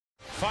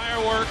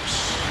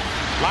Fireworks,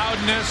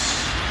 loudness,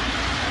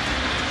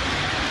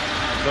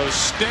 those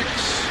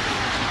sticks.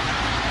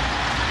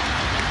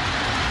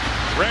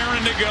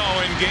 Raring to go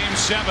in Game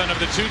 7 of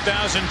the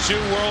 2002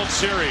 World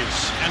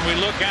Series. And we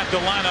look at the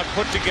lineup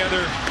put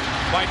together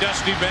by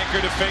Dusty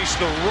Baker to face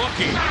the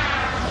rookie,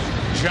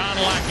 John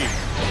Lackey.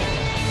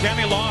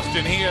 Kenny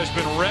Lofton, he has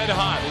been red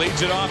hot,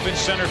 leads it off in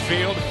center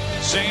field.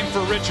 Same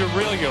for Rich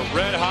Aurelio,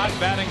 red hot,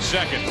 batting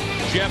second.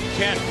 Jeff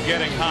Kent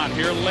getting hot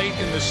here late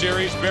in the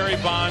series. Barry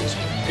Bonds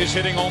is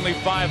hitting only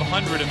 .500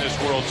 in this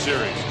World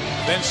Series.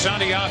 Then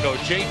Santiago,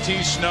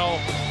 JT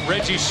Snow,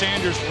 Reggie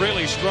Sanders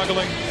really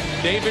struggling.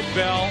 David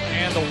Bell,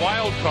 and the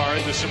wild card,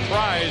 the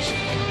surprise,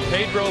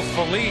 Pedro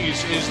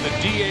Feliz is the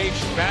DH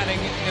batting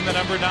in the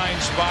number 9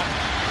 spot.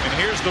 And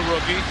here's the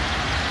rookie,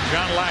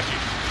 John Lackey.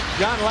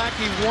 John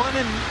Lackey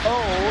 1-0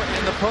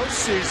 in the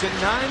postseason,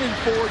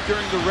 9-4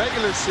 during the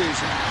regular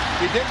season.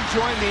 He didn't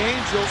join the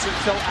Angels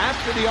until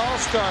after the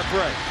All-Star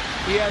break.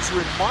 He has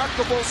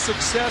remarkable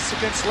success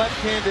against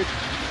left-handed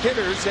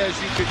hitters, as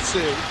you can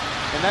see,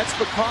 and that's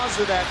because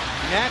of that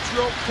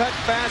natural cut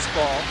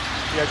fastball.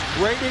 He has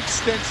great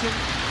extension,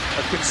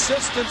 a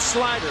consistent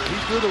slider. He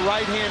threw the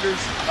right-handers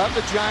of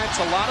the Giants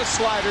a lot of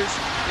sliders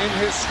in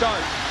his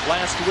start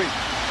last week.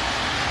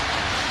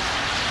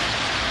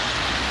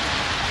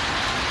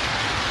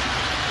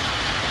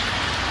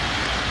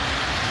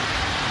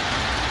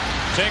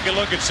 Take a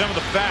look at some of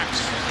the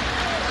facts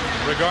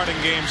regarding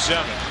Game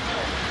 7.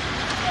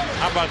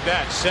 How about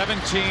that?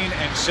 17-17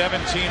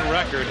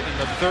 record in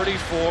the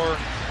 34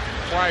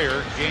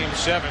 prior Game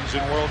 7s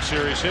in World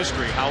Series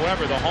history.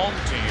 However, the home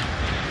team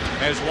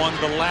has won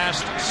the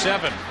last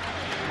 7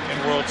 in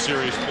World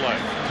Series play.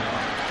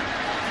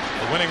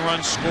 The winning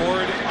run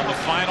scored on the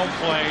final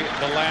play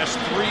the last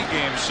 3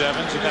 Game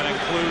 7s, and that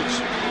includes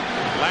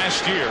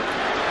last year.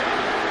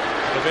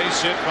 The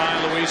base hit by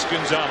Luis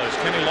Gonzalez.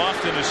 Kenny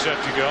Lofton is set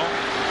to go.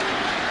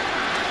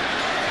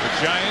 The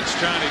Giants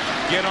trying to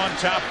get on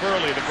top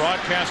early. The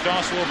broadcast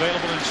also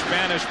available in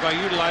Spanish by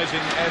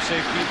utilizing the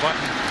SAP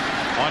button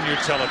on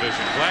your television.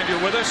 Glad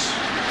you're with us.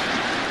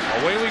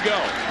 Away we go.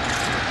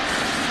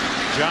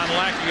 John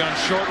Lackey on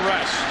short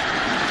rest.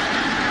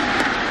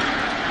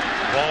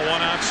 Ball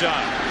 1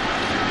 outside.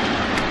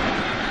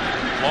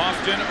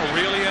 Lofton,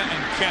 Aurelia,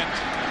 and Kent.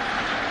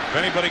 If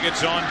anybody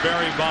gets on,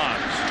 Barry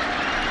Bonds.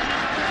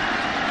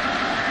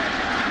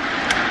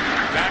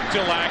 Back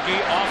to Lackey,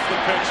 off the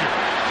pitcher.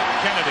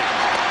 Kennedy.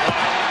 Wow.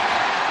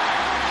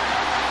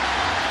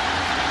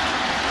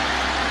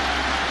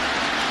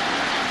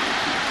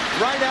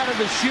 Right out of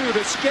the chute,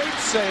 escape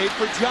save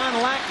for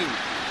John Lackey.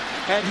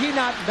 Had he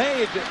not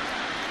made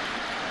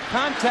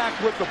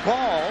contact with the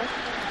ball,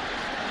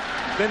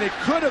 then it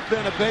could have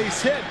been a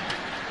base hit.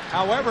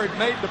 However, it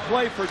made the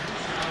play for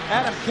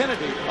Adam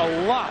Kennedy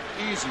a lot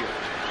easier.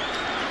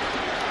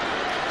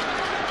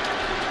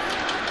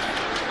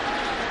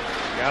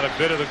 Got a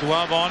bit of the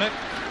glove on it.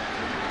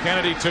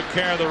 Kennedy took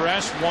care of the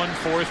rest.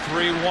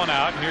 1-4-3, 1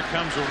 out, and here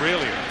comes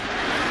Aurelia.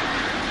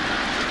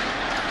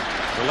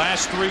 The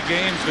last 3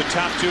 games, the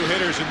top 2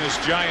 hitters in this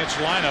Giants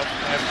lineup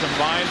have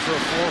combined for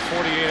a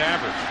 .448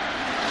 average.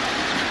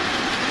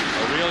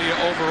 Aurelia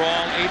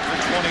overall 8 for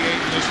 28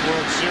 in this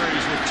World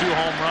Series with 2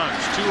 home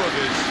runs, 2 of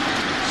his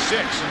 6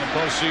 in the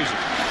postseason.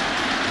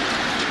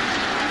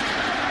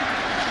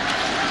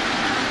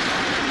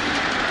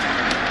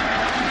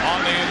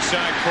 On the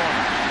inside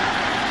corner.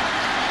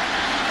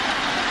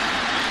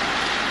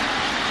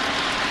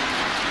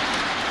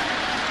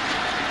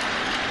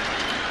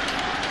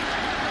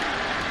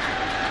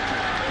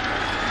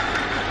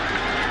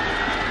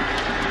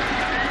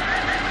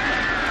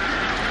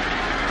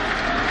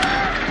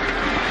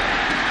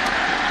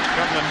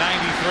 Couple of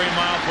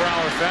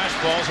 93-mile-per-hour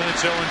fastballs, and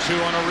it's 0-2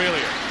 on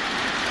Aurelia.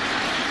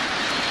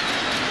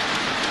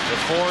 The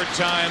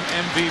 4-time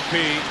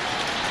MVP,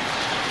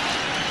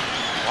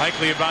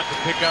 likely about to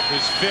pick up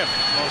his 5th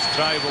Most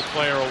Valuable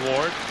Player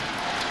award.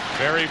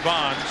 Barry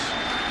Bonds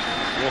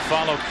will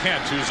follow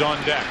Kent, who's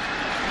on deck.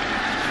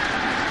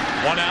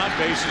 1 out,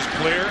 bases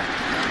clear,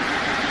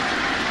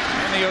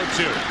 and the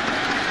 0-2.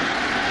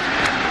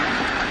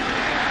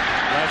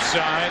 Left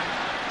side,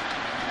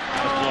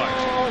 the play.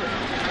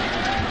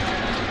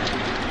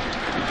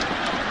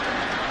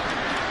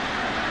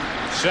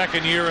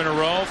 Second year in a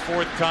row,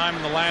 4th time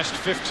in the last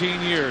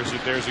 15 years that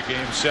there's a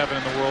Game 7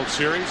 in the World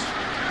Series.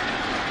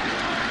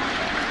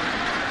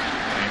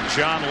 And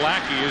John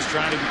Lackey is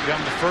trying to become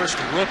the first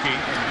rookie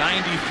in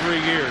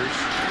 93 years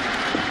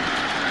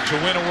to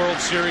win a World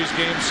Series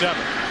Game 7.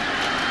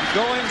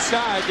 Go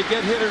inside to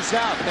get hitters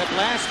out. That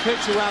last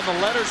pitch around the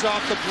letters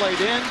off the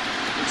plate in.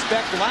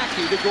 Expect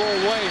Lackey to go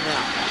away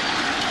now.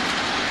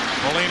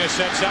 Molina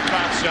sets up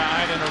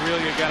outside, and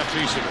Aurelia got a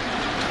piece of it.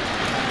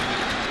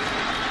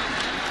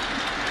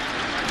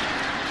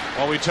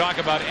 While we talk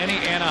about any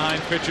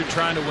Anaheim pitcher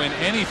trying to win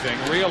anything,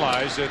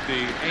 realize that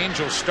the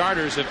Angels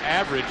starters have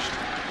averaged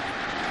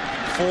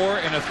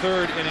 4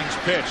 1/3 innings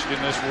pitched in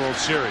this World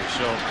Series.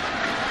 So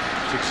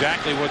it's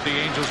exactly what the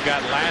Angels got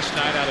last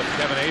night out of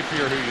Kevin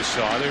Appier, who you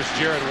saw. There's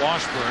Jared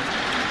Washburn.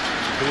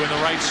 who in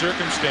the right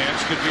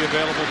circumstance could be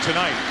available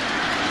tonight.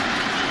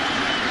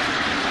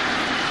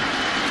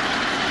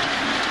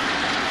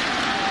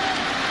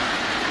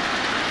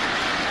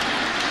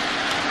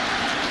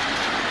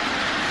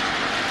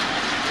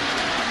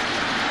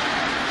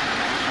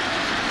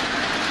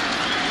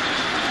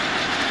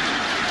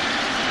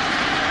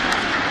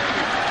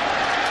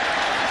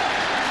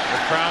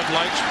 The crowd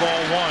likes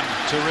ball one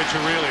to Rich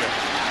Aurelio.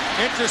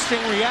 Interesting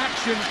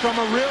reaction from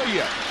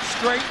Aurelio.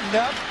 Straightened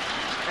up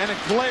and a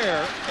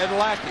glare at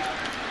Lackey.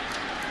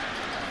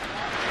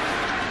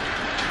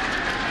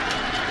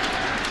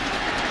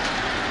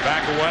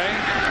 Back away.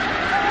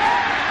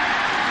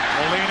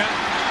 Molina.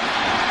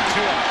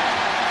 2 out.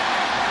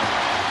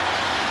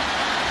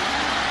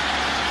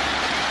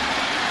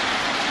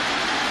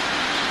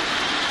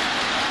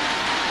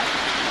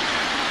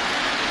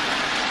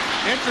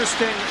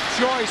 Interesting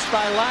choice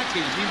by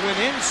Lackey. He went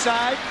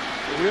inside.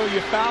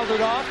 Aurelio fouled it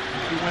off.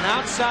 He went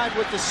outside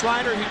with the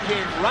slider. He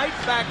came right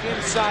back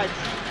inside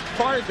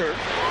farther,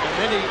 and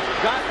then he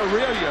got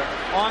Aurelio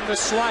on the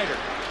slider.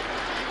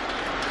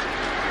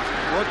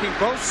 Working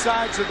both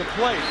sides of the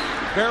plate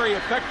very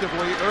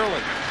effectively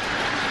early.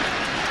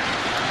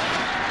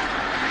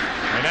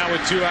 And now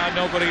with 2 out,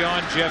 nobody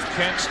on, Jeff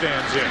Kent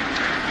stands in.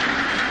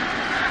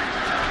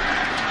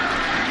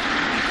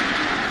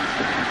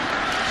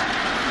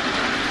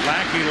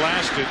 Lackey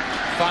lasted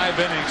 5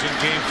 innings in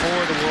Game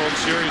 4 of the World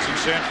Series in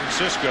San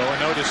Francisco, and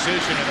no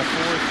decision in a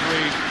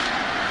 4-3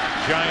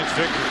 Giants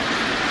victory.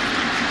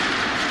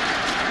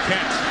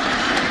 Kent,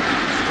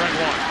 string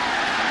one.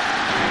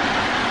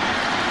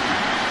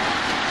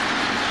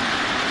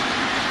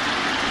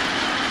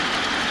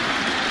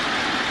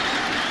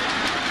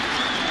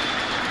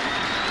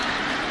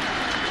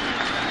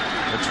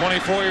 The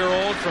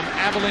 24-year-old from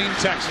Abilene,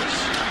 Texas.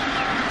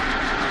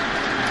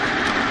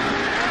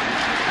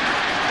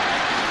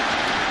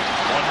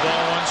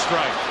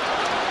 Strike.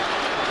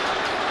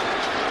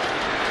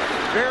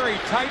 Very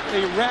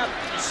tightly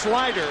wrapped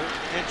slider,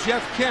 and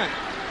Jeff Kent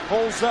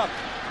pulls up.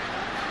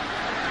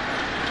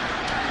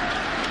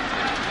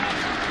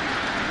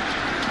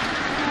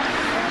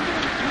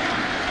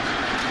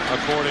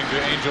 According to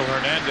Angel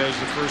Hernandez,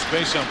 the first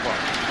base umpire.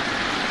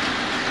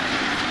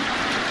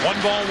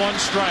 1 ball, 1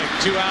 strike,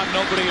 2 out,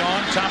 nobody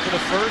on. Top of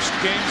the first,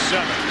 Game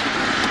 7.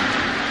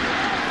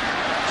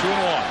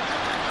 2-1.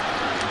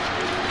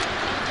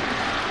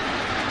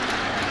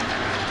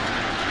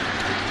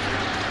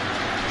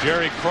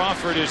 Jerry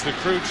Crawford is the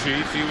crew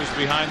chief. He was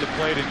behind the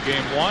plate in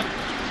Game 1,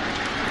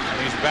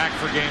 and he's back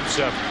for Game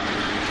 7.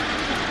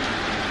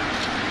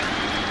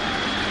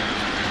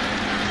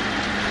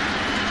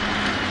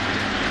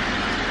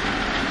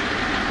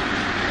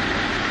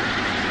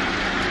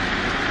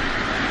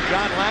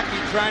 John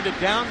Lackey trying to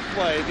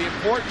downplay the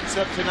importance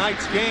of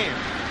tonight's game.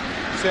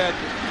 He said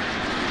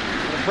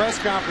in the press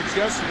conference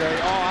yesterday,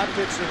 "Oh, I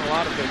pitched in a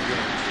lot of big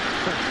games.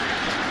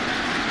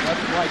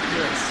 Nothing like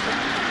this."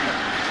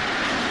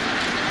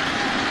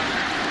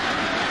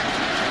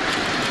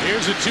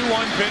 Here's a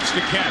 2-1 pitch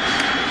to Kent.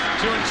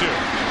 2-2.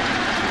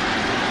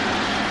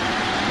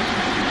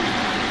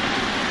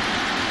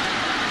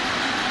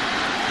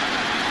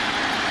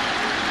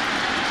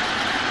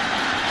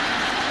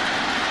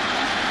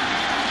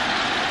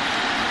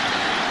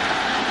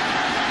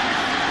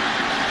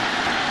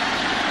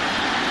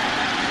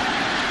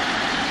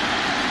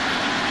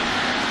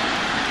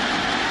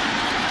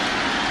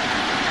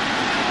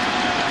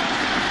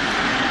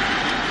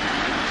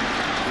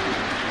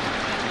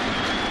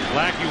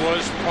 Lackey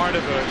was part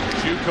of a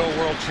JUCO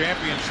World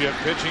Championship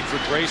pitching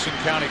for Grayson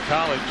County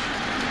College.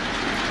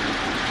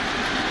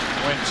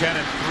 Went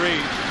 10-3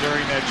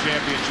 during that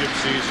championship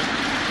season.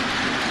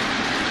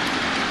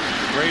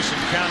 Grayson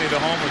County,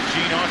 the home of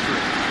Gene Autry.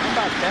 How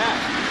about that?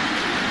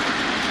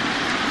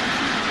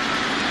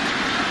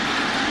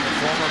 The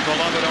former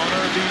beloved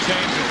owner of these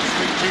Angels.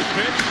 3-2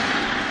 pitch.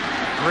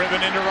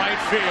 Driven into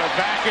right field.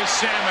 Back is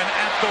Salmon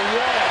at the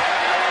wall.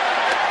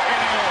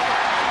 Inning over.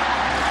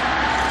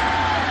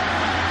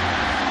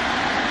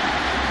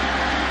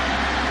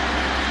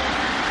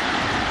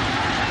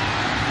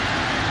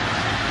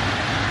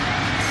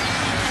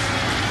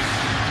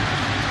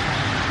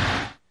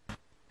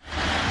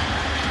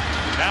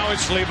 Now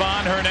it's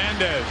Livan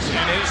Hernandez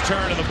in his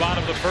turn in the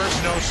bottom of the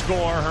first. No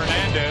score.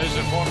 Hernandez,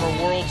 a former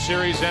World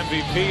Series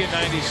MVP in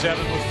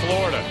 '97 with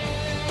Florida.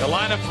 The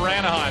lineup for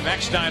Anaheim: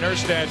 Eckstein,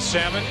 Erstad,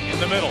 Salmon. In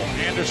the middle,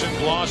 Anderson,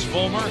 Gloss,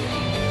 Fulmer.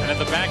 And at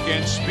the back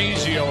end,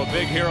 Spezio, a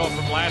big hero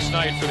from last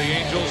night for the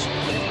Angels.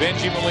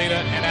 Benji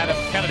Molina and Adam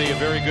Kennedy, a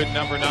very good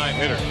number 9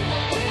 hitter.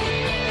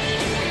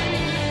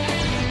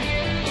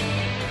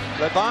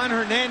 Livan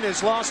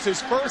Hernandez lost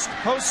his first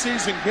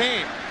postseason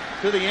game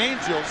to the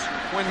Angels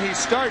when he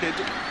started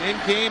in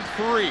Game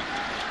 3.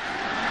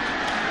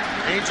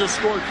 Angels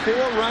scored 4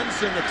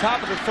 runs in the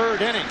top of the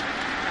 3rd inning.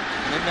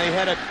 And they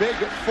had a big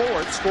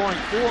 4th, scoring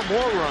 4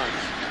 more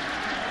runs,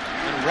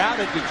 and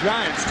routed the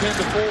Giants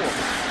 10-4.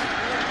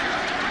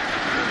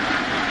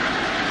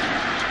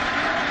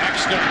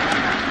 Eckstein,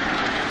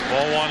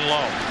 ball 1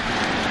 low.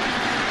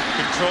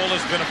 control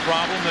has been a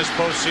problem this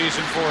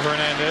postseason for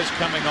Hernandez,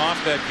 coming off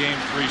that Game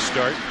 3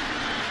 start,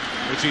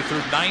 which he threw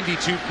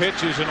 92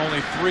 pitches in only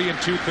 3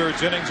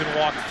 2/3 innings and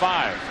walked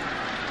 5.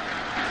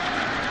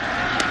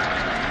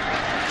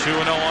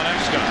 2-0 on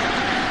Eckstein.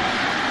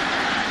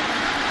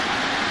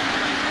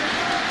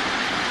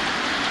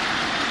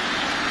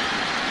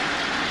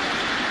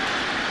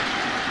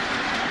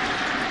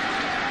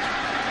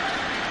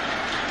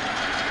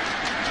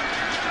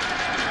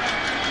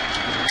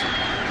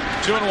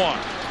 Two and one.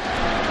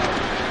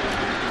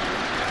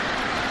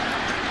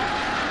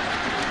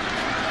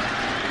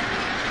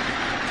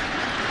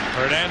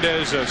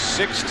 Hernandez, a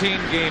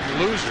 16-game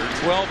loser,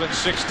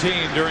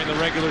 12-16 during the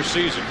regular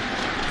season.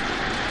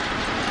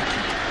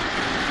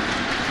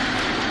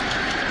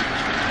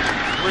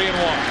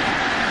 3-1.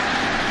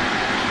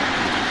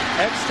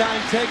 Eckstein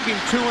taking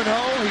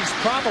 2-0. He's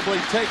probably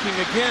taking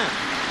again.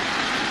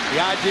 The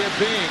idea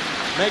being,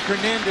 make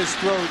Hernandez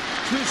throw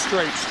 2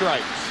 straight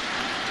strikes.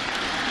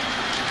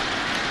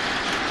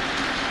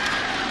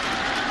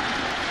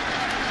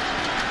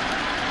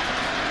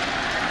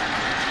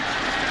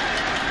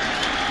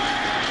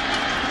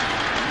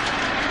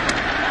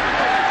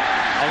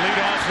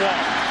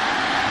 Walk.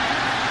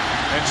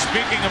 And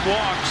speaking of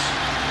walks,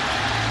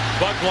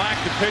 Bud Black,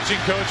 the pitching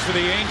coach for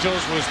the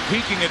Angels, was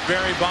peeking at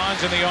Barry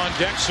Bonds in the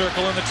on-deck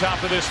circle in the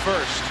top of this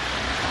first.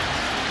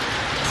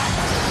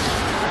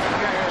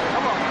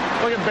 Come on,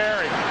 look at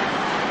Barry.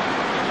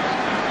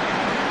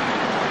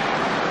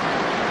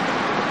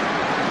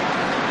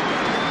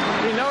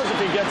 He knows if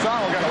he gets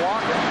on, we're going to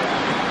walk him.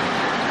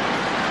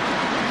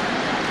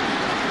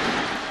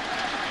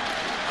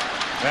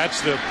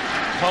 That's the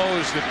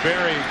pose that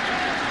Barry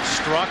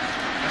struck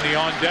in the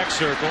on-deck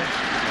circle,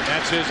 and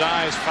that's his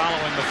eyes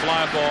following the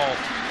fly ball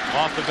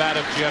off the bat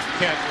of Jeff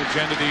Kent, which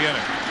ended the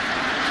inning.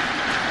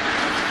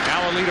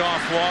 Now a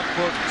leadoff walk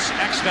puts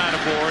Eckstein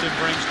aboard and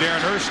brings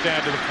Darren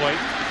Erstad to the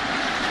plate.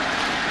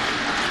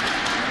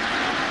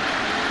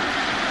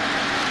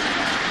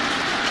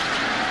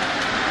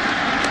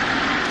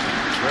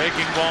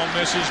 Breaking ball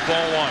misses,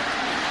 ball 1.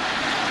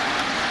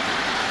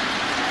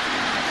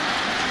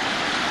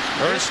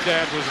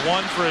 Erstad was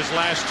 1 for his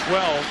last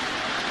 12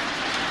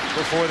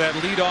 before that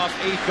leadoff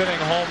 8th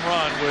inning home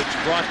run, which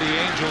brought the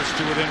Angels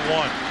to within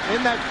 1.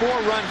 In that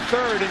 4-run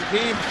third in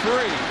Game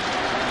 3,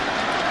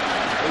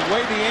 the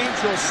way the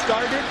Angels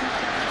started,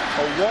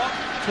 a walk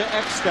to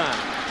Eckstein.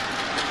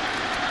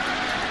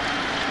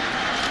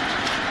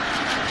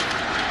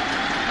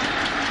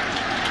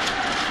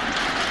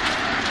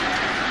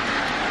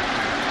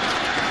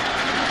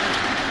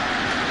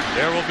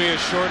 There will be a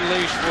short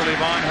leash for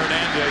Livan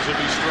Hernandez if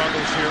he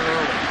struggles here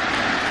early.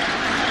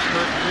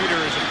 Kurt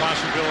Reeder is a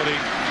possibility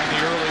in the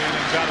early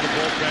innings out of the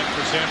bullpen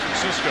for San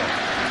Francisco.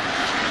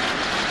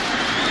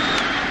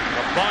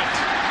 A bunt.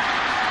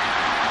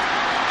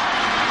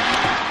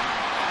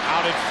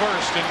 Out at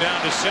first and down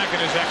to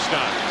second is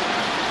Eckstein.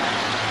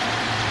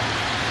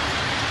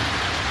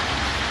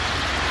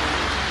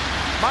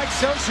 Mike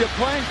Scioscia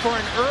playing for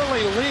an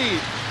early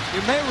lead.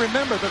 You may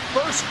remember the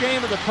first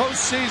game of the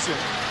postseason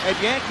at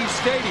Yankee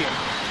Stadium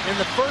in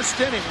the first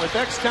inning with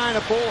Eckstein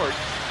aboard.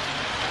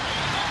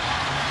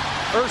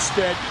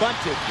 Erstad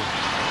bunted.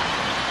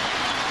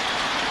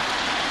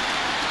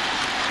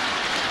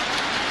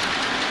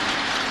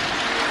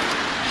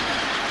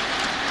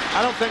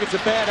 I don't think it's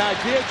a bad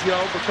idea,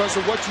 Joe, because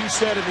of what you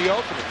said in the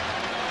opening.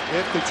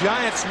 If the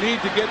Giants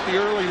need to get the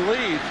early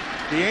lead,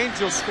 the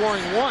Angels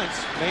scoring once,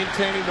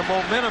 maintaining the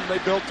momentum they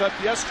built up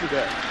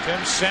yesterday.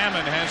 Tim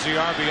Salmon has the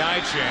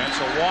RBI chance.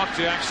 A walk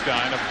to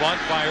Eckstein, a bunt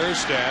by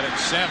Erstad, and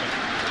Salmon,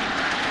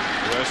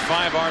 who has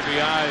 5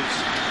 RBIs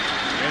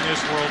in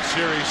this World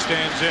Series,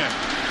 stands in.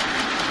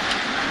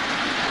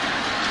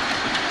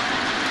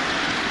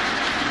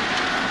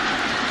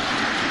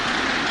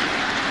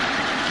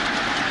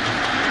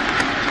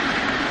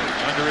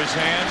 Under his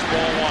hands,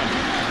 ball 1.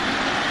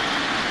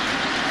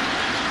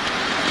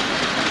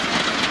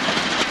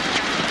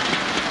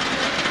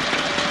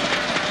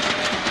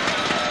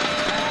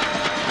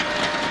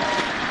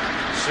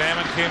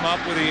 Salmon came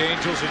up with the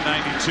Angels in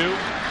 '92.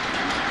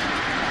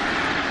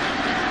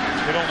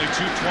 Hit only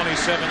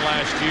 .227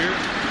 last year.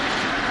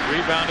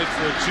 Rebounded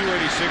for a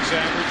 .286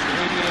 average,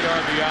 88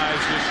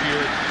 RBIs this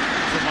year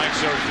for Mike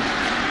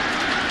Scioscia.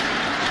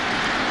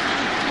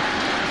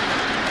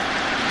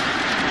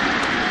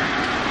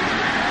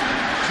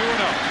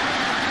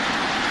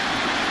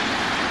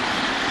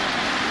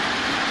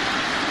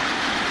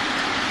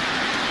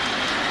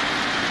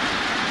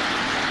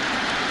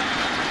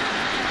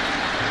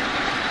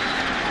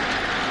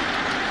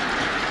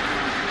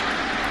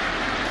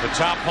 The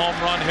top home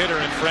run hitter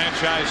in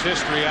franchise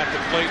history at the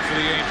plate for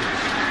the Angels.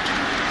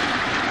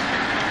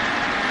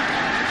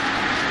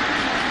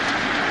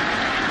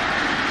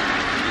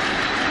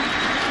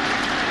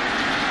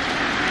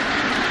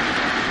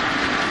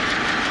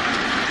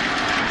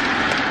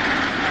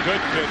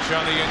 Good pitch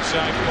on the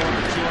inside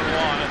corner,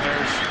 2-1, and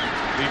there's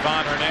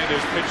Livan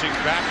Hernandez pitching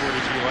backward,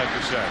 as you like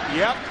to say.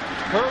 Yep,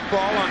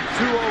 curveball on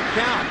 2-0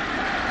 count.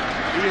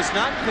 He is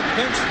not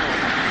conventional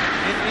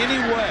in any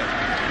way.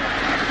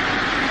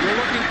 you're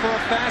looking for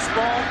a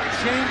fastball,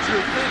 change your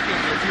thinking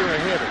if you're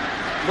a hitter.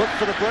 Look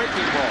for the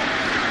breaking ball.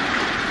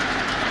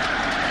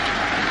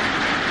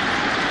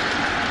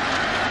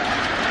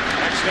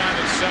 Eckstein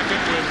at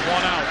second with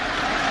 1 out.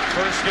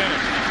 First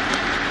inning.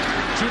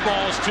 2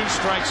 balls, 2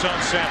 strikes on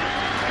Salmon.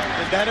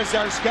 And that is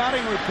our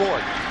scouting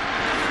report.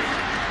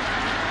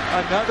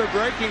 Another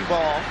breaking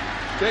ball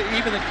to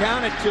even the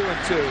count at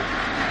 2-2.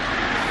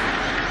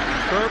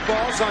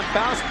 Curveballs on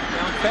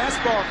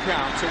fastball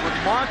counts. A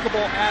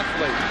remarkable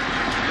athlete.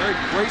 Very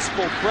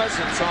graceful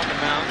presence on the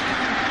mound.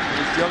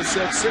 And as Joe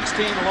said,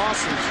 16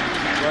 losses,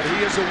 but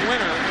he is a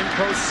winner in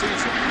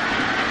postseason.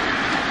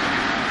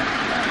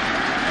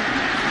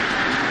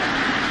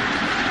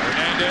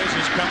 Hernandez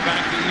has come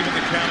back to even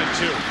the count at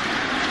 2.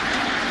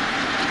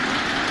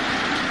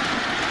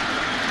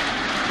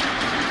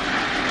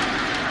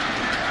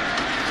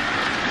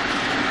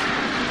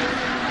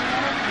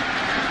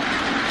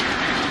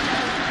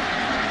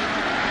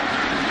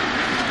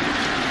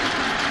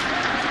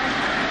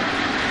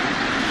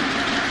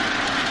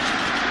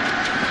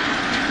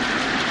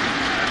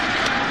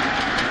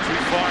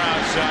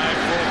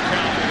 Full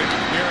count with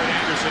Garrett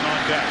Anderson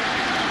on deck.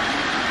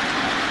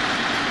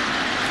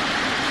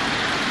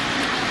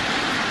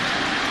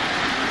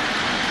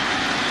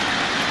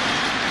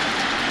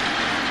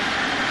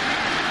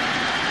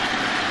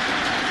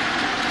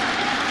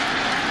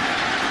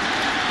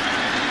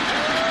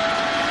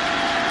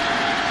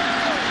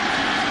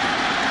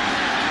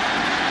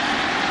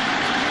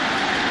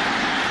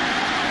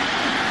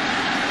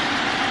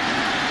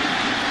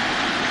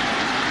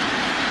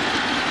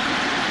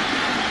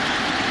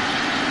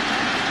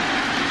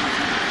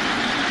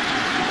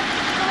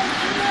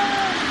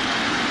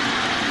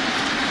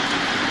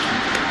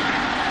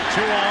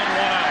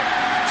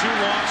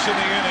 In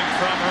the inning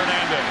from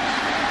Hernandez.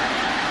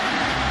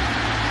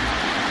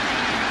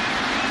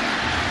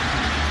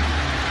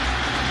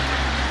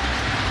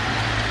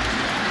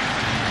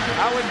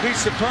 I wouldn't be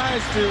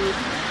surprised to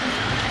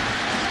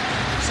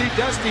see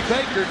Dusty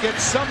Baker get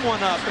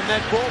someone up in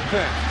that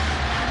bullpen.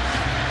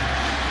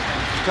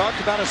 Talked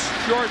about a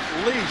short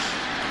leash.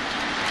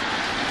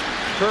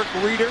 Kirk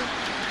Reeder.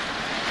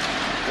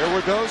 There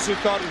were those who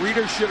thought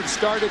Reeder should have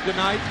started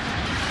tonight.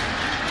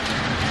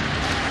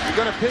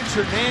 You're going to pitch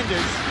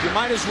Hernandez, you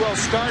might as well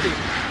start him.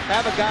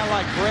 Have a guy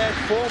like Brad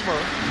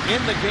Fulmer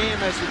in the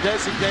game as the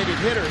designated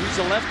hitter. He's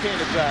a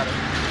left-handed batter.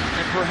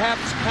 And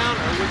perhaps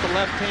counter with the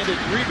left-handed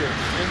Reeder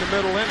in the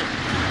middle inning.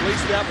 At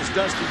least that was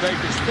Dusty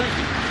Baker's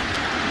thinking.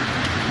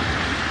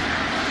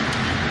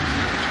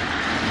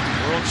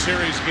 World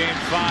Series Game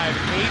 5,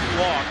 8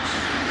 walks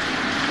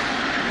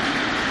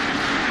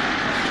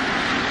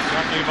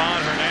from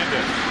Livan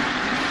Hernandez.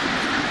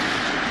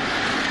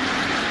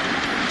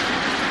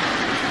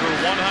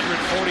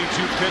 142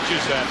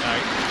 pitches that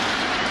night,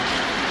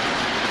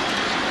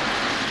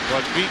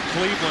 but beat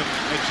Cleveland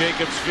at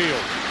Jacobs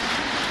Field.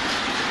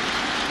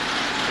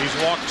 He's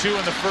walked 2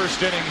 in the first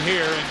inning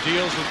here and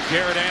deals with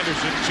Garrett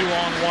Anderson, 2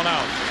 on, 1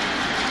 out.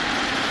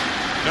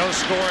 No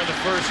score in the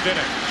first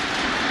inning.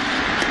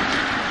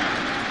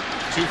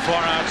 Too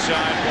far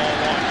outside, ball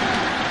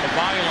 1. The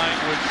body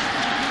language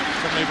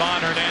from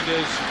Livan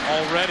Hernandez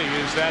already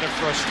is that of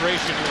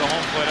frustration with the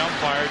home plate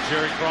umpire,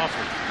 Jerry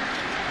Crawford.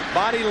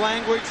 Body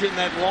language in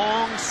that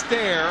long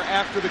stare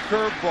after the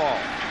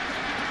curveball.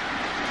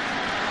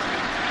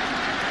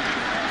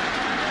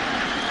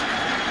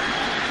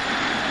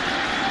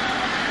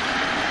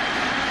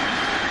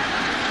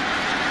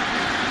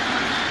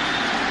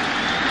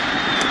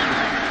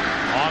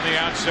 On the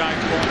outside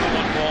corner,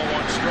 1 ball,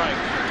 1 strike.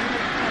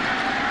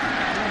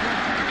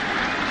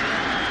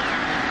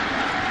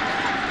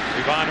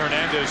 Livan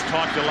Hernandez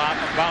talked a lot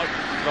about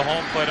the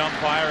home plate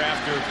umpire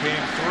after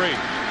Game 3.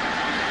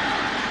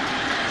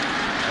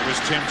 It was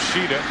Tim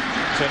Sheeta.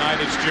 Tonight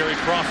it's Jerry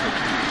Crawford.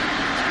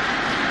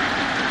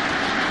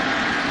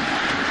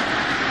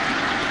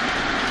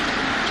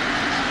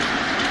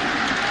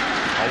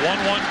 A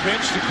 1-1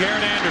 pitch to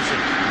Garrett Anderson.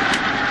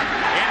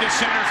 Into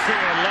center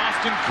field.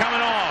 Lofton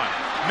coming on.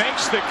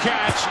 Makes the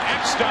catch.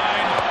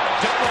 Eckstein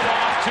doubled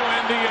off to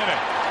end the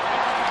inning.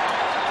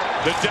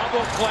 The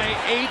double play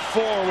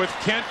 8-4 with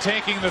Kent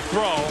taking the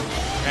throw.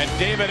 And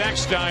David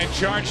Eckstein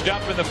charged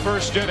up in the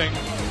first inning.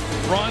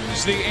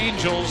 Runs the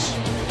Angels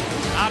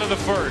out of the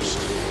first.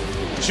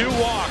 2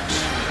 walks.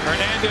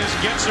 Hernandez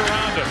gets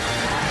around him.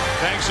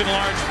 Thanks in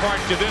large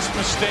part to this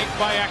mistake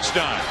by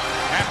Eckstein.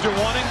 After 1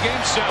 in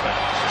Game 7,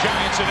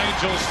 Giants and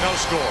Angels, no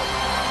score.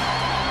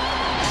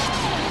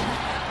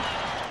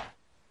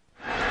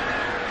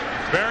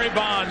 Barry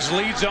Bonds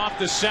leads off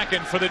the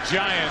second for the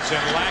Giants,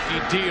 and Lackey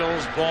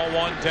deals ball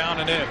 1 down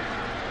and in.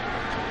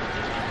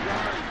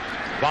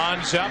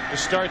 Bonds up to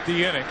start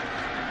the inning.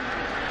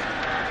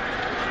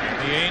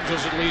 The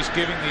Angels at least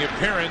giving the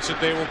appearance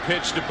that they will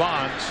pitch to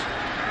Bonds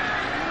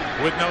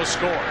with no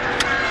score.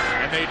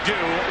 And they do,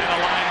 and a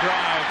line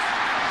drive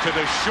to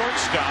the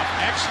shortstop,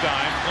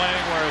 Eckstein,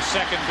 playing where a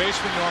second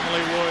baseman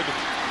normally would.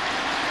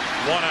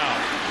 1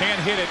 out. Can't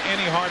hit it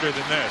any harder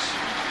than this.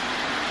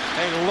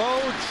 A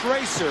low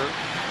tracer,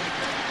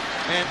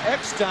 and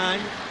Eckstein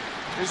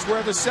is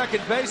where the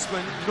second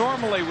baseman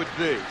normally would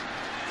be.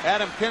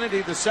 Adam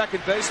Kennedy, the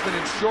second baseman,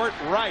 in short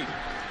right.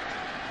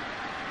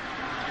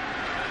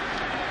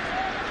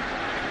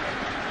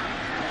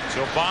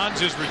 So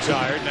Bonds is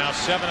retired, now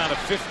 7 out of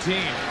 15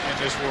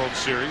 in this World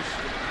Series.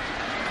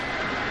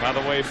 By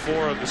the way,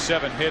 4 of the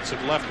 7 hits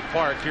have left the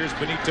park. Here's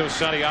Benito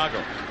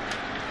Santiago.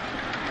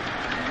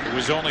 It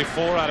was only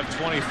 4 out of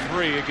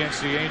 23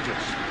 against the Angels.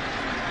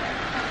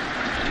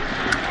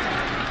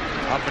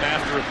 Up and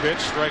after a pitch,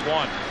 strike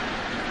one.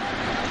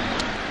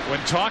 When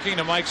talking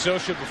to Mike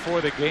Scioscia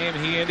before the game,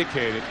 he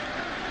indicated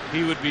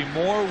he would be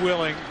more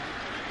willing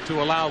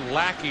to allow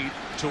Lackey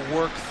to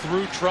work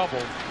through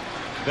trouble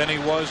than he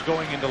was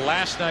going into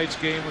last night's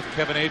game with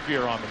Kevin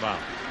Appier on the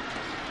mound.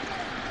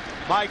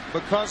 Mike,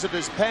 because of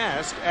his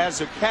past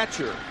as a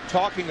catcher,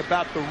 talking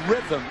about the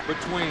rhythm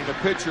between a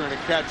pitcher and a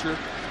catcher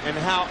and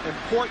how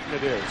important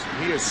it is.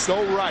 He is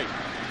so right.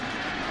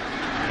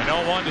 And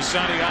 0-1 to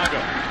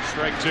Santiago.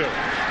 Strike two.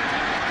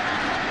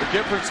 The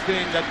difference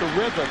being that the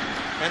rhythm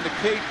and the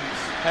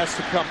cadence has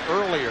to come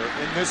earlier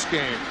in this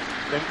game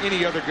than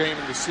any other game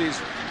in the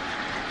season.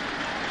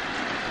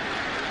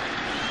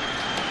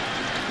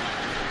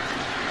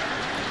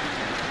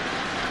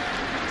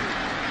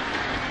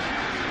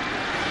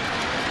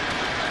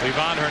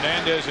 Livan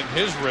Hernandez in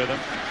his rhythm.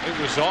 It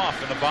was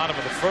off in the bottom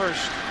of the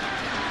first.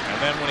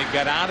 And then when he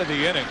got out of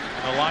the inning,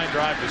 a line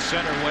drive to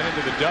center went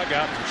into the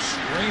dugout and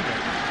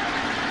screaming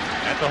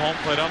at the home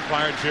plate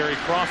umpire, Jerry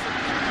Crawford.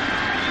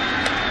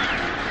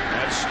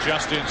 That's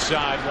just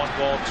inside, 1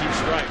 ball, 2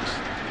 strikes.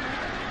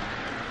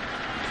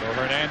 So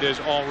Hernandez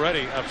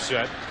already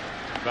upset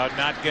about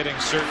not getting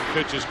certain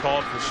pitches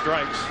called for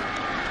strikes.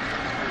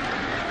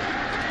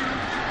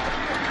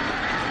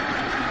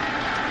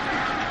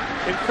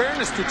 In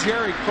fairness to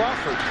Jerry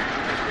Crawford,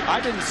 I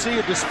didn't see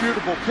a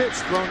disputable pitch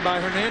thrown by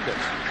Hernandez.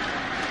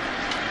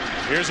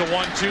 Here's a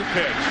 1-2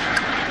 pitch.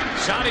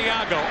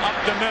 Santiago up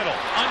the middle,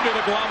 under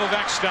the glove of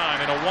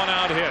Eckstein, and a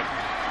 1-out hit.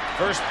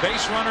 First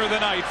base runner of the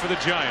night for the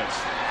Giants.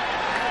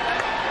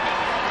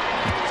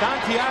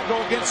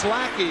 Santiago against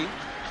Lackey.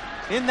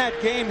 In that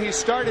game, he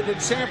started in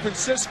San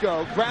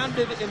Francisco,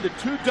 grounded into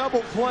 2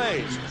 double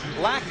plays.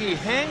 Lackey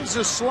hangs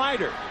a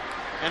slider,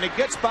 and it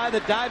gets by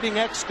the diving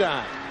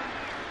Eckstein.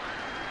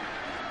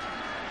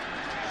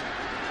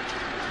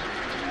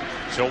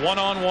 So 1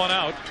 on, 1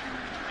 out,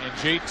 and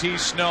JT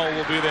Snow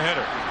will be the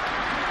hitter.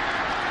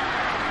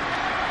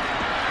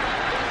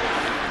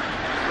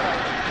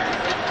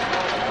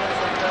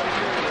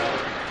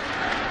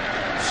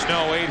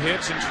 Snow 8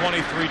 hits and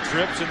 23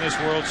 trips in this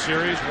World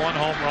Series, 1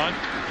 home run.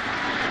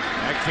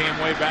 That came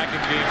way back in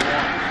game 1.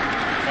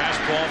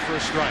 Fastball for a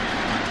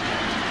strike.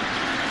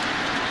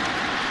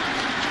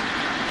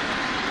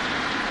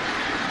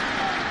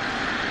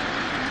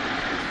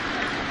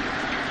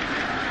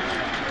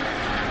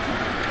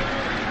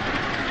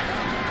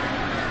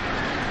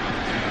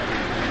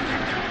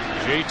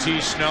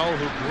 JT Snow,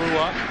 who grew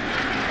up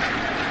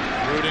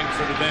rooting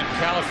for the then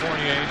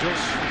California Angels,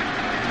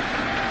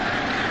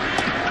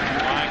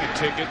 buying a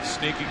ticket,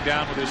 sneaking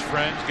down with his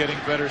friends, getting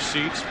better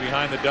seats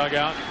behind the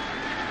dugout,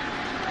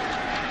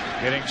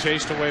 getting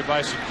chased away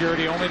by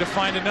security, only to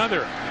find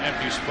another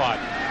empty spot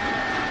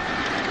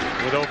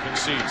with open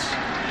seats.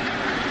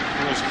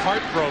 He was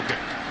heartbroken,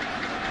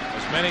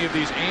 as many of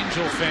these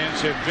Angel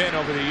fans have been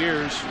over the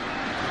years,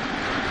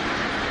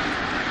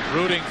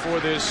 rooting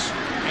for this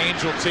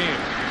Angel team.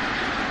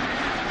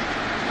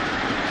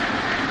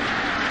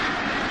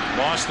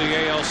 Lost the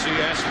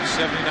ALCS in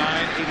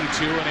 79,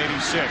 82, and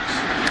 86.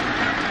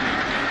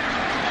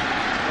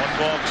 1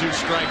 ball, 2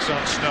 strikes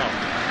on Snow.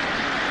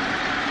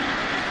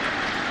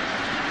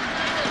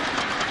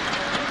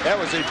 That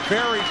was a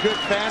very good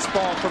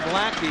fastball from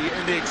Lackey,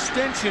 and the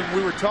extension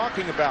we were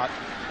talking about.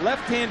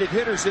 Left-handed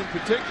hitters in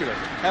particular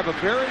have a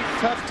very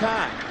tough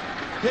time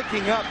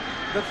picking up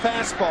the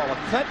fastball, a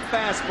cut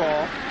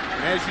fastball,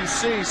 and as you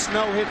see,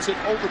 Snow hits it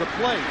over the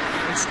plate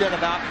instead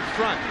of out in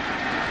front.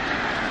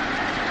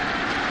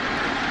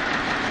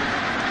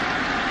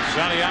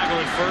 Santiago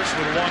at first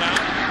with 1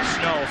 out.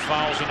 Snow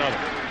fouls another.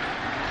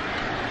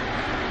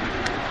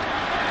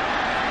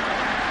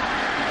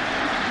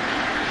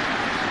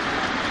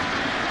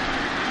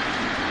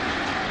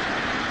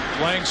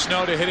 Playing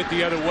Snow to hit it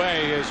the other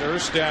way as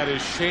Erstad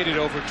is shaded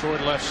over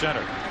toward left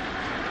center.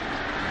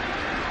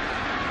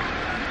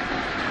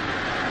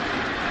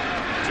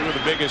 2 of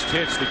the biggest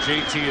hits that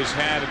JT has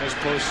had in this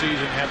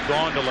postseason have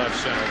gone to left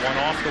center. 1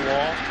 off the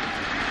wall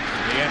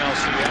in the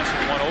NLCS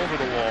and 1 over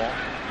the wall.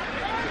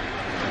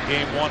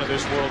 Game 1 of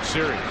this World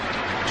Series.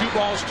 2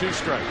 balls, 2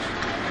 strikes.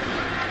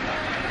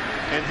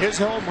 And his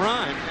home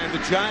run, and the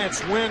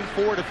Giants win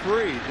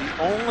 4-3. The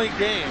only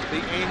game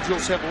the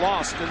Angels have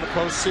lost in the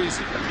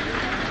postseason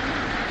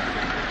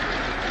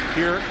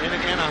here in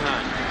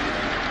Anaheim.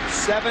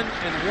 7-1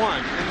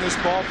 in this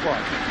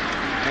ballpark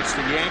against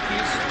the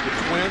Yankees, the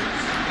Twins,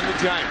 and the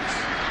Giants.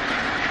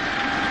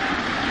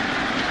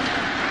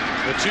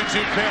 The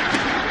 2-2 pitch,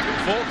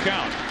 full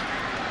count.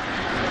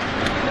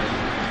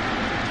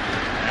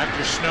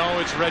 After Snow,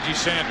 it's Reggie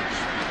Sanders.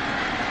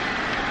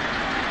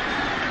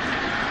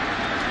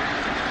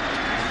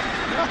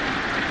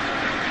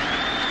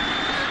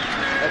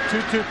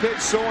 That 2-2 pitch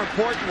so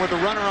important with a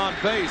runner on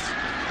base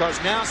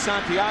because now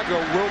Santiago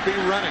will be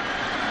running.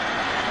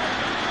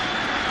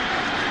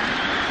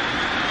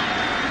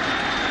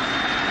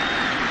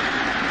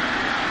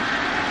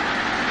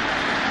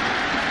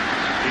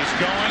 He's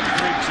going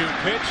 3-2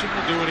 pitch and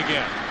will do it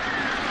again.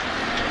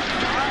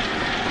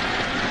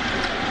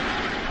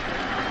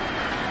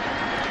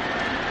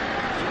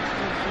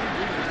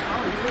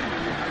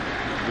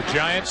 The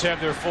Giants have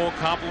their full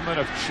complement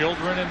of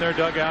children in their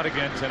dugout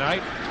again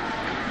tonight.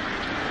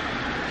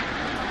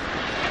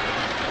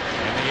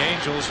 And the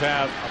Angels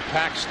have a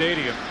packed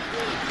stadium.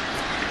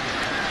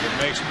 It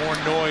makes more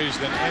noise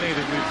than any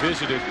that we've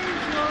visited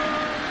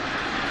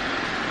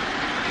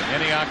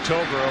in any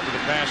October over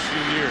the past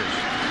few years.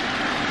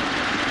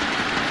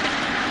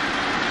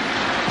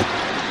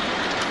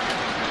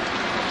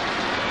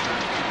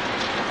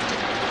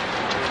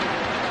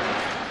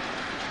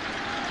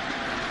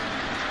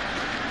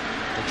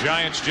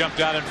 Giants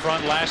jumped out in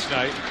front last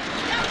night,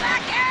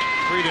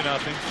 3-0,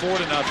 4-0,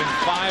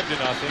 5-0,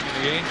 and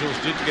the Angels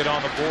didn't get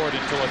on the board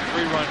until a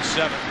 3-run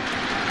seventh.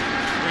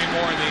 3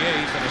 more in the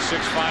 8th and a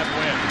 6-5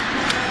 win.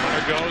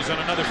 Runner goes on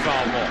another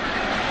foul ball.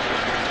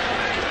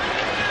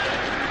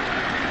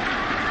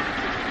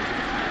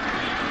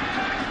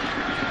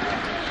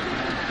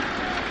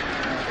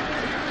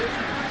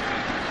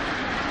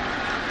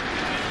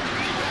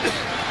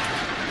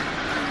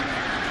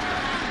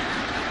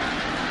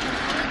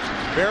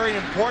 Very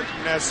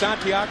important as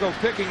Santiago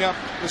picking up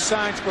the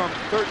signs from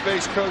third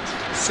base coach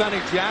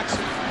Sonny Jackson.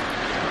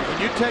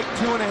 When you take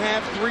 2.5,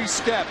 3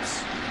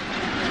 steps,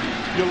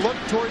 you look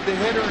toward the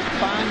hitter and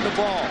find the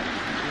ball.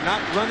 You're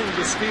not running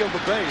to steal the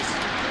base,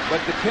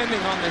 but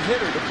depending on the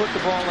hitter to put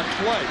the ball in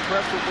play,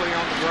 preferably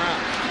on the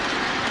ground.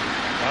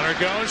 Runner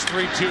goes,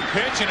 3-2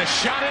 pitch and a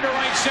shot into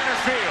right center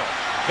field.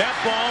 That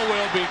ball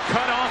will be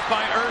cut off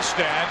by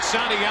Erstad.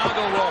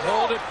 Santiago will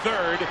hold at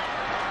third.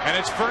 And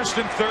it's first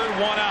and third,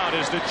 1 out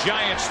as the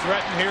Giants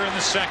threaten here in the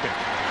second.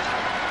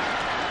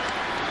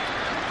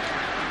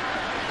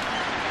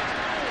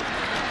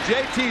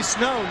 JT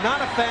Snow, not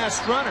a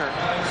fast runner,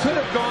 could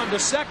have gone to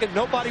second.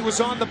 Nobody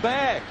was on the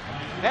bag.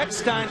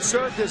 Eckstein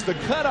served as the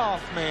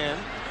cutoff man.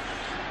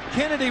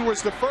 Kennedy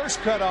was the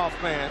first cutoff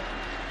man.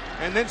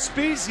 And then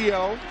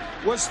Spezio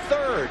was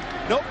third.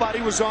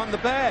 Nobody was on the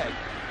bag.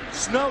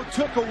 Snow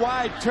took a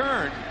wide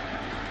turn.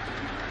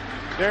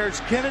 There's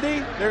Kennedy,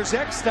 there's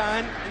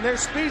Eckstein, and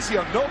there's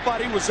Spezio.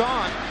 Nobody was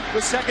on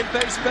the second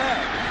base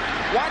bag.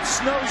 Watch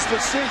Snow's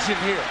decision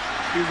here.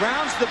 He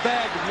rounds the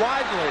bag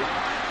widely.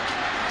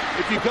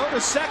 If you go to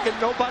second,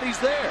 nobody's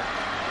there.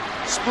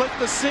 Split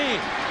the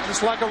seam,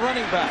 just like a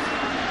running back.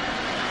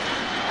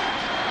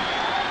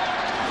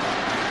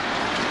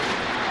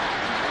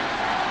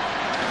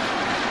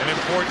 An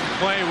important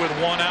play with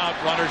 1 out,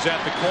 runners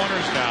at the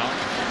corners now.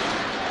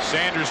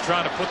 Sanders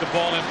trying to put the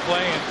ball in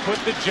play and put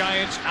the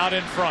Giants out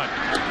in front.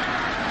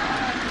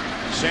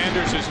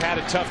 Sanders has had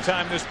a tough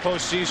time this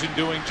postseason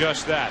doing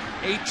just that.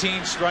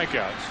 18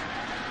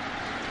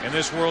 strikeouts. In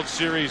this World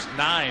Series,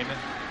 9.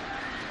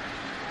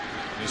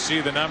 You see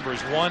the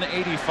numbers,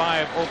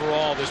 185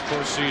 overall this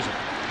postseason.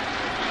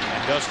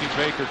 And Dusty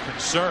Baker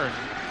concerned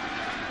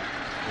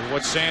with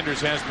what Sanders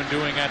has been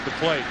doing at the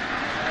plate.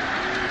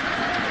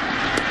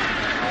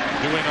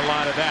 Doing a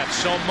lot of that.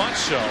 So much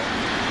so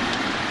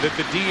that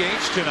the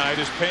DH tonight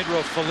is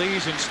Pedro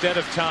Feliz instead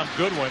of Tom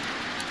Goodwin,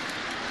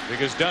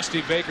 because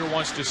Dusty Baker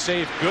wants to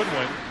save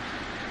Goodwin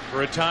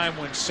for a time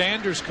when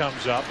Sanders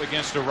comes up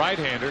against a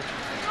right-hander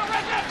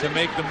to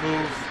make the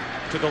move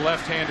to the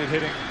left-handed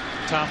hitting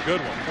Tom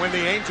Goodwin. When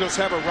the Angels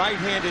have a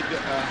right-handed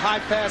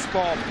high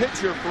fastball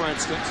pitcher, for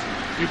instance,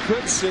 you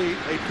could see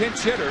a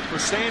pinch hitter for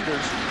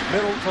Sanders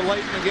middle to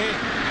late in the game.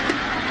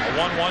 A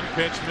 1-1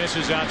 pitch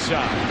misses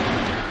outside.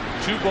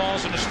 2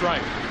 balls and a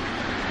strike.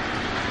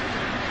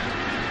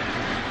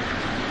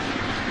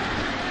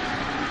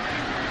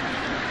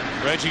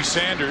 Reggie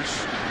Sanders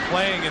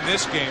playing in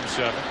this Game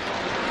 7.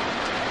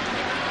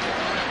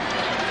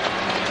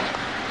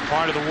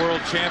 Part of the world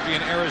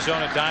champion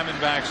Arizona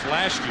Diamondbacks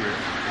last year.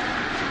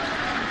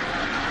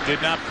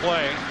 Did not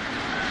play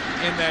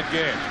in that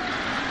game.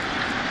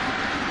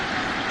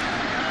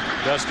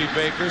 Dusty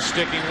Baker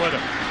sticking with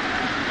him.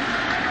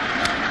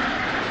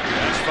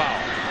 That's foul.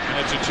 And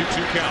it's a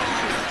 2-2 count.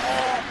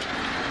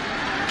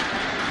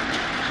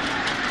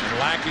 And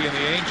Lackey and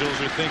the Angels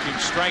are thinking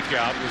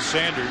strikeout with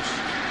Sanders.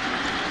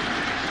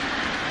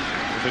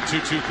 The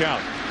 2-2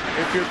 count.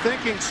 If you're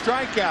thinking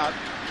strikeout,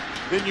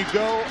 then you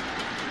go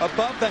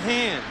above the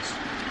hands.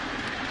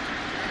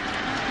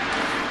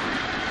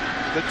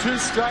 The 2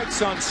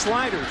 strikes on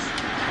sliders.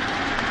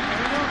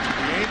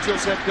 The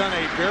Angels have done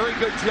a very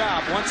good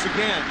job once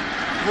again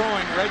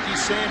throwing Reggie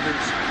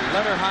Sanders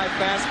letter high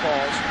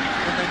fastballs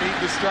when they need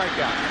to strike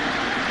out.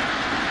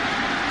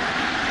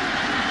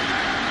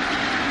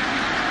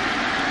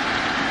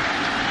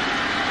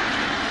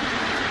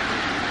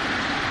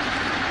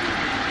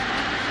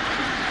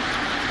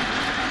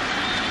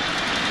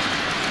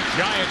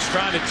 Giants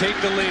trying to take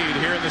the lead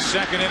here in the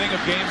second inning of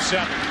Game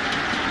 7.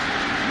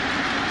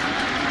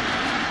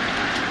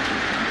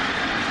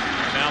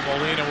 Now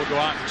Molina will go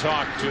out and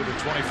talk to the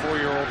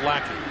 24-year-old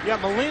Lackey. Yeah,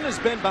 Molina's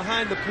been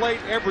behind the plate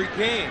every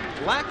game.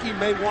 Lackey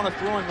may want to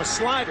throw him a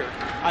slider.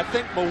 I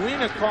think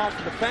Molina called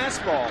for the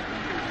fastball.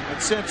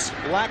 And since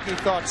Lackey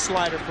thought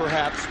slider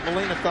perhaps,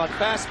 Molina thought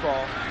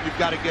fastball, you've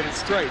got to get it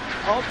straight.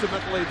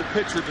 Ultimately, the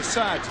pitcher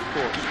decides, of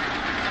course.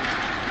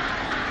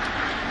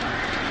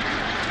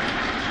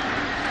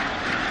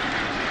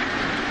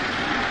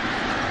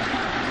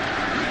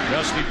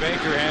 Dusty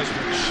Baker has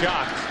been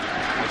shocked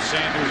at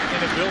Sanders'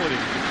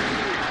 inability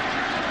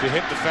to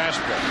hit the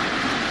fastball.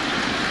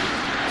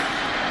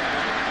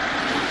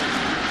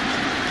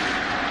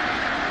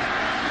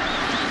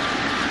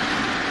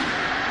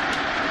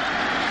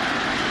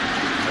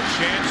 A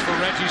chance for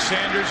Reggie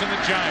Sanders and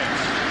the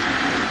Giants.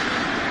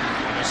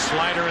 And a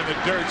slider in the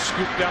dirt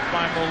scooped up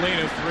by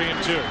Molina,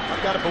 3-2.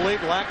 I've got to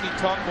believe Lackey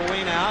talked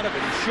Molina out of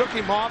it. He shook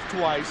him off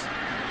twice.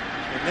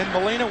 And then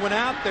Molina went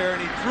out there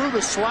and he threw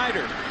the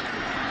slider.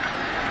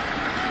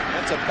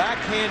 That's a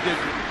backhanded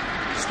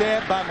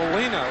stab by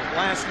Molina.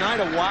 Last night,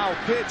 a wild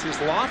pitch as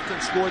Lofton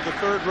scored the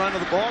third run of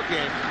the ball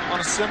game on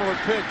a similar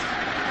pitch.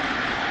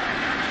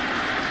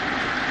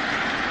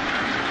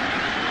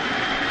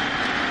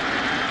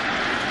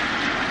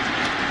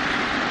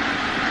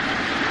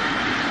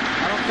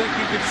 I don't think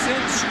you can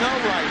send Snow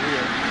right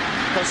here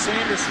because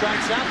Sanders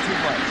strikes out too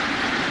much.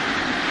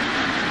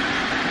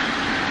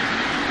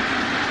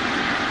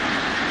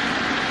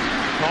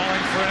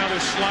 Calling for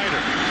another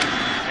slider.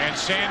 And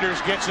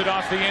Sanders gets it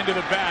off the end of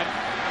the bat,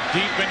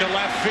 deep into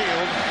left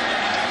field.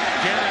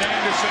 Garrett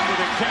Anderson with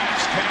a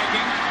catch,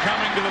 tagging,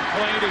 coming to the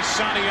plate is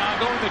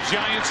Santiago. The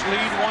Giants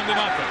lead 1-0.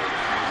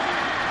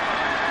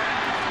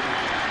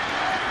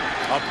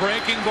 A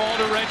breaking ball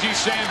to Reggie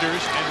Sanders,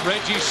 and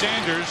Reggie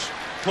Sanders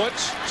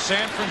puts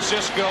San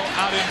Francisco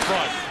out in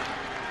front.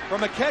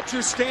 From a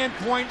catcher's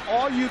standpoint,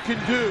 all you can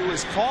do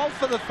is call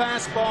for the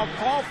fastball,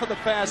 call for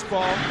the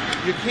fastball.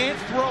 You can't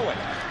throw it.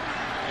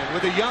 And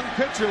with a young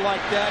pitcher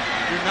like that,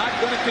 you're not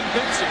going to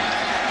convince him.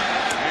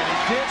 And he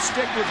did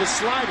stick with the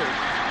slider.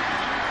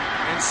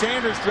 And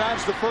Sanders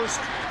drives the first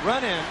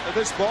run in of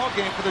this ball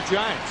game for the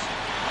Giants.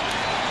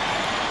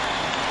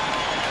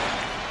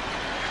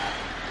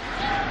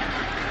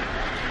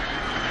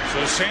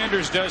 So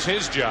Sanders does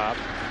his job.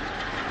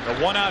 The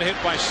one-out hit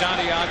by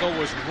Santiago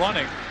was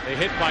running. The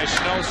hit by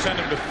Snow sent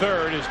him to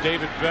third as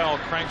David Bell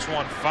cranks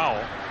one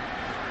foul.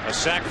 A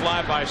sac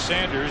fly by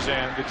Sanders,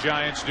 and the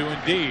Giants do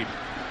indeed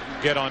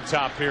get on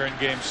top here in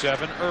Game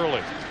 7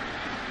 early.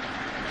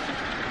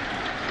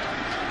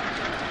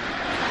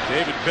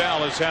 David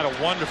Bell has had a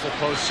wonderful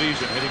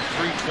postseason, hitting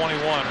 .321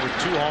 with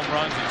 2 home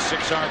runs and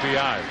 6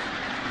 RBIs,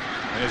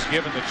 and has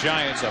given the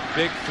Giants a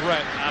big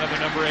threat out of the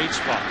number 8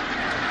 spot.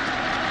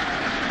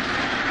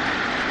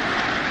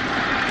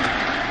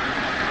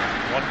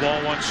 1 ball,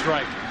 1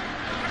 strike.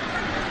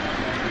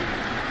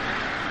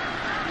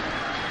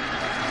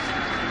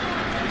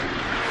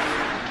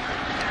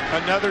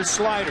 Another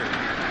slider.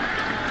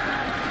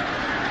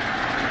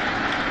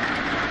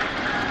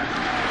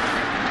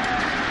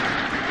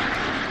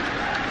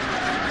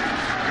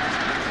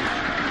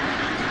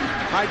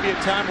 Might be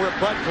a time where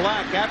Bud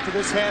Black, after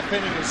this half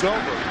inning is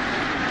over,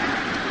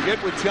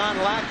 get with John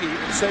Lackey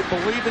and say,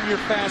 believe in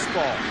your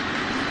fastball.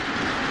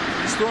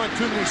 He's throwing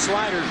too many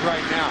sliders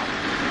right now.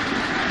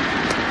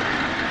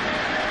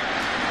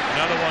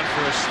 Another one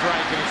for a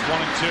strike, and it's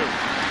 1-2.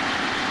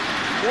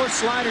 The more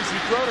sliders you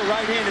throw to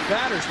right-handed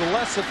batters, the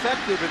less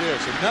effective it is.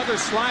 Another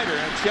slider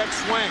and a check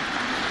swing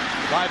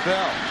by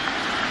Bell.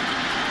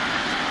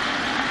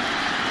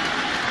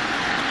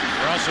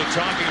 We're also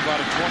talking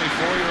about a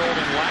 24-year-old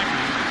in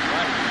Lackey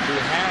who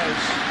has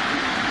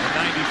a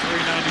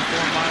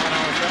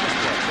 93-94-mile-an-hour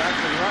fastball.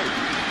 Exactly right.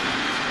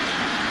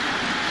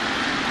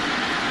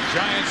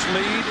 Giants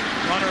lead,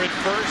 runner at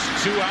first,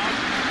 2 out.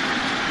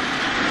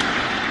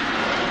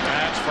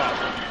 That's foul.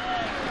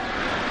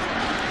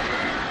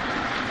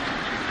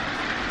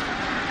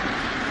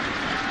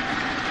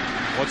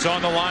 What's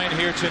on the line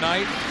here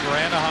tonight for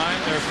Anaheim?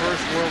 Their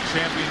first World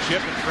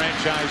Championship in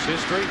franchise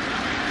history.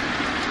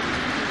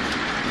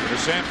 The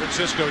San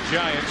Francisco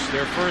Giants,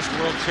 their first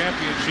World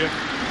Championship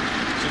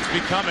since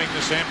becoming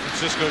the San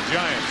Francisco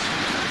Giants.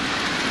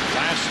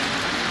 Last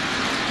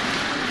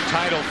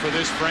title for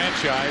this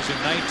franchise in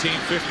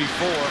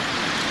 1954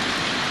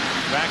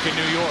 back in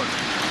New York.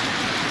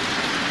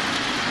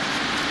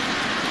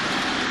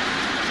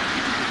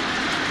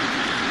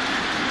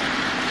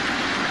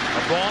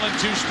 A ball and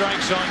 2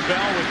 strikes on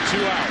Bell with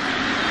 2 out.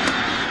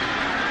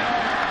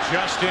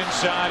 Just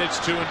inside, it's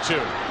 2-2.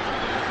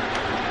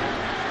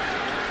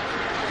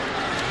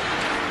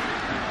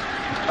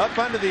 Up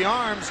under the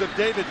arms of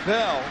David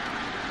Bell.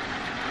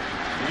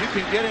 You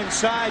can get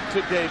inside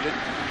to David,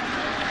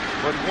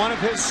 but one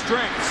of his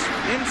strengths,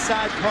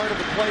 inside part of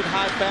the plate,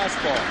 high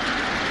fastball.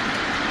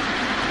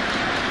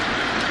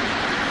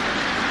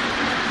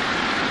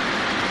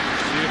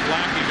 See if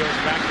Lackey goes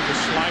back to the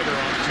slider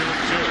on 2-2.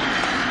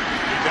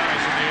 He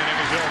does, and the inning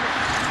is over.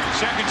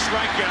 Second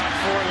strikeout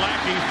for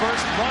Lackey.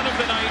 First run of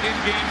the night in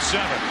Game 7.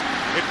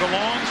 It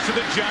belongs to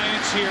the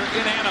Giants here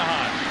in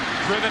Anaheim.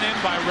 driven in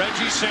by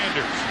Reggie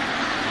Sanders.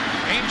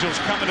 Angels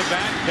coming to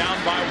bat, down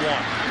by 1.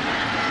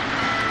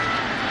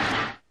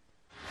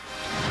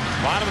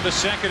 Bottom of the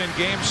second in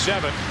Game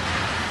 7.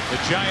 The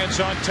Giants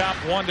on top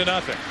 1-0.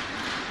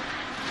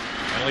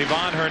 And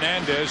Livan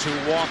Hernandez, who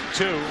walked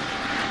 2,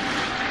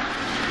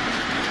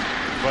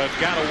 but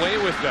got away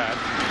with that.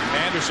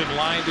 Anderson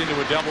lined into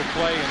a double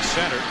play in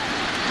center.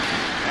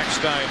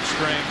 Eckstein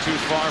straying too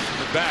far from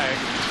the bag.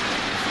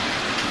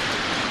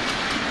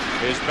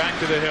 Is back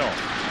to the hill.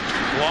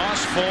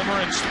 Bloss, Fulmer,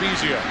 and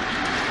Spezio.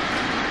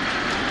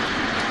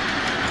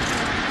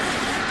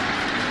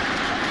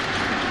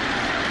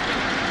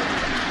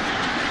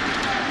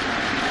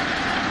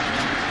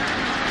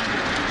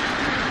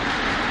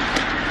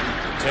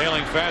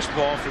 Tailing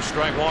fastball for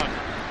strike 1.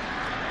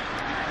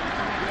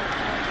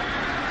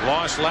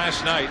 Lost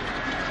last night.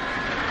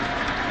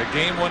 The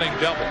game-winning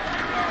double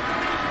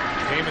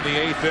came in the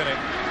 8th inning.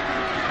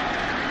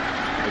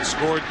 It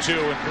scored 2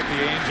 and put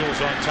the Angels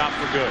on top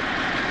for good.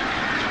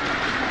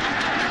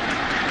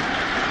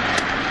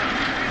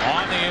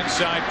 On the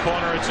inside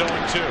corner, it's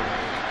 0-2.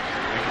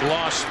 And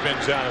Bloss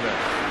spins out of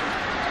there.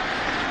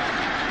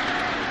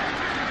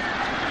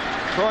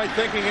 Troy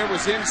thinking it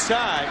was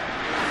inside,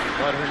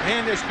 but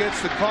Hernandez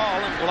gets the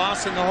call and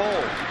Bloss in the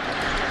hole.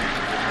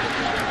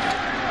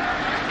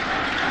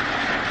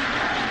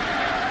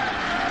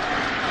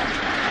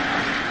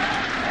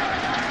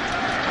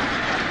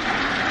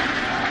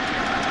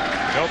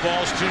 No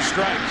balls, 2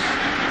 strikes.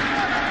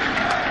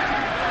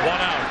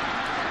 1 out.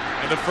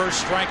 And the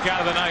first strikeout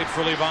of the night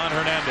for Livan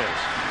Hernandez.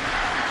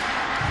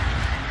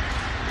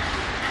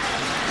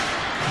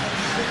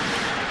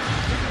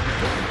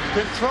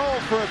 Control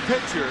for a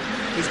pitcher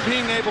is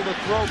being able to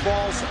throw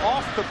balls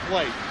off the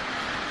plate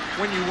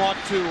when you want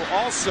to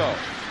also.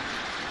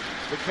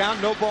 The count,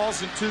 no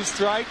balls and 2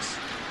 strikes.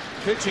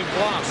 Pitching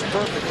Bloss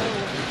perfectly.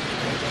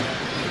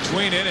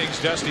 Between innings,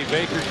 Dusty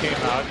Baker came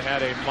out and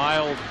had a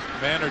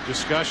mild-mannered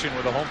discussion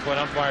with the home plate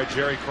umpire,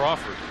 Jerry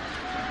Crawford.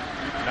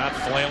 Not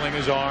flailing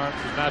his arms,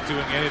 not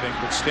doing anything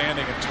but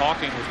standing and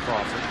talking with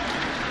Crawford.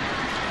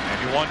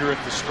 And you wonder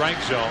if the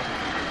strike zone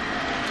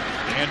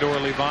and/or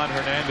Livan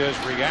Hernandez's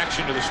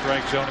reaction to the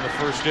strike zone in the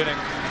first inning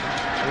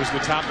was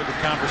the topic of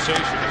conversation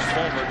as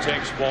Fulmer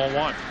takes ball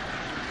 1.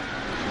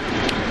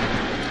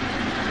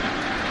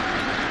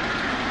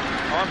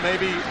 Or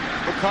maybe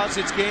because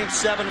it's Game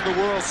 7 of the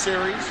World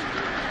Series,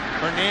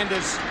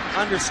 Hernandez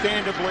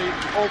understandably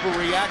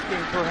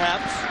overreacting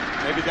perhaps.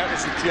 Maybe that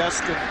was a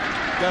jest of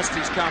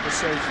Dusty's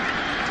conversation.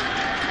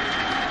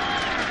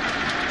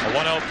 A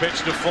 1-0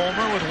 pitch to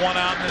Fulmer with 1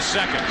 out in the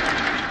second.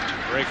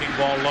 Breaking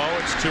ball low,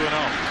 it's 2-0.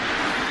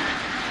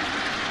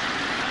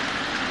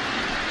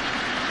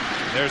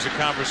 There's a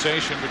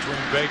conversation between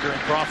Baker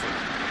and Crawford.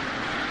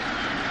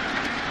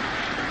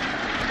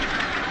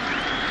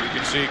 You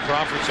can see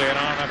Crawford saying,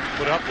 I don't have to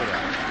put up with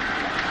that.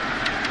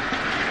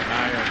 And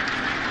I am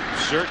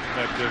certain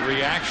that the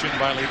reaction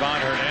by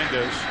Livan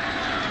Hernandez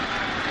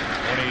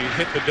when he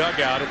hit the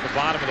dugout at the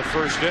bottom of the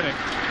first inning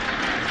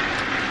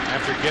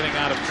after getting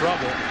out of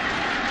trouble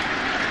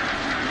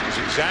is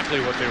exactly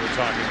what they were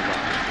talking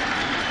about.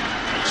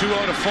 2-0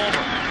 to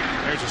Fulmer.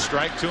 There's a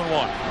strike,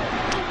 2-1.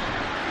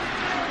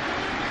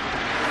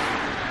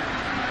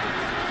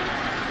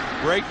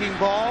 Breaking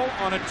ball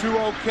on a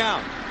 2-0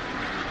 count.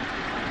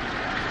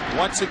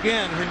 Once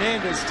again,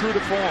 Hernandez true to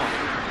form.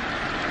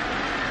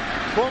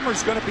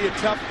 Fulmer's going to be a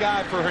tough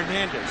guy for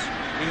Hernandez.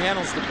 He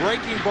handles the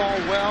breaking ball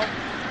well,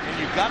 and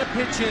you've got to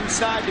pitch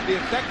inside to be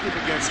effective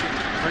against him.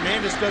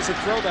 Hernandez doesn't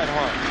throw that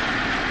hard.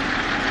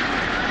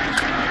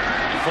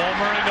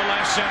 Fulmer into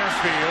left center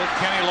field.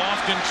 Kenny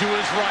Lofton to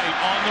his right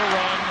on the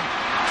run.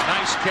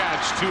 Nice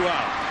catch, 2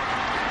 out.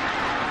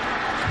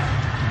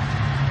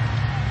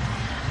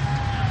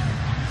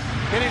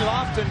 Kenny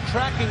Lofton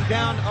tracking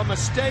down a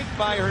mistake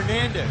by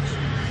Hernandez.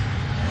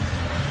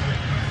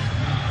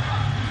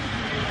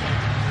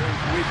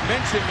 We've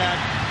mentioned that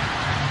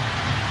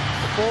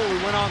before we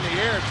went on the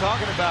air,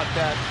 talking about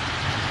that,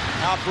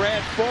 how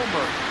Brad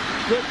Fulmer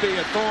could be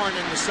a thorn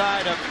in the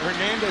side of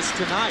Hernandez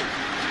tonight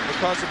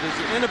because of his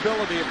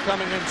inability of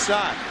coming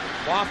inside.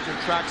 Lofton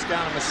tracks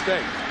down a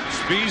mistake.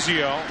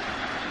 Spezio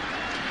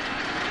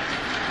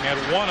had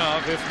one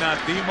of, if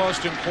not the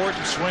most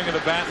important swing of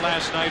the bat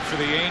last night for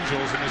the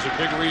Angels, and is a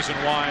big reason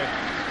why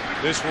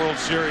this World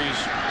Series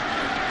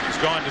has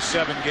gone to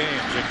 7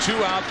 games. A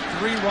 2-out,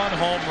 3-run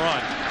home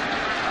run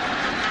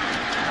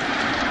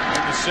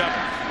in the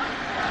 7th.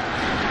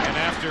 And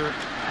after,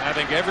 I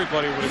think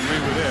everybody would agree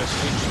with this,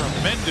 a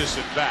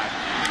tremendous at bat.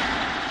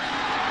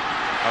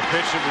 A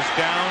pitch that was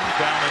down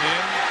and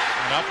in,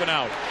 and up and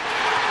out.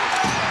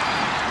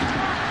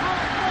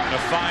 And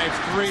a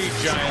 5-3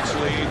 Giants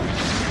lead.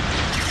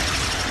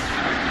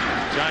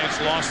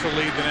 Giants lost the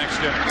lead the next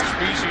inning.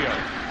 Spezio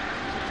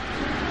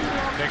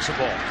takes a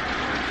ball.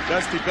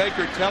 Dusty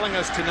Baker telling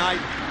us tonight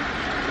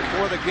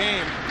before the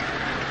game,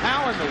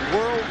 how in the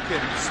world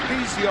can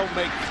Spezio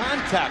make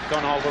contact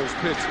on all those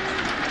pitches?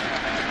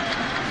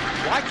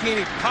 Why can't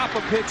he pop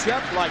a pitch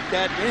up like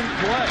that in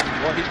play?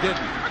 Well, he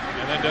didn't.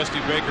 And then Dusty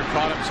Baker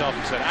caught himself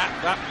and said,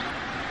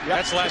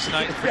 That's last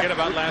night. Forget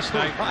about last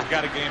night. We've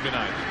got a game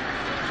tonight.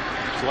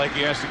 It's like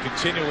he has to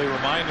continually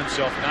remind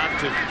himself not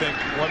to think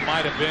what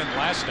might have been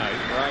last night.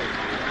 Right.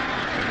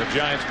 And the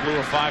Giants blew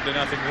a 5-0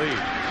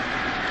 lead.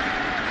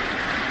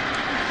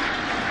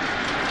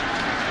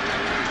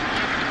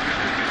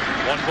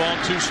 One ball,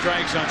 2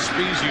 strikes on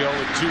Spezio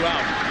with 2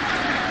 out.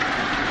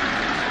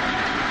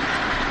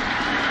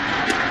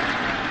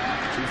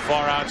 Too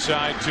far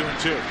outside,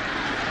 2-2.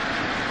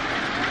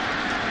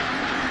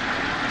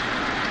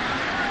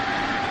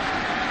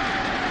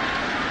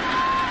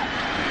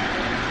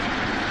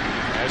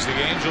 As the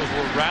Angels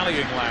were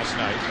rallying last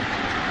night,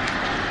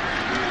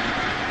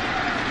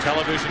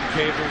 television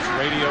cables,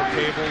 radio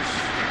cables,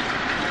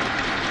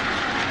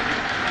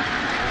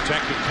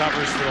 protective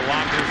covers for the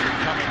lockers were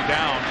coming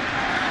down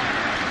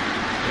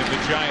in the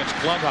Giants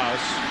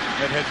clubhouse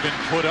that had been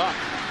put up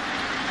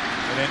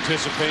in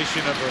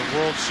anticipation of a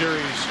World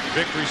Series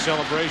victory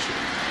celebration.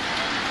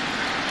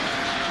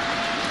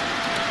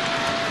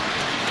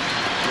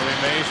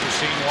 Willie Mays was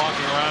seen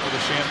walking around with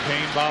a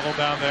champagne bottle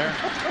down there.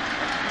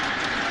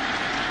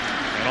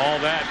 And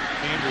all that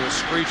came to a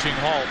screeching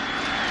halt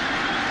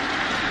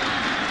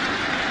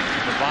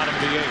at the bottom of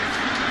the 8th.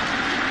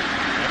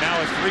 And now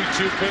a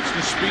 3-2 pitch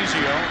to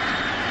Spezio.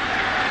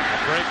 A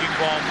breaking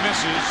ball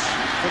misses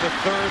for the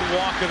 3rd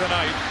walk of the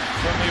night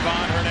from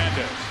Livan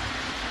Hernandez.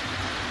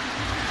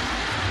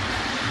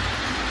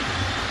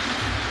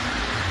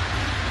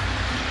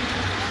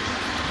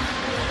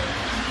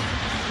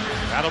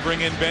 That'll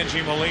bring in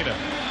Bengie Molina.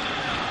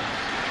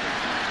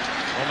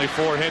 Only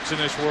 4 hits in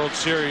this World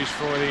Series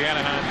for the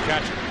Anaheim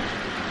catcher.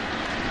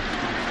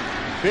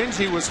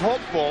 Bengie was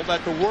hopeful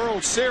that the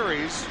World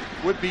Series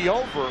would be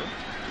over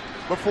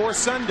before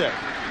Sunday.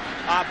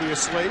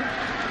 Obviously,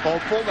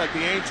 hopeful that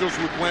the Angels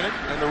would win it.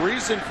 And the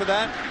reason for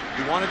that,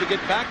 he wanted to get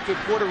back to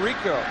Puerto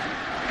Rico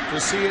to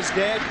see his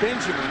dad,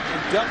 Benjamin,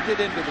 inducted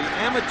into the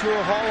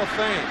Amateur Hall of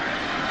Fame.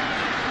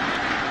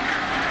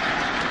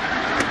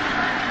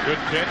 Good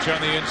pitch on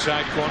the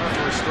inside corner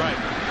for a strike.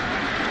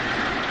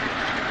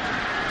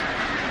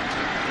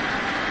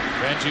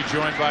 Bengie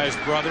joined by his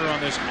brother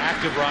on this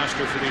active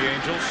roster for the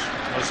Angels,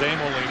 Jose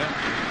Molina.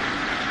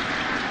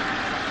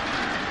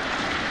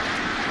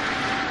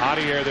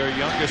 Javier, their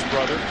youngest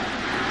brother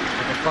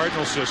in the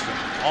Cardinal system,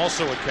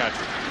 also a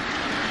catcher.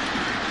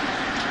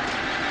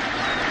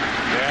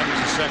 Dad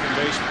is a second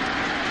baseman.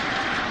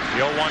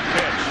 The 0-1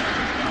 pitch.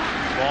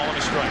 Ball and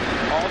a strike.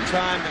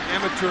 All-time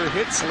amateur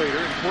hits leader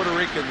in Puerto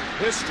Rican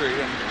history,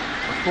 and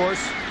of course,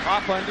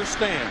 Papa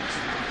understands.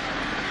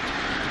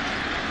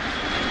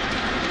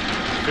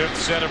 5th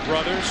set of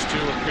brothers to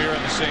appear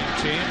on the same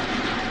team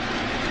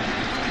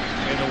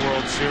in the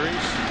World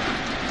Series.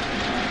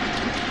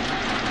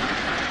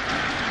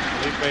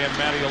 Felipe and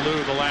Matty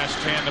Alou, the last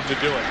tandem to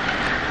do it.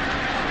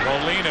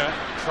 Molina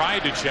tried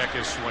to check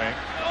his swing.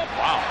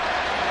 Wow.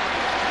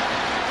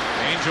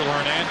 Angel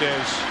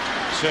Hernandez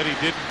said he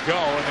didn't go,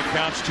 and the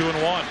count's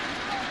 2-1.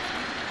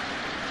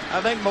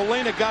 I think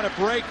Molina got a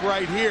break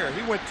right here.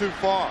 He went too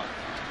far.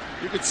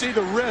 You could see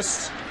the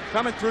wrists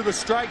coming through the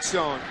strike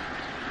zone.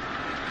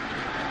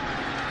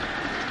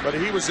 But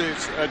he was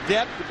as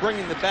adept at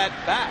bringing the bat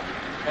back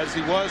as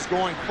he was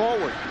going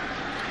forward.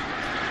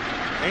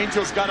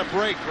 Angels got a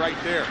break right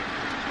there.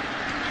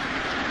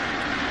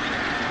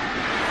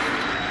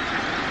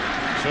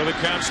 So the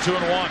count's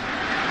 2-1.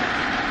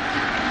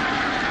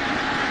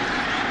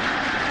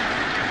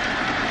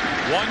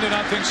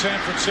 1-0 San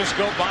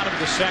Francisco, bottom of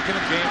the 2nd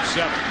of Game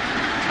 7.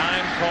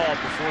 Time called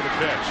before the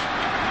pitch.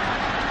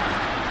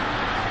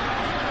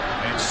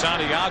 And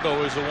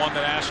Santiago is the one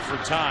that asked for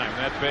time.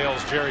 That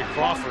bails Jerry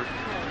Crawford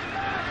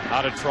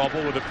out of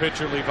trouble with the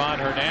pitcher Livan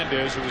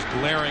Hernandez, who was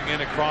glaring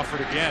in at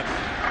Crawford again.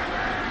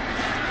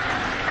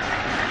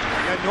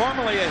 Yeah,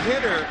 normally a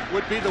hitter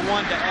would be the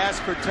one to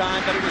ask for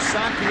time, but it was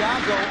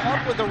Santiago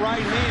up with the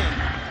right hand.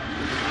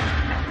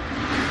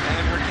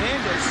 And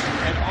Hernandez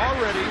had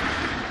already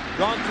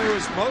gone through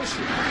his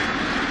motion.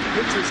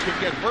 Pitchers can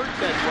get hurt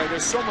that way.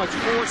 There's so much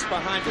force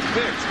behind the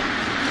pitch.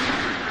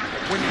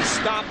 When you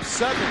stop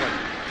suddenly,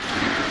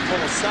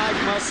 pull a side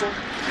muscle,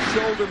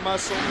 shoulder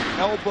muscle,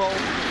 elbow.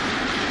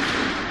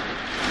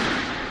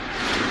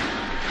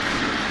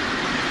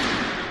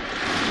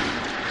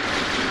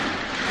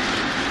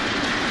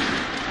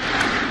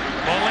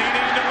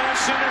 Molina into left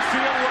center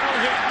field, well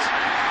hit.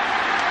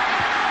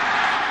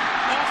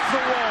 Off the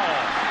wall.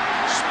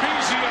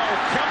 Spezio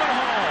coming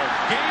home.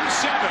 Game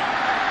 7.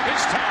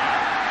 It's time.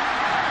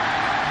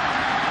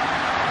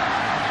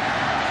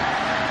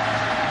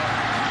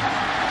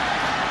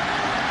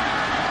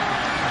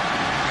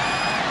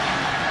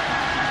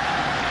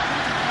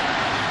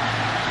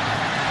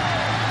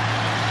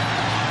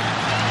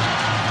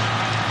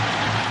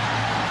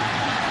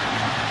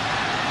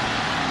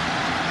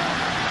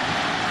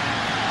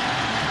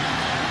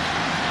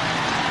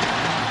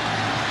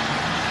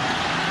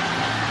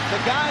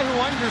 The guy who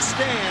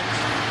understands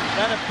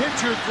that a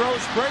pitcher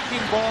throws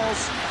breaking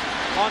balls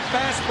on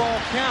fastball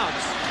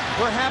counts,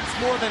 perhaps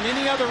more than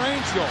any other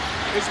Angel,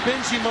 is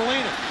Bengie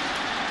Molina.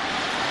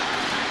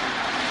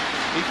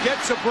 He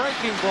gets a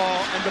breaking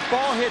ball, and the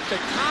ball hit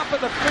the top of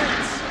the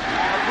fence.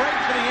 A break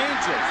for the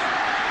Angels.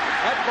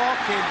 That ball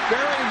came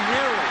very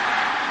nearly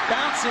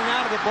bouncing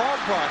out of the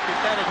ballpark. If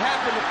that had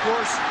happened, of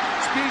course,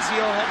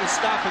 Spiezio had to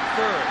stop at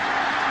third.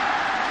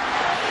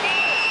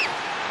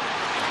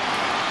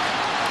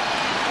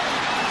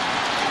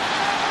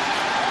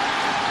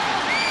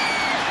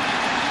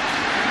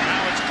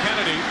 Now it's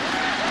Kennedy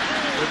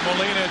with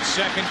Molina at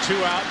second, 2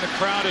 out, and the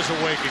crowd is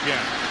awake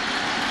again.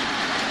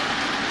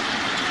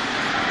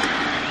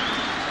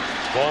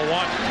 Ball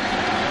 1.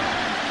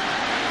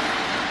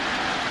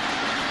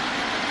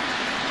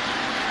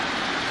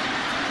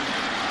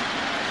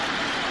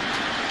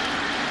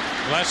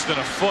 Less than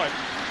a foot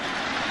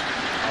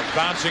of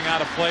bouncing out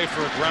of play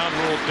for a ground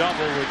rule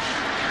double, which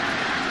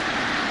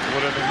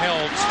would have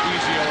held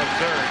Spiezio at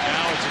third.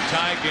 Now it's a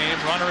tie game.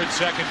 Runner at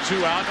second,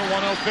 2 out, and a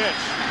 1-0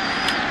 pitch.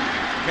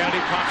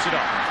 Kennedy pops it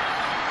up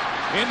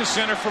into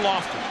center for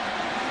Lofton.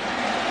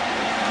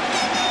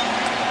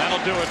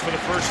 That'll do it for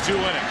the first 2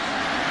 innings.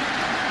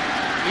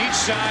 Each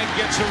side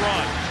gets a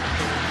run.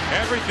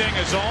 Everything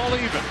is all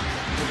even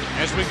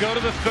as we go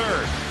to the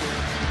third.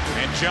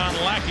 And John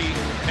Lackey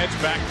heads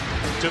back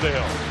to the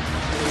hill.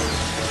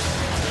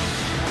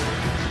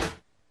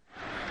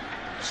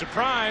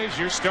 Surprise,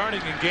 you're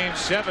starting in Game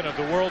 7 of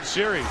the World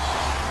Series.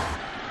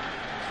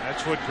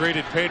 That's what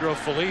greeted Pedro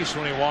Feliz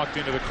when he walked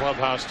into the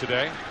clubhouse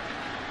today.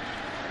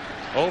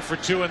 0 for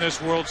 2 in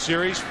this World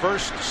Series.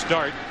 First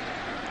start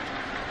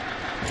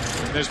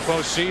in this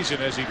postseason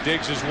as he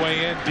digs his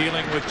way in,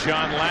 dealing with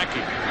John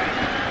Lackey.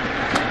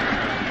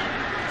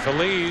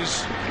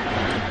 Feliz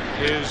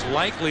is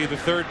likely the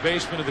third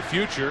baseman of the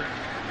future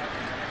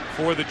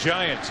for the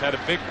Giants. Had a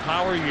big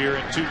power year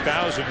in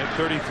 2000, hit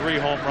 33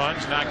 home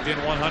runs, knocked in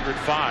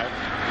 105.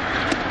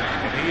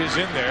 And he is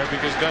in there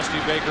because Dusty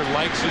Baker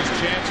likes his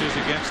chances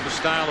against the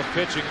style of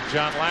pitching of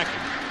John Lackey.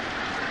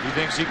 He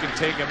thinks he can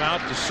take him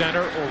out to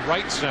center or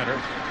right center.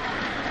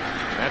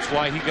 That's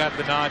why he got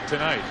the nod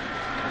tonight.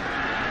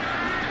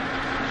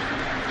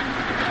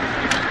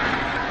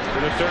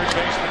 The third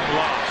baseman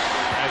Bloss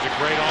has a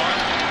great arm.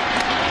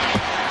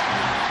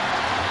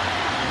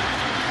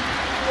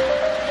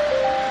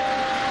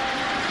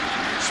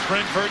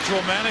 Sprint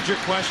Virtual Manager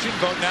question.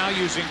 Vote now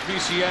using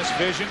PCS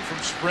Vision from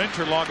Sprint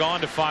or log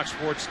on to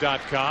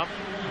foxsports.com.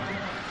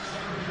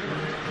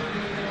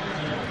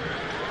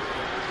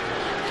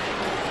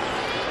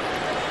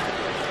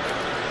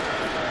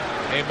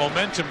 A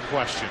momentum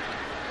question.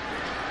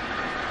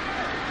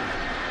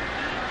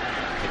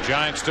 The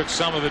Giants took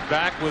some of it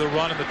back with a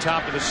run in the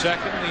top of the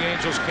second. The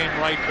Angels came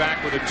right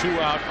back with a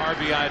 2-out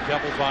RBI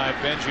double by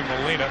Benji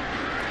Molina.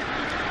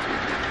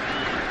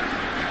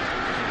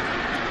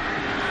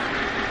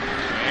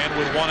 And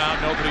with 1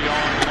 out, nobody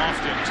on,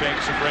 Lofton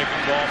takes a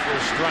breaking ball for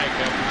a strike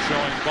after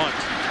showing bunt.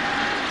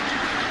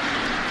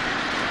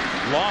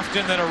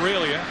 Lofton, then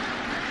Aurelia.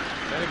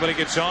 If anybody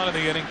gets on in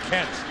the inning,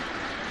 Kent.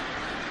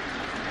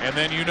 And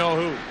then you know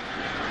who.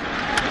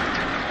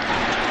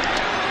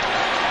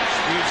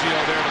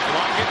 Spiezio there to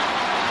block it.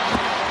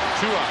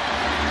 2 out.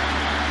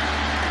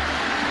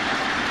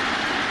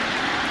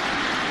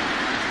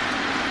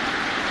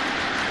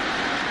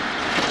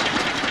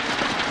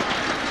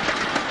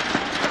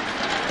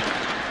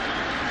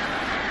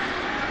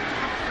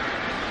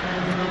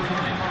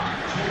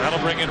 That'll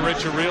bring in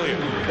Rich Aurelia.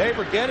 Dave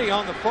Righetti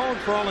on the phone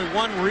for only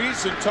one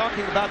reason,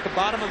 talking about the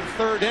bottom of the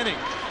third inning.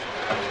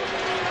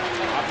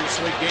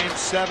 Obviously, Game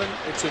 7,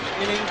 it's an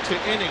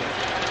inning-to-inning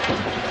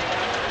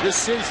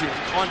decision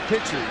on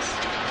pitchers.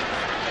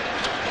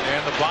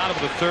 And the bottom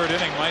of the third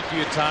inning might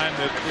be a time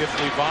that if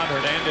Livan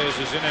Hernandez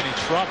is in any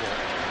trouble,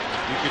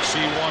 you could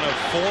see one of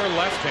 4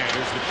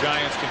 left-handers the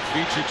Giants can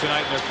feature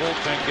tonight in their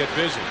bullpen get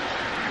busy.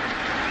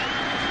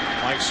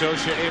 Mike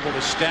Scioscia able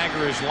to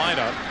stagger his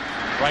lineup,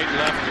 right,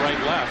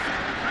 left.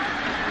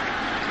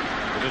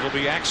 But it'll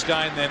be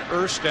Eckstein, then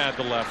Erstad,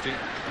 the lefty,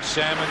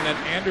 Salmon, then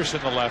Anderson,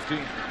 the lefty,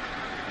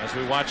 as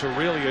we watch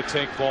Aurelia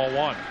take ball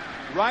 1.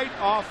 Right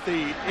off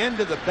the end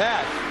of the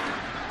bat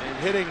and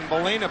hitting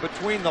Molina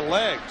between the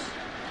legs.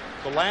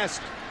 The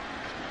last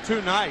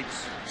 2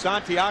 nights,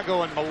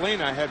 Santiago and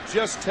Molina have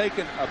just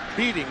taken a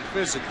beating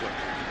physically.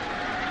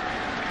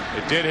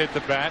 It did hit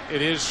the bat.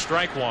 It is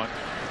strike 1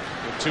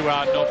 with 2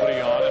 out,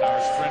 nobody on, and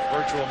our Sprint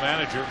Virtual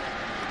Manager,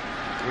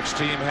 which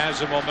team has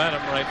the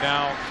momentum right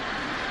now.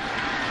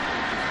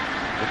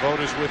 The vote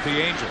is with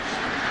the Angels.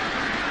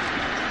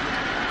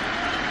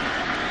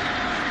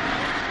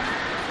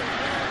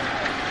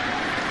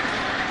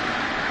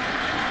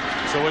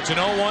 So it's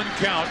an 0-1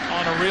 count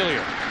on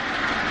Aurelia.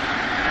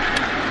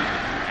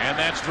 And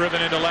that's driven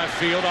into left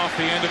field off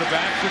the end of the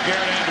bat for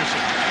Garrett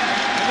Anderson.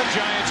 And the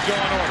Giants go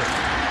in order.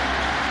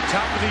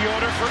 Top of the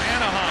order for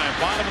Anaheim.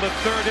 Bottom of the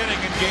third inning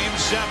in Game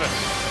 7.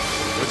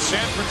 With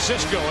San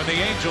Francisco and the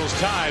Angels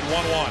tied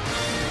 1-1.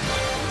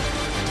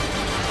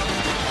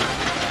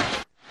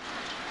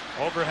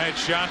 Overhead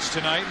shots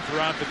tonight and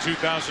throughout the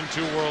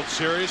 2002 World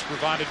Series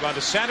provided by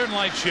the Saturn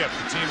Light Ship.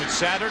 The team at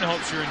Saturn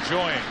hopes you're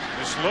enjoying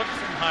this look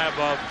from high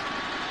above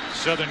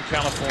Southern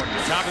California.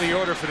 Top of the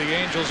order for the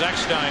Angels.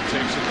 Eckstein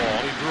takes the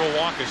ball. He drew a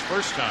walk his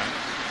first time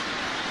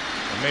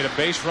and made a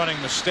base running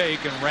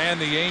mistake and ran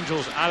the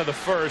Angels out of the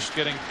first,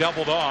 getting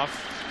doubled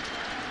off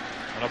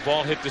on a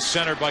ball hit to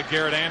center by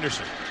Garrett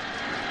Anderson.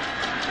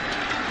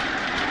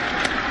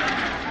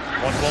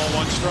 1 ball,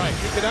 1 strike.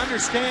 You could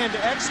understand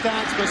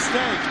Eckstein's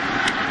mistake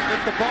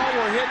if the ball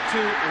were hit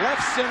to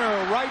left center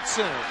or right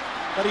center.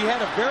 But he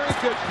had a very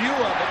good view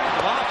of it and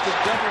blocked it,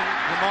 doubling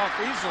him off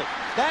easily.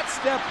 That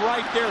step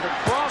right there, the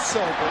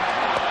crossover,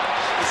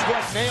 is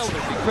what nailed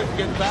it. He couldn't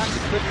get back and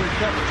couldn't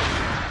recover.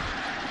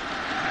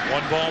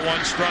 1 ball,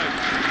 1 strike.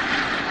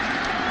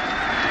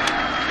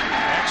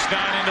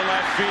 Eckstein into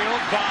left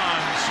field.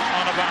 Bonds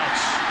on a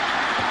bounce.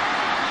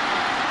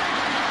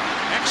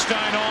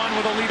 Eckstein on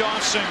with a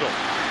leadoff single.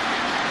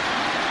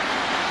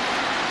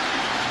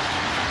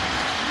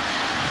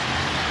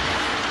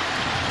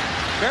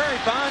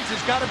 Barry Bonds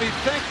has got to be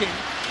thinking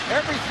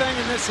everything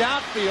in this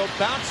outfield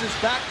bounces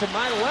back to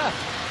my left.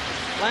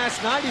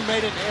 Last night he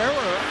made an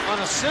error on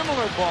a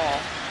similar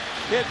ball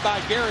hit by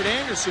Garrett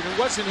Anderson. It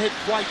wasn't hit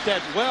quite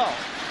that well.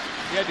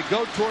 He had to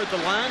go toward the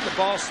line. The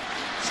ball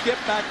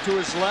skipped back to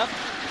his left,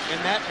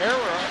 and that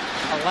error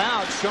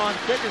allowed Sean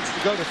Figgins to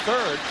go to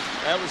third.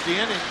 That was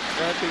the inning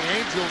that the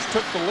Angels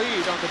took the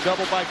lead on the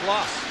double by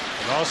Gloss.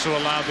 It also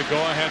allowed the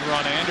go-ahead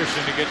run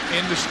Anderson to get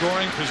into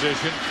scoring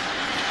position.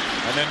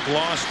 And then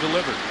Gloss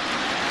delivered.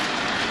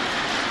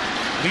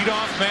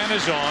 Leadoff man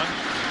is on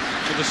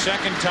for the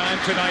second time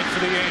tonight for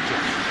the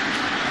Angels.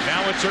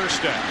 Now it's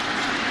Erstad.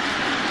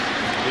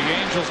 The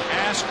Angels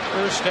asked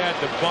Erstad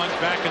to bunt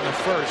back in the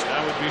first.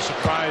 I would be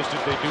surprised if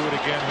they do it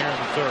again here in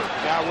the third.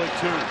 I would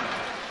too.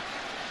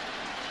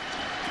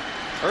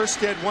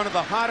 Erstad, one of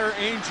the hotter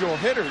Angel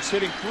hitters,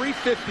 hitting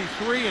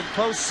 .353 in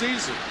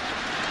postseason.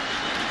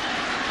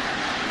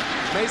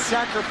 May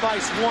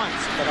sacrifice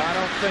once, but I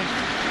don't think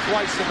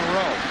twice in a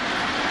row.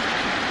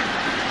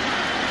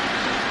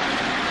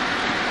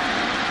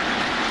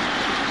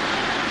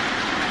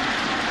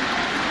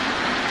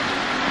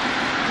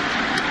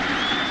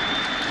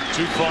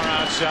 Too far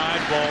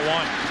outside, ball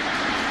 1.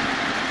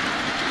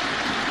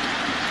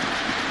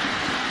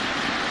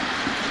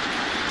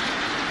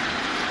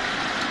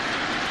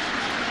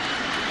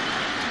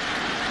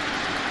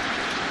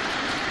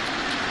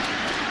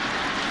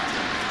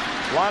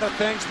 A lot of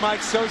things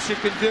Mike Scioscia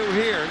can do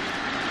here.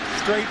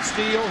 Straight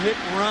steal, hit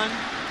and run.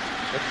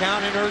 The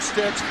count in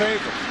Erstad's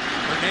favor.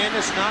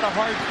 Hernandez not a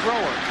hard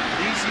thrower.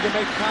 Easy to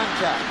make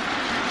contact.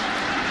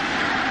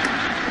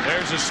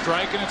 There's a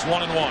strike, and it's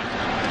 1-1.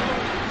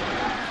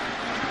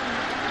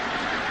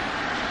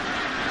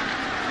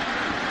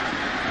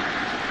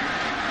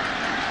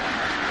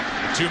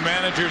 Two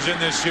managers in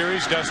this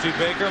series, Dusty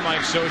Baker,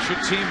 Mike Scioscia,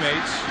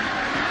 teammates.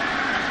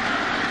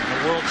 The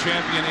world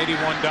champion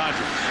 81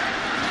 Dodgers.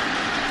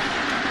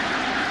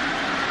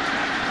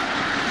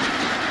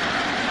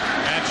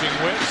 Matching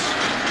whips,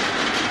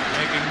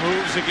 making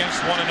moves against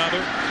one another.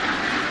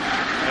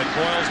 And it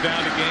boils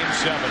down to game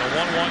 7. A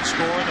 1-1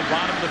 score in the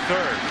bottom of the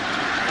third.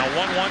 A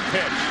 1-1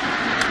 pitch.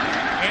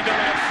 Into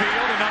left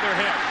field, another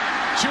hit.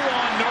 2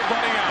 on,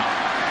 nobody out.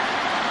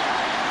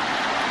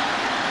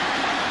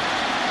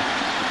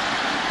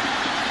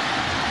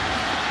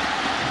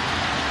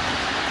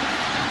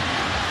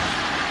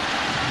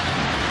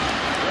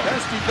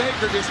 Dusty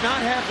Baker does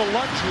not have the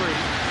luxury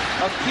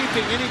of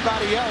keeping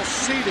anybody else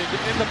seated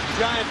in the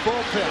Giant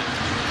bullpen.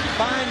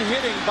 Fine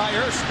hitting by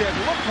Erstad.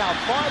 Look how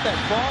far that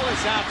ball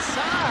is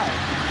outside.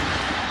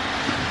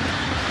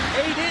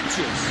 8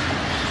 inches.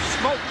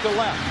 Smoke to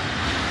left.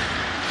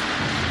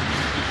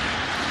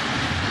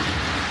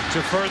 To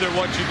further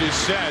what you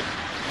just said,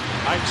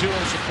 I too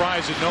am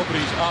surprised that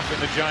nobody's up in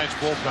the Giants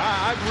bullpen.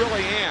 I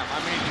really am. I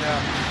mean,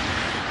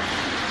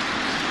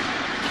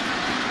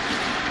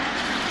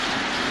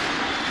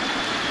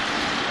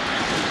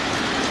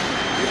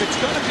 if it's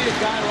going to be a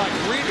guy like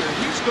Reeder,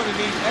 he's going to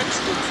need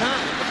extra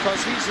time because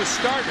he's a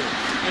starter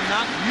and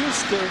not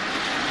used to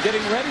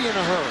getting ready in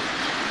a hurry.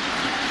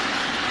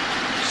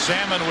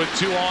 Salmon with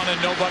 2 on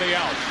and nobody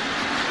out.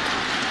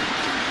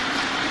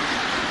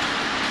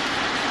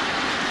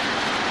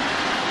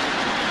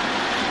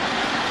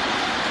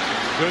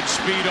 Good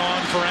speed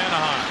on for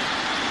Anaheim.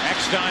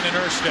 Eckstein and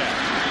Erstad.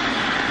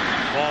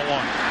 Ball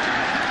 1.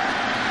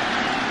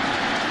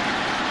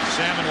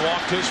 Salmon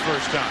walked his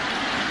first time.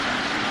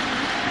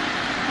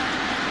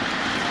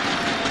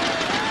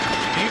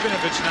 Even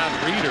if it's not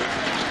Reeder,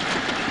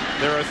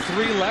 there are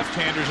 3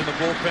 left-handers in the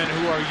bullpen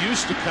who are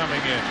used to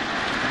coming in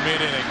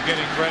mid-inning,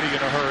 getting ready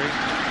in a hurry.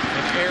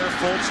 And Air,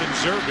 Fultz, and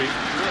Zerbe,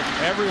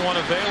 everyone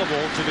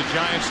available to the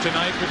Giants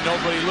tonight, but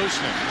nobody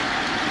loosening.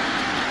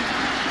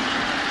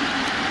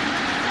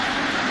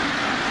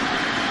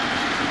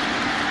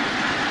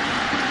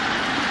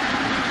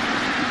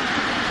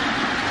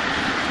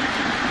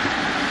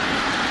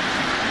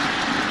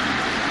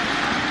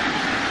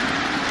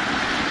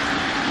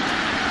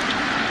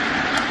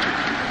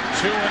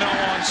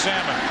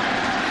 Salmon.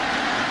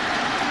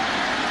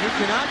 You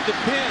cannot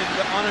depend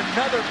on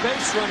another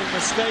base running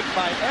mistake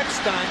by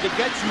Eckstein to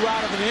get you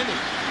out of an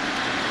inning.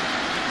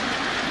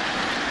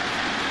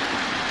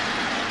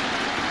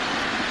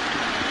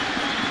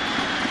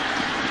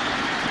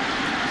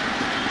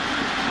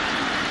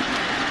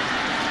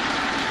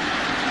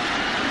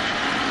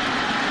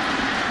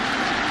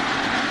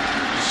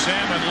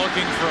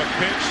 looking for a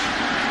pitch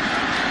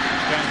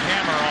to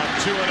hammer on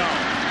 2-0. 2-1.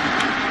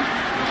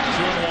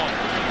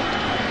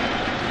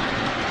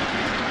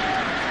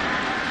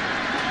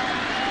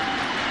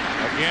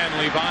 Again,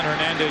 Livan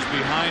Hernandez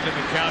behind in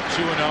the count,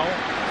 2-0.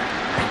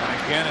 And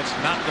again, it's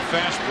not the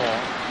fastball,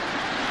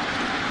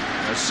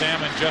 as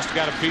Salmon just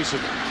got a piece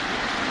of it.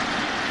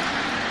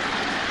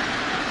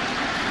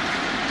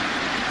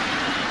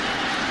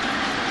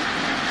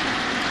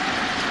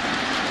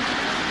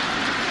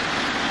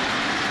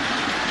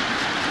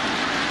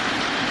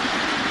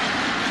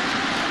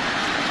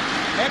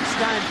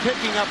 Eckstein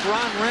picking up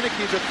Ron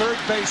Roenicke, the third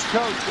base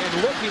coach,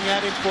 and looking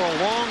at him for a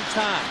long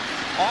time.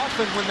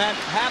 Often when that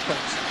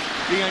happens,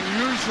 the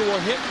unusual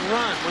hit and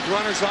run with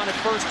runners on at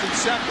first and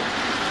second.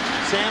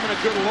 Salmon, a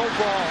good low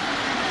ball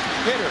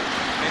hitter,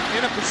 and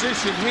in a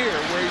position here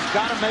where he's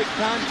got to make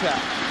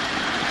contact.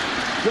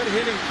 Good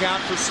hitting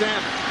count for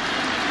Salmon.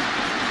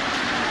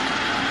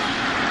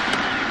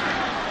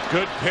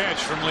 Good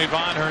pitch from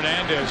Livan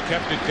Hernandez,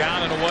 kept it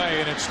down and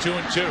away, and it's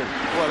 2-2.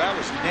 Well, that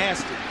was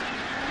nasty.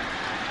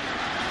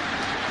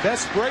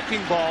 Best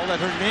breaking ball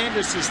that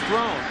Hernandez has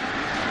thrown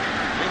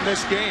in this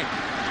game.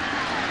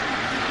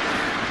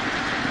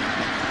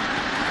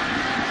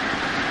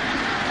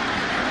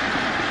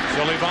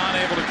 So Livan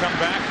able to come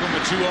back from a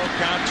 2-0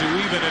 count to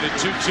even it at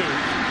 2-2.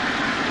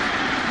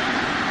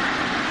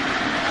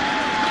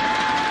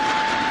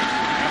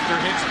 After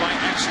hits by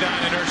Eckstein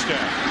and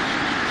Erstad.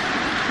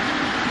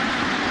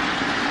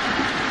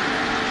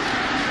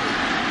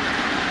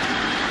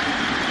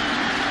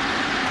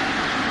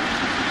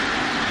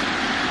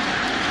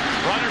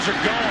 Runners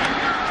are going,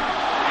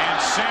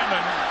 and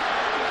Salmon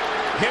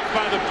hit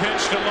by the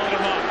pitch to load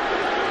him up.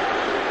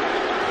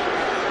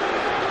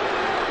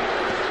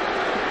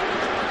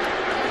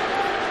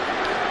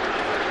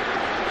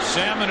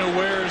 Salmon, who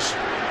wears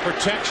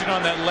protection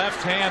on that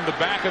left hand, the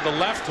back of the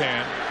left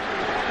hand,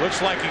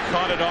 looks like he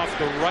caught it off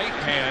the right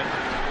hand.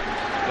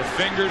 The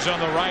fingers on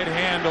the right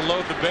hand to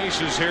load the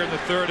bases here in the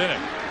third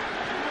inning.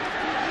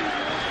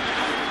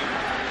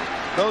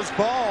 Those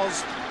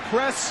balls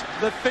press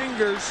the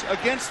fingers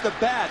against the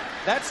bat.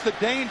 That's the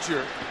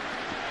danger.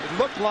 It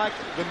looked like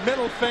the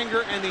middle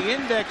finger and the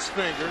index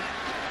finger.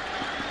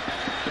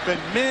 There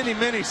have been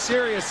many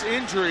serious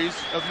injuries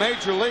of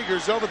major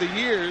leaguers over the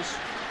years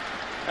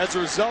as a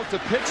result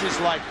of pitches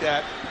like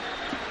that.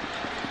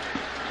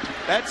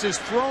 That's his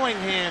throwing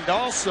hand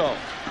also.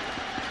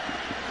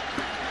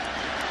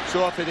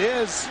 So if it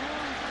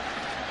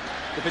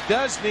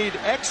does need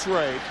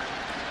x-ray,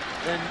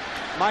 then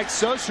Mike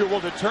Scioscia will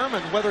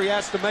determine whether he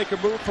has to make a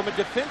move from a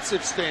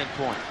defensive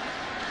standpoint.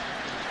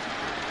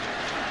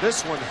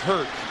 This one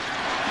hurt.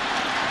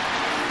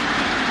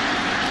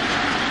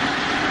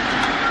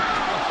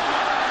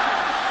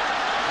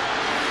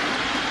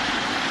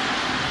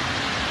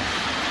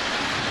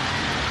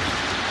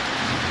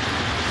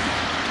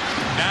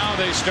 Now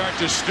they start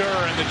to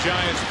stir in the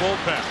Giants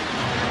bullpen.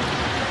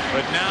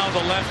 But now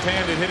the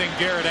left-handed hitting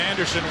Garrett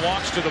Anderson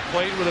walks to the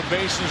plate with the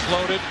bases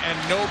loaded and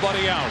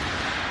nobody out.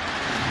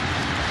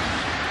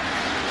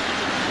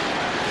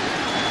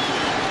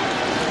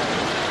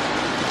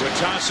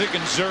 Tosic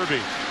and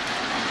Zerbe.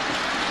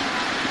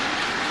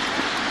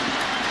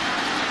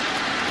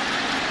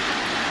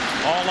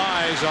 All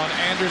eyes on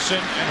Anderson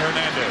and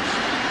Hernandez.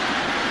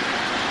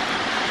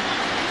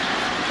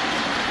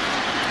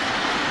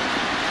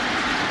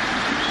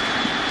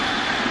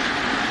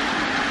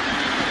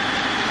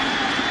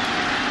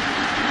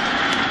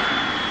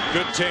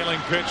 Good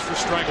tailing pitch for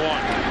strike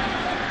one.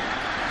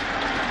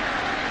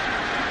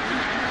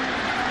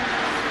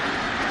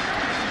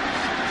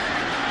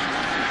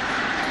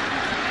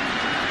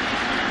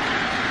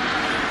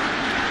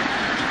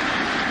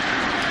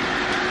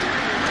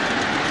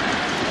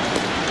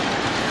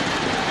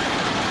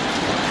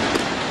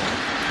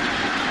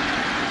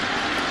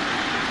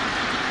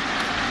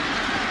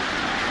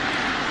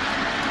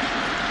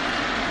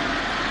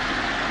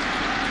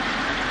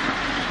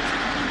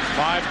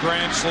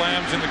 Grand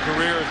slams in the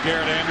career of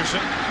Garrett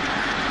Anderson.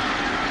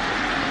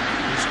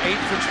 He's 8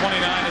 for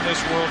 29 in this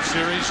World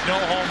Series. No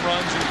home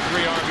runs and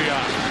 3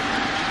 RBIs.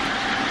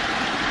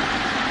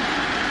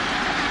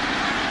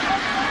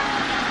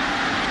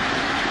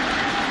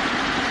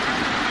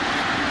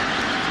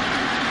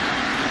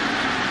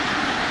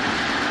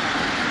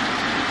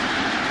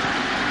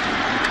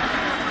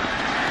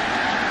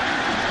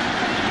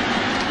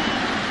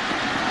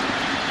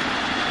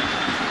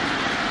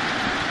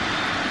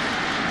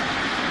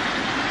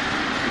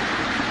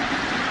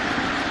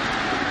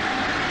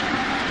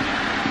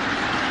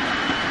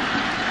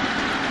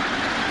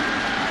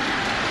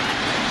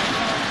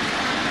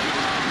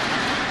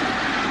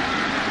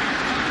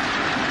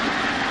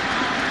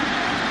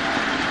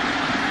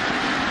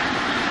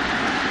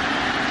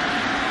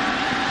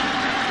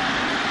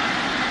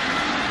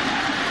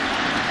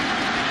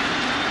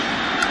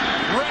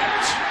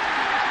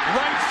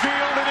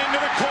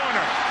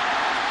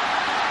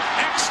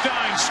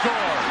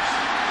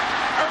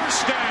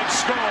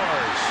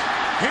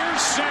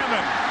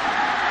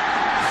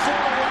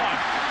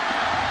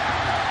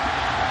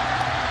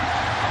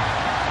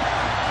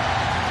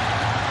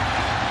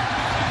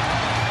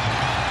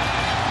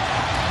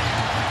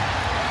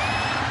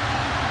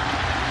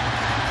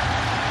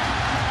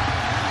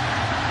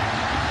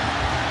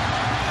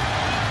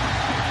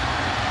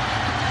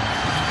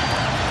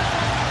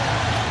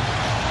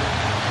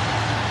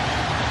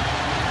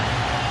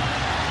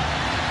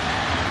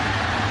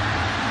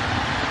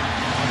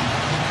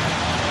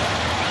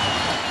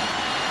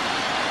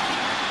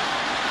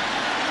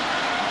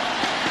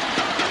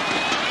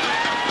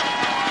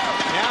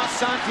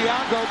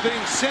 Santiago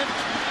being sent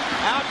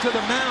out to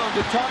the mound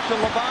to talk to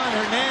Livan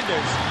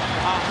Hernandez.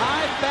 A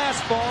high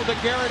fastball to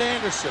Garrett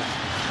Anderson.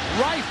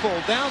 Rifle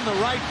down the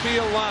right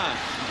field line.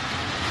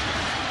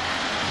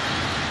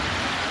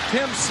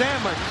 Tim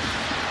Salmon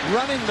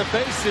running the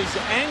bases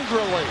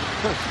angrily.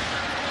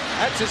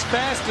 That's as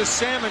fast as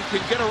Salmon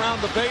can get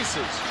around the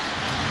bases.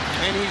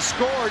 And he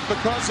scored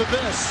because of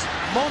this.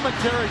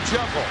 Momentary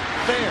juggle.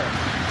 Fair.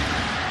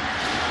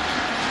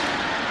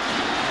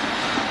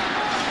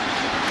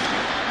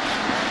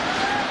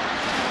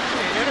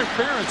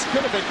 Interference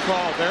could have been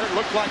called there. It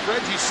looked like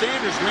Reggie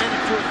Sanders ran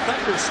into a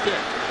thunder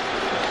stick.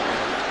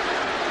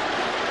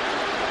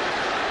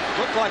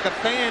 Looked like a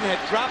fan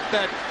had dropped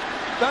that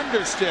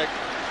thunder stick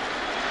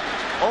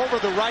over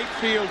the right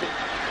field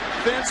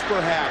fence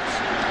perhaps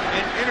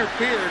and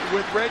interfered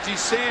with Reggie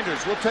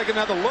Sanders. We'll take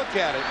another look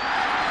at it.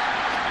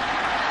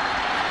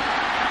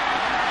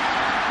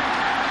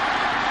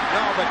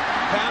 No, but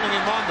pounding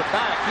him on the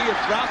back, he had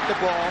dropped the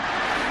ball.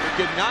 It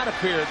did not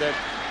appear that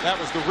that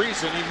was the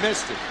reason he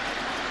missed it.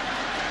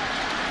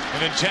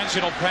 An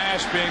intentional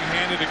pass being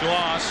handed to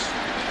Gloss.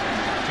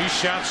 He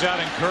shouts out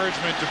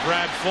encouragement to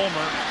Brad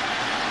Fulmer.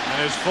 And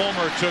as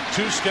Fulmer took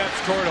 2 steps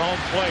toward home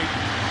plate,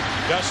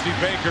 Dusty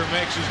Baker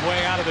makes his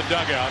way out of the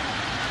dugout.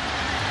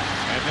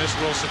 And this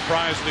will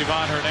surprise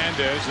Livan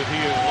Hernandez that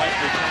he is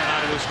likely coming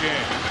out of this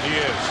game.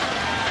 He is.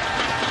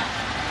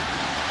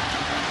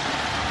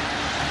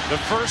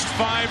 The first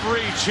 5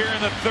 reach here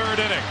in the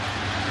 3rd inning.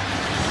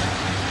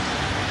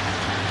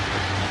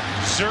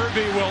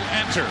 Zerbe will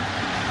enter.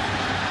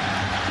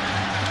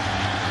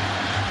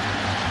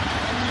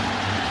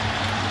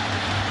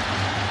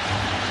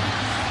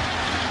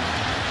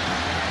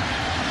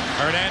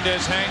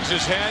 Hernandez hangs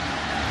his head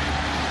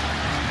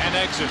and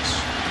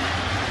exits.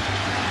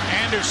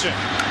 Anderson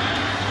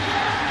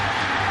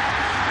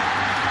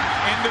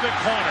into the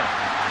corner.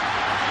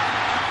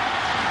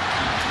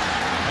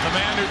 And the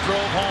man who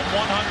drove home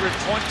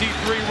 123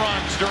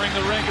 runs during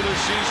the regular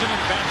season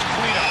and bats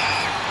cleanup.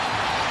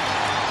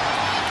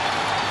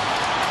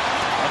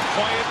 A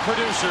quiet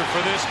producer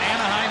for this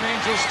Anaheim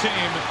Angels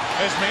team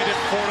has made it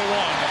 4-1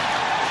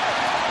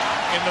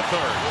 in the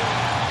 3rd.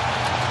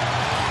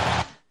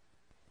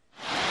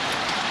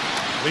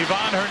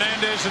 Livan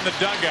Hernandez in the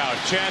dugout.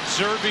 Chad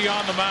Zerbe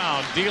on the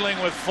mound, dealing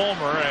with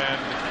Fulmer,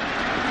 and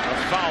a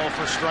foul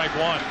for strike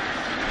 1.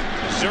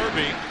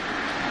 Zerbe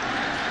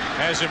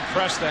has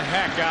impressed the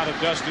heck out of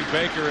Dusty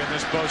Baker in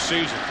this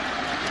postseason.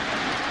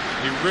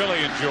 He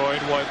really enjoyed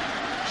what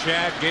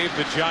Chad gave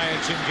the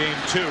Giants in Game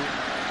 2.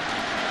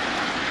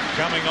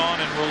 Coming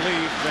on in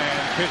relief and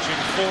pitching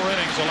 4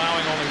 innings,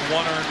 allowing only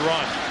 1 earned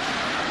run.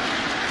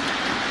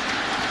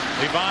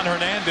 Livan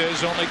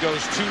Hernandez only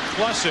goes 2+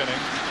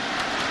 innings.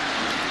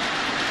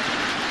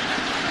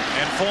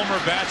 And Fulmer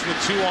bats with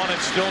 2 on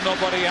and still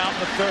nobody out in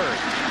the 3rd.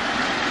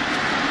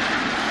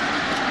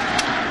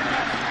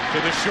 To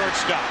the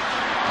shortstop.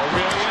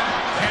 Aurelia,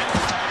 Kent.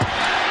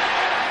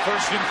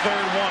 1st and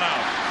 3rd, 1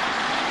 out.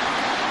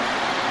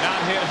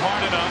 Not hit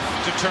hard enough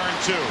to turn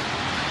 2.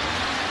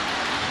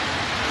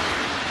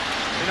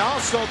 And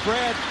also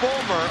Brad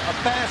Fulmer, a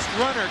fast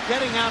runner,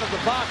 getting out of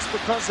the box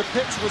because the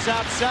pitch was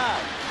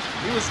outside.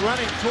 He was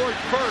running toward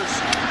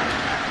first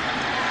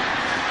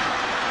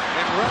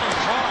and running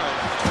hard.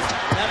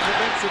 That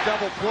prevents a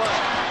double play.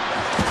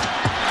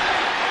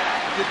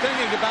 If you're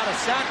thinking about a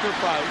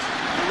sacrifice,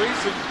 the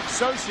reason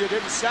Socia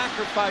didn't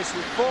sacrifice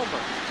with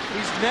Fulmer,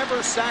 he's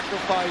never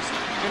sacrificed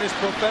in his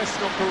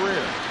professional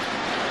career.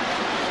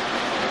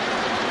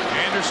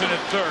 Anderson at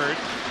 3rd,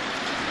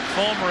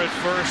 Fulmer at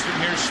 1st, and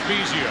here's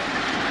Spezia.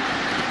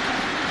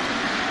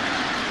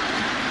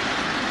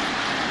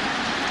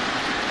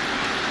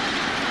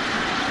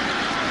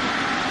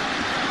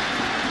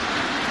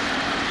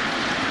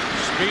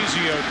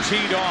 Spezia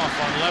teed off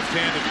on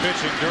left-handed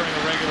pitching during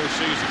the regular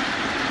season.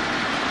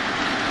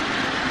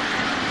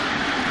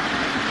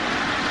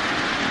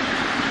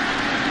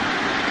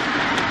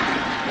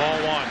 Ball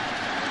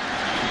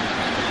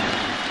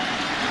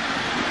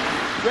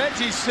 1.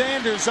 Reggie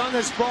Sanders on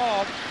this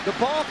ball. The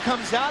ball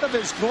comes out of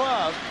his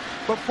glove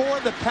before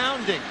the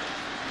pounding,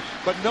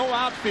 but no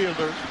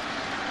outfielder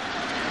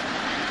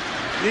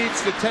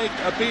needs to take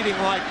a beating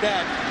like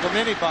that from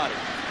anybody.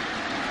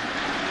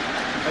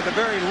 At the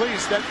very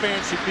least, that fan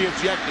should be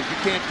ejected. You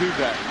can't do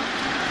that.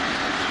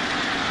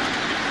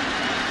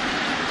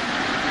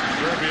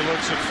 Zerbe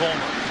looks at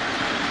Fulmer.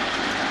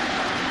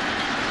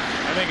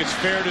 I think it's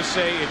fair to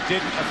say it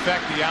didn't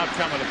affect the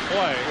outcome of the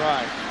play.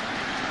 Right.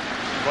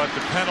 But the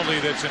penalty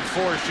that's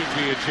enforced should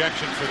be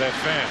ejection for that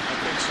fan. I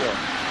think so.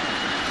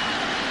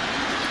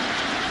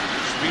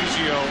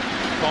 Spezia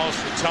calls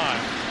for time.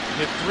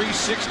 Hit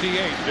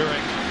 .368 during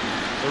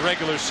the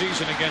regular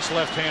season against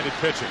left-handed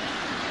pitching.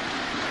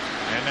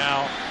 And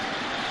now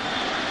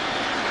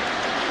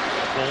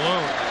a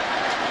balloon.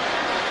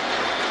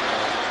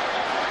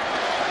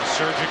 A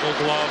surgical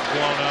glove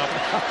blown up.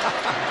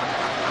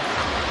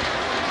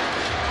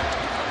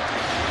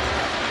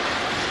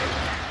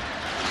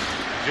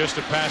 Just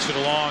to pass it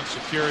along,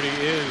 security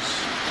is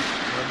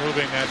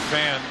removing that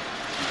fan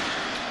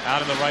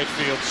out in the right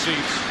field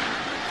seats.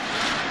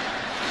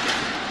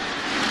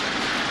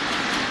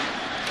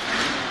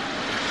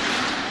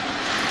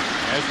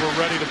 As we're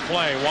ready to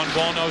play, 1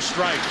 ball, no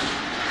strikes.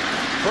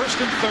 First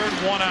and third,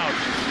 1 out.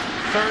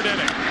 Third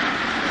inning.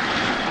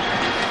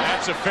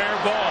 That's a fair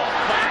ball.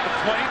 At the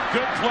plate,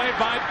 good play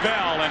by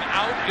Bell, and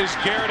out is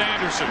Garrett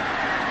Anderson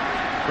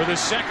for the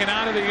second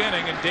out of the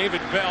inning, and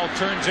David Bell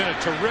turns in a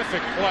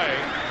terrific play.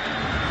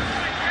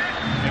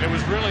 And it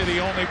was really the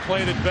only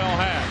play that Bell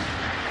had.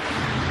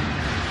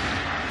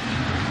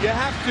 You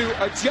have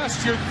to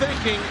adjust your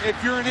thinking if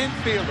you're an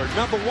infielder.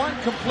 Number one,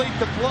 complete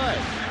the play.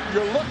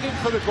 You're looking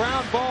for the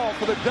ground ball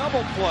for the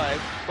double play,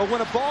 but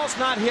when a ball's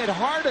not hit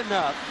hard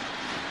enough,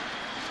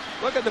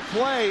 look at the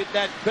play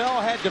that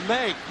Bell had to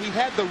make. He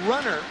had the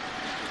runner.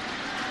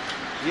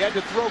 He had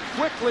to throw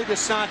quickly to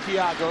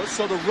Santiago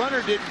so the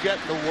runner didn't get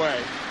in the way.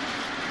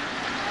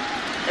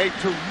 A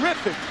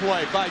terrific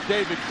play by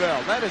David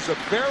Bell. That is a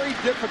very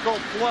difficult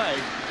play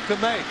to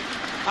make.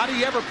 How do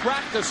you ever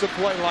practice a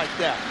play like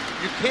that?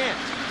 You can't.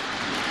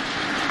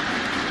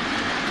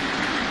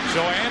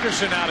 So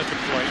Anderson out at the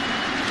plate.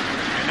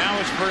 And now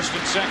it's first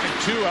and second,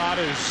 2 out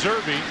is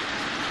Zerbe.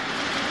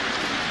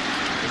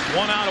 Is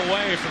 1 out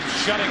away from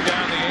shutting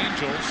down the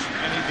Angels,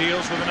 and he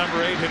deals with the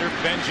number 8 hitter,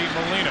 Benji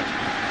Molina.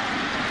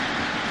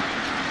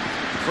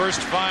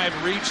 First 5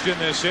 reached in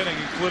this inning,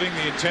 including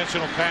the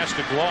intentional pass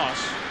to Gloss.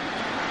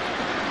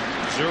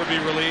 Zerbe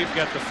relieved,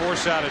 got the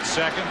force out at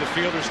second. The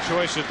fielder's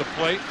choice at the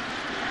plate.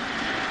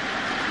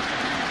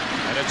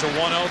 And it's a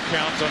 1-0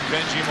 count on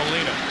Benji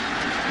Molina,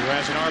 who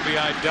has an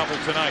RBI double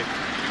tonight.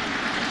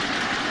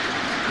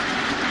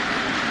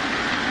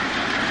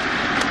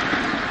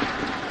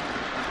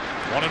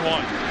 One and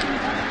one.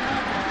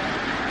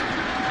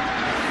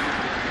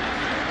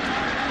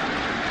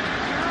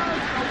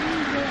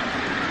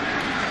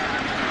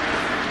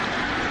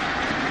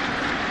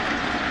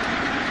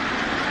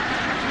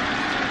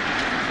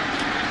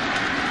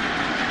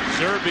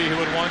 Zerbe, who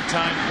at one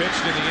time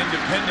pitched in the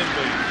Independent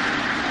League,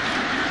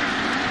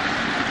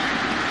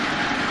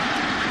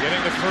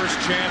 getting the first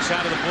chance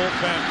out of the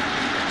bullpen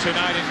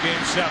tonight in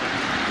Game 7.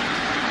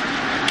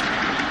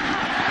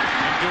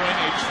 And doing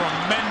a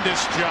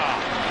tremendous job.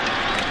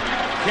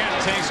 Kent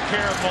takes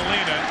care of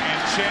Molina, and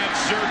Chad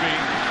Zerbe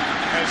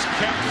has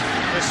kept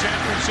the San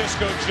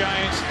Francisco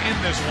Giants in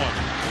this one.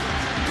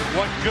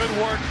 What good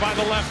work by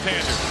the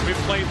left-hander. We've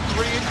played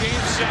 3 in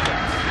Game 7.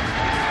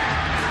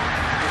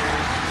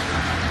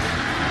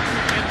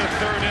 In the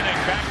third inning,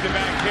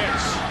 back-to-back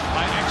hits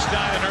by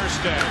Eckstein and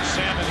Erstad.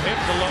 Salmon hit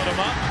to load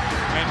him up,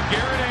 and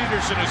Garrett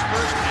Anderson, his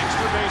first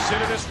extra base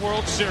hit of this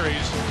World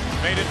Series,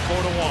 made it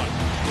 4-1.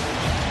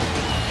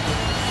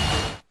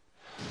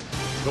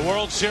 The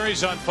World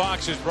Series on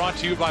Fox is brought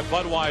to you by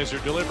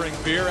Budweiser, delivering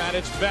beer at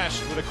its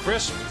best with a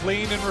crisp,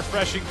 clean, and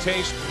refreshing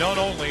taste known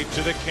only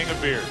to the king of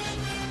beers.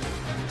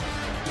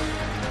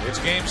 It's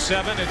Game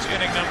 7. It's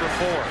inning number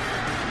 4.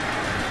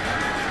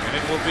 And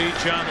it will be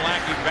John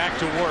Lackey back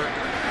to work.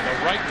 The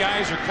right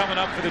guys are coming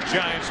up for the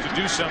Giants to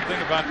do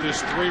something about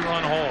this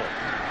 3-run hole.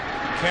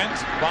 Kent,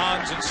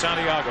 Bonds, and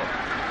Santiago.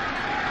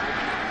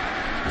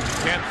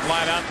 Kent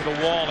flied out to the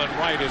wall and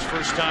right his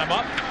first time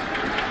up.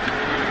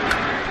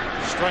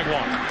 Strike 1.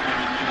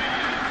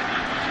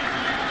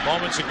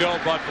 Moments ago,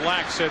 Bud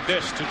Black said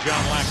this to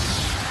John Lackey.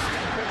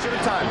 Pitch at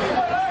a time.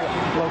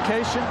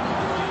 Location.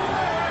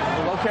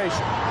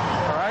 Location.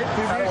 All right?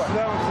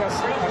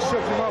 I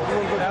shook him up a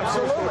little bit.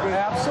 Absolutely.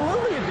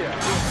 Absolutely you did.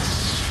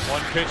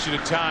 1 pitch at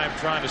a time,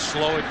 trying to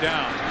slow it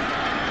down.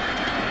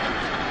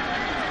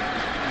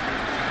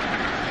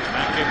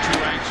 Not get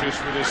too anxious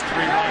with this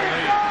 3-run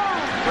lead.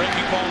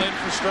 Breaking ball in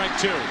for strike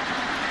 2.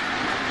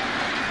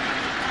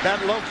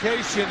 That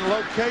location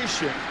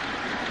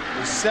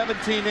is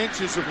 17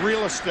 inches of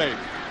real estate.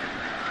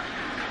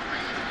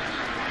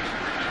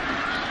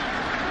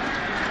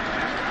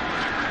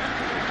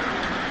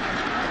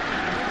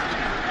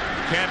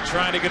 Kent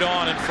trying to get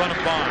on in front of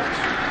Bonds.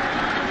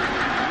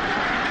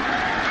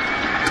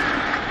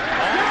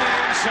 On the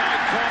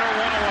inside corner,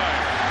 1 away.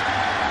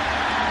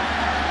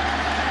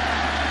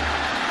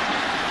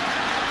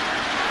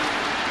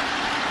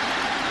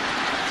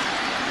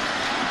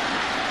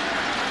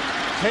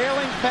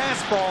 Tailing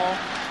fastball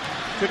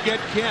to get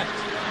Kent.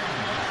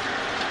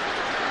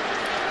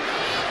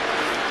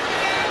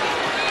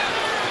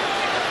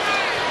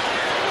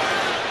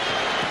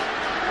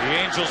 The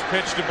Angels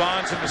pitched to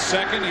Bonds in the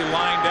second. He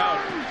lined out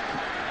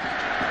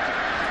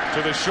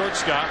to the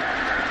shortstop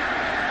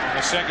on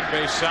the second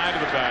base side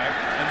of the bag,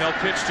 and they'll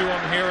pitch to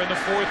him here in the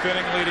 4th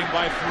inning, leading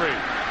by 3.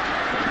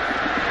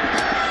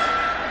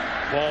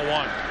 Ball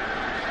 1.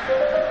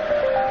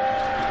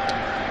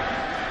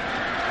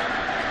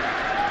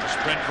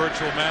 Sprint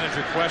virtual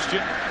manager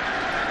question.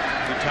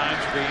 The times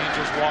the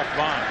Angels walked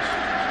Bonds.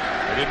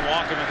 They didn't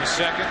walk him in the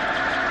second.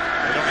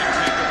 They don't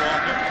intend to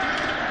walk him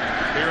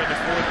here in the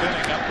 4th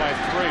inning, up by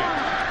 3.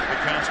 The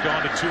count's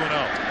gone to 2-0.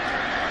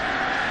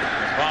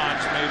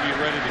 Bonds may be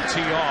ready to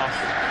tee off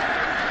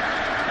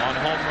on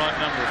home run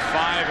number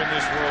 5 in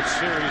this World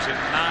Series and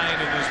 9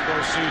 in this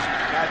postseason.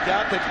 I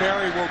doubt that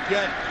Barry will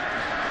get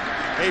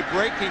a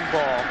breaking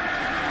ball.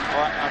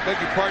 Or I beg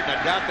your pardon, I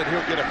doubt that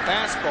he'll get a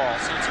fastball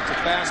since it's a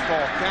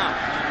fastball count.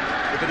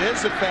 If it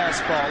is a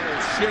fastball,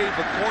 it'll shave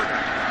a corner.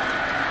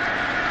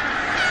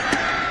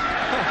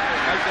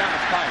 Right down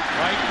the pipe.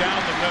 Right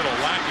down the middle.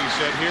 Lackey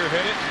said, here,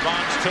 hit it.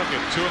 Bonds took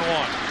it. 2-1.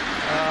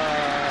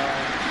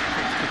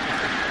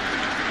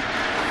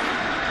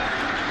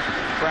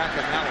 Crack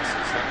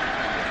analysis. Huh?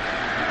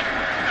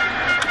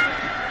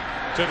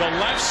 To the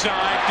left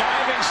side,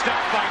 diving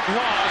stop by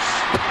Gloss.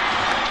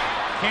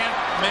 Can't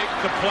make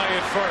the play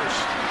at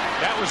first.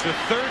 That was the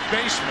third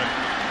baseman,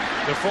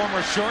 the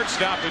former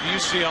shortstop at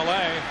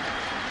UCLA,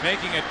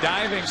 making a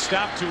diving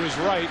stop to his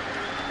right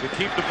to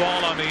keep the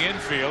ball on the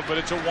infield, but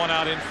it's a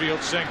one-out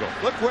infield single.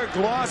 Look where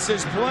Gloss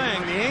is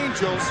playing. The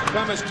Angels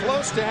come as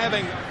close to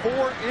having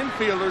 4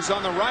 infielders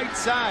on the right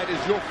side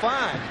as you'll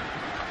find,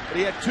 but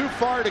he had too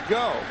far to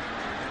go.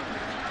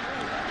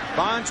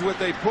 Bonds, with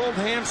a pulled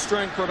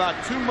hamstring for about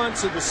 2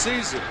 months of the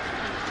season,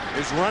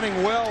 is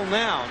running well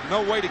now.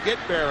 No way to get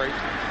buried.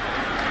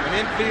 An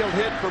infield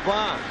hit for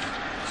Bonds.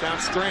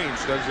 Sounds strange,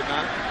 does it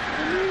not?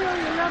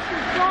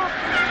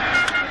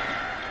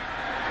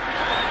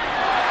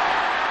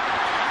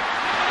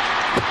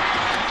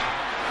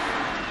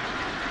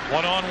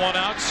 One on, one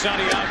out.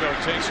 Santiago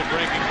takes a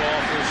breaking ball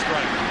for a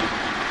strike.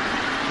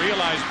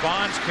 Realized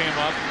Bonds came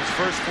up in his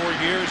first 4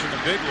 years in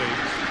the big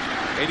leagues.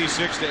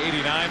 86 to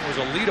 89 was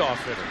a leadoff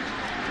hitter.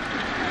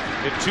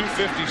 At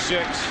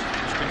 256,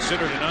 was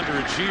considered an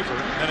underachiever.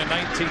 And then in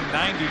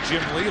 1990,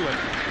 Jim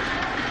Leland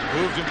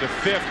moved him to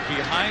 5th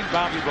behind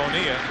Bobby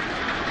Bonilla.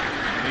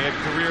 And he had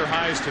career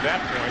highs to that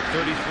point: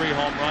 33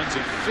 home runs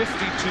and 52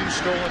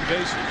 stolen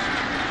bases.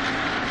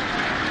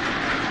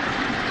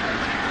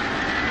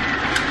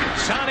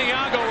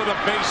 Santiago with a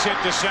base hit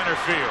to center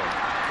field.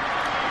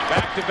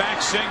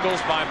 Back-to-back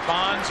singles by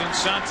Bonds and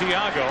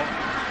Santiago.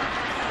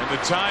 And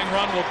the tying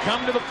run will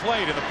come to the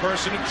plate in the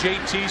person of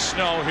J.T.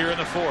 Snow here in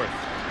the 4th.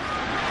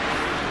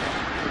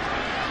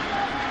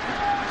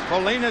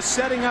 Molina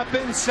setting up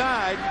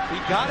inside. He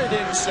got it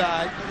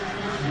inside.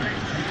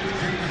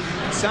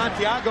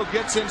 Santiago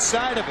gets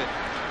inside of it.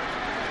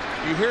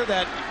 You hear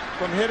that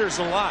from hitters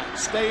a lot.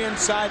 Stay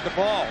inside the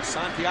ball.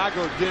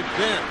 Santiago did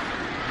then.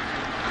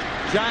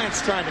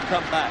 Giants trying to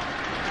come back.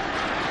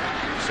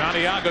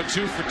 Santiago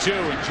 2 for 2,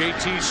 and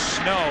J.T.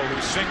 Snow,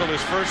 who singled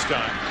his first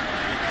time.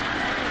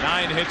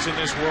 9 hits in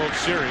this World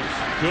Series.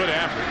 Good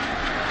average.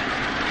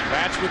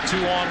 Bats with 2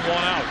 on,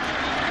 1 out.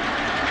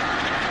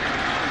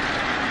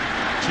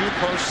 2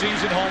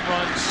 postseason home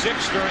runs,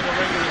 6 during the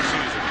regular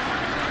season.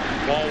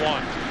 Ball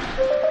 1.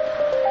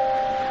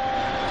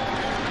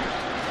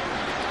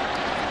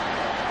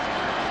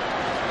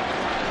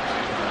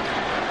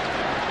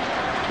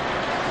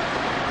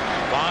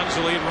 Bonds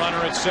the lead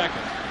runner at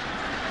second.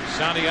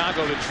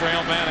 Santiago the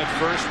trail man at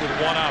first with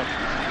 1 out.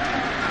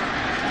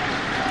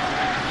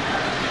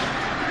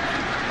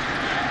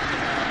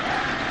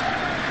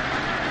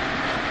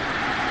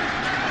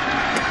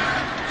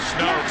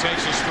 Snow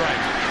takes a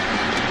strike.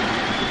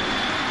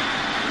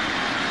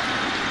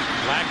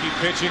 Lackey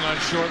pitching on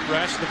short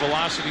rest. The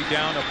velocity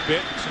down a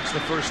bit since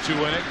the first 2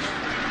 innings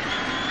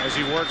as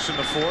he works in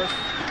the 4th.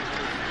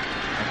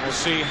 And we'll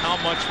see how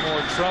much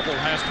more trouble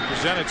has to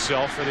present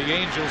itself for the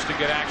Angels to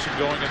get action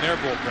going in their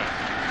bullpen.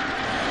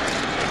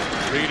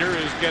 Reeder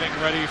is getting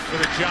ready for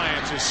the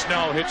Giants as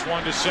Snow hits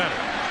one to center.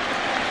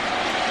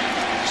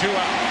 2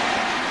 out.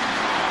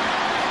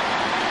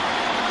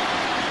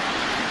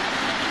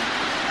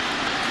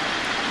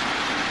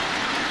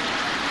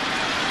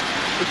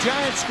 The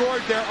Giants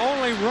scored their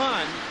only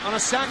run on a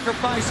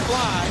sacrifice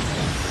fly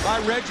by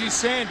Reggie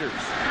Sanders.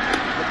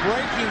 The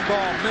breaking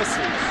ball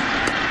misses.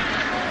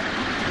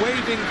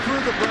 Waving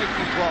through the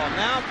breaking ball.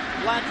 Now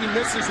Lackey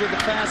misses with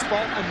the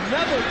fastball.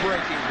 Another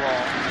breaking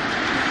ball.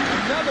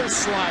 Another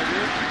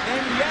slider.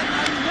 And yet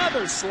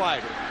another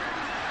slider.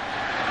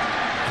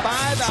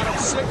 5 out of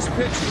 6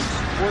 pitches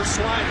were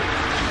sliders.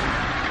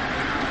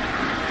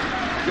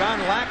 John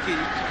Lackey,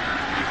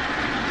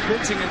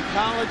 pitching in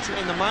college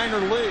and the minor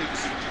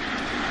leagues,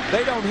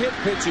 they don't hit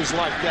pitches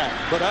like that,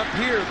 but up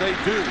here they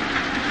do.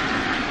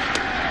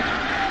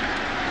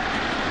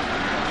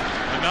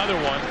 Another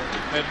one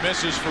that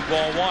misses for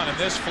ball 1, and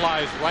this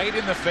flies right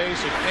in the face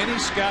of any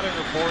scouting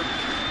report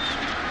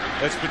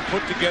that's been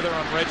put together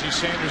on Reggie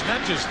Sanders,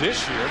 not just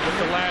this year, but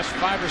the last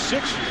 5 or 6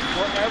 years.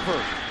 Forever,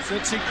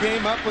 since he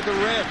came up with the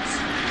Reds.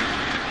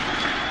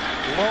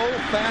 Low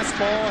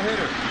fastball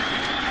hitter.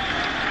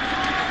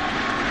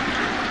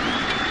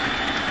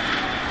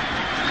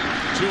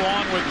 2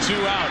 on with 2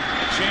 out.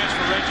 A chance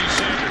for Reggie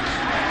Sanders.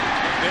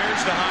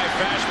 There's the high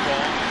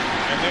fastball,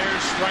 and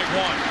there's strike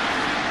 1.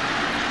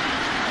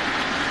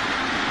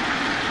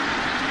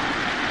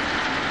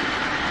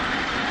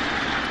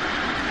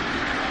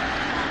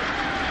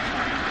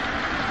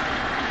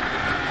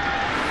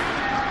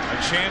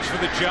 Chance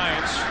for the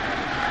Giants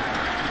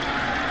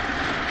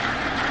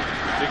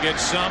to get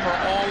some or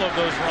all of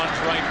those runs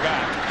right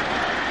back.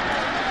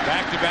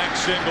 Back-to-back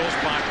singles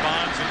by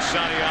Bonds and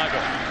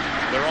Santiago.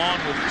 They're on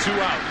with 2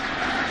 out.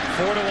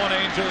 4-1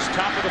 Angels,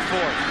 top of the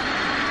 4th.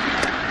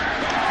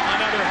 On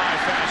a Another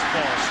high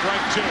fastball.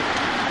 Strike two.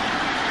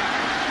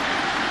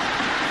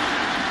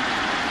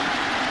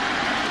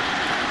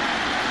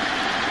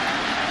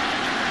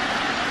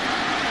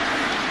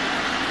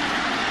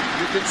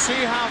 You can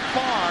see how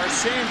far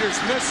Sanders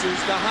misses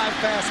the high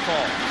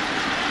fastball.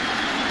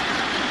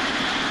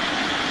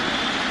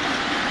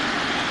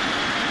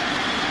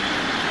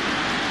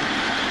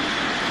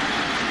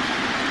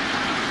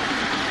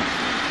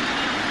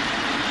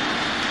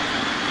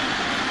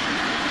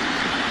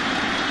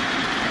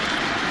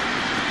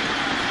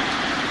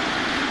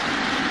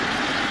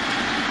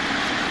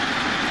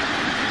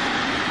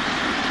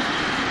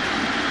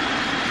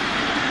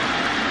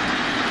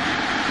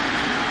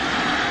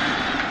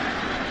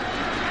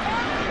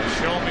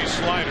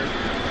 Slider.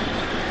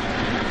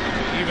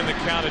 Even the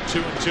count at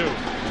 2-2.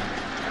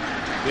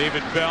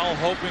 David Bell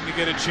hoping to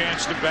get a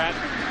chance to bat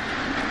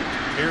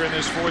here in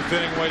this fourth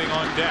inning, waiting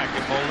on deck.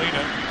 And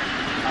Molina,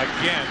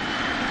 again,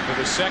 for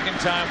the second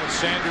time with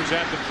Sanders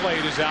at the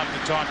plate, is out to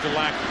talk to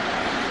Lackey.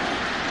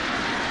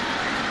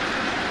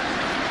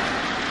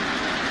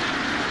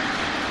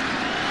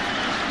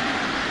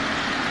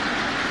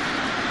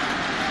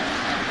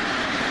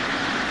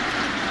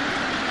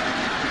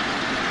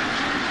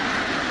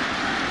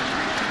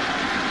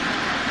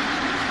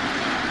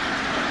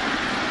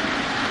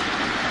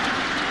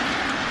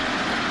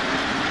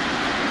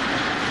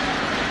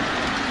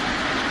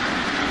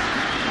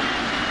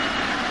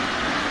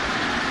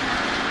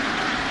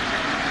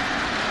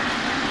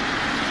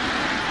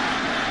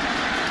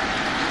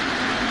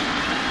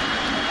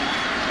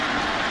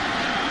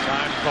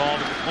 Call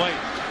to the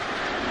plate.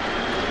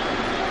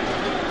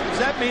 Does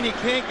that mean he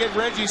can't get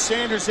Reggie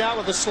Sanders out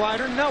with a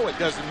slider? No, it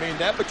doesn't mean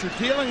that, but you're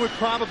dealing with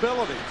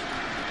probabilities.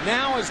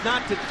 Now is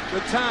not the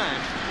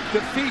time to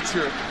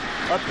feature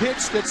a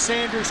pitch that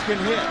Sanders can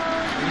hit.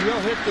 And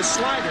you'll hit the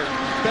slider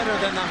better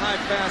than the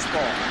high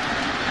fastball.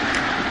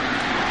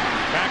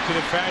 Back to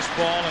the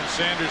fastball, and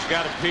Sanders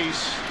got a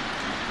piece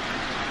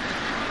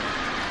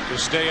to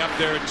stay up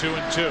there at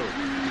 2-2.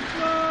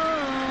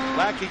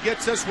 Lackey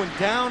gets this one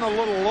down a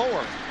little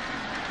lower.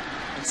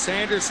 And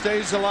Sanders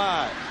stays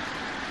alive.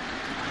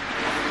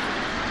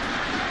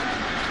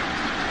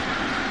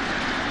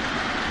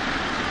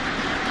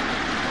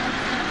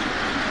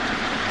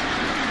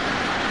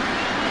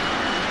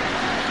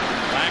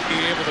 Lackey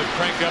able to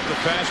crank up the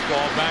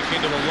fastball back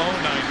into the low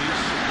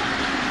 90s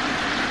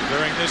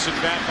during this at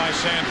bat by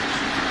Sanders.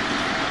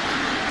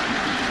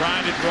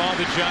 Trying to draw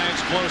the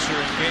Giants closer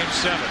in Game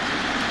 7.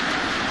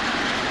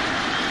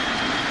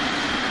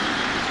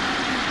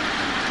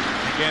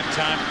 Again,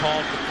 time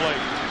called to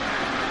plate.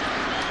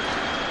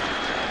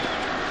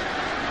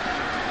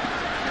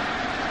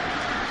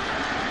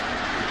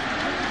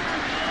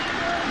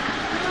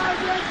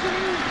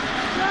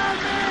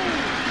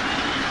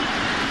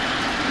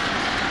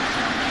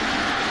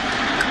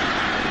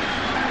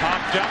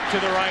 Popped up to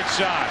the right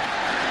side.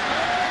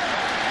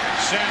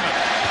 Salmon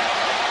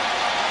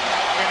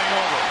getting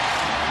over.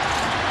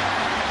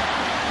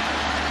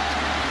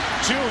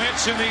 2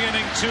 hits in the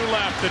inning, 2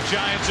 left. The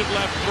Giants have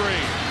left 3.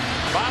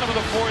 Bottom of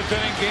the fourth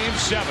inning, Game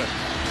 7.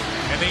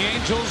 And the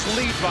Angels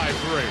lead by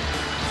 3.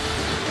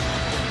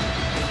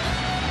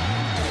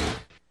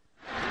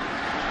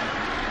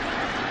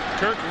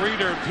 Kirk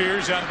Reeder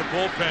appears out of the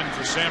bullpen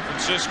for San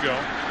Francisco.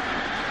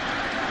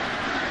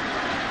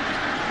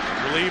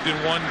 Relieved in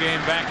 1 game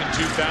back in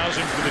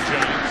 2000 for the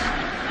Giants.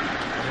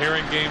 And here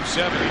in Game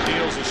 7, he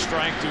deals a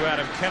strike to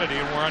Adam Kennedy,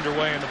 and we're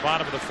underway in the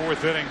bottom of the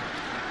fourth inning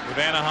with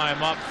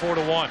Anaheim up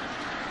 4-1.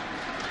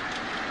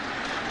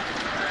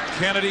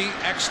 Kennedy,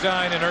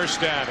 Eckstein, and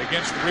Erstad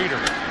against Reeder.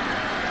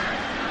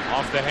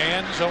 Off the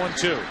hands,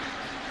 0-2.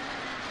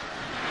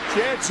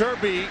 Chad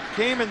Zerbe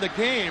came in the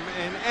game,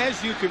 and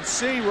as you can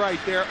see right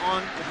there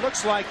on, it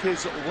looks like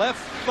his left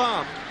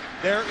thumb,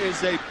 there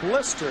is a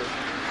blister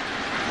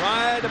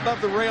right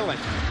above the railing.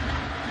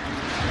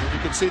 And you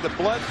can see the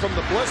blood from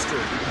the blister.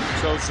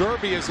 So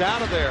Zerbe is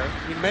out of there.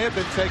 He may have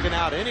been taken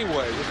out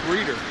anyway with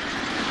Reeder,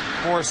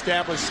 more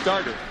established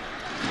starter.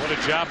 What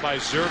a job by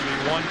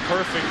Zerbe. 1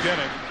 perfect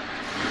inning.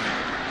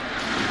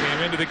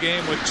 Came into the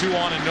game with 2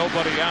 on and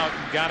nobody out,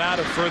 and got out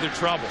of further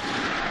trouble.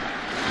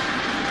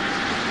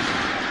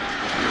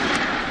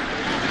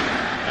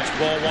 That's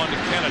ball 1 to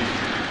Kennedy.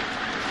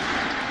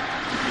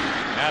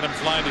 Adams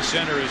flying to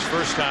center his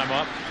first time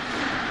up.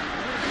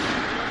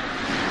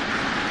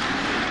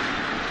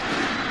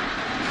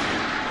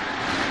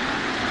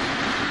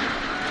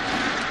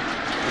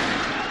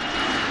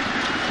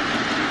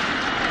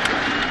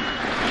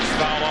 He's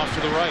fouled off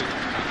to the right.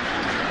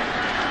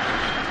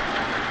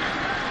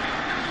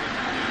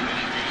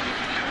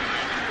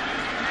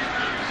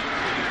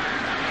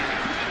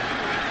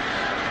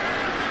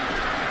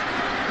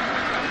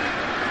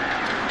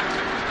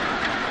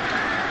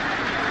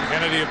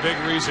 Kennedy, a big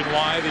reason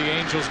why the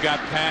Angels got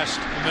past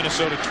the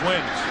Minnesota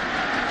Twins.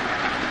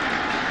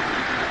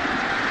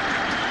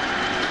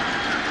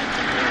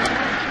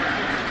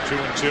 Two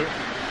and two.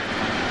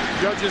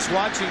 You're just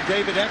watching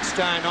David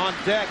Eckstein on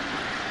deck.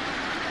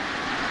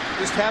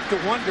 Just have to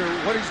wonder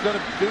what he's going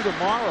to do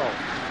tomorrow.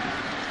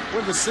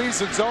 when the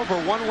season's over,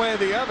 one way or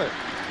the other.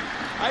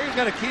 How are you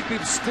going to keep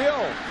him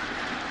still?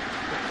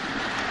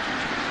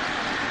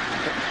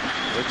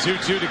 The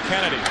 2-2 to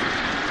Kennedy.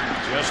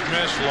 Just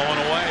missed, low and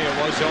away. It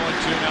was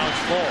 0-2, now it's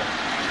full.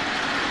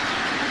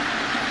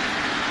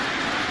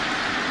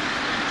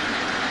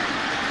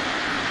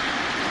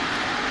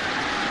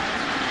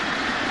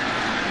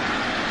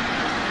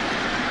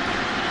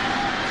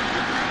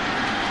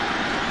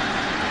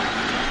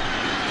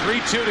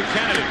 Two to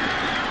Kennedy.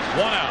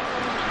 One out.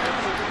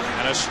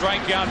 And a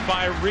strikeout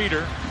by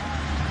Reeder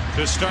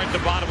to start the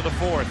bottom of the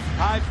fourth.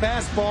 High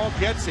fastball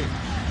gets him.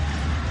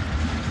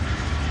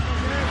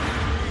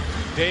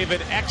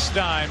 David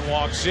Eckstein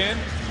walks in,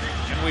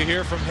 and we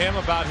hear from him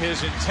about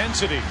his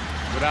intensity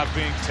without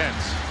being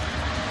tense.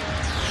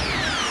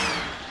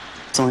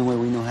 It's the only way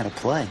we know how to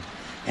play,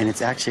 and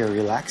it's actually a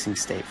relaxing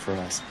state for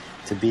us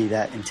to be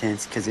that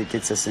intense because it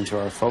gets us into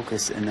our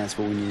focus, and that's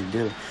what we need to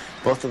do.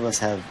 Both of us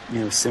have,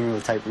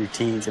 similar type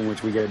routines in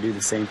which we got to do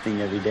the same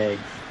thing every day,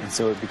 and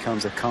so it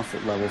becomes a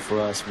comfort level for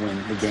us when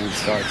the game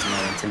starts and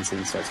our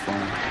intensity starts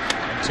flowing.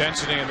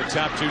 Intensity in the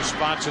top two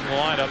spots in the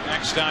lineup,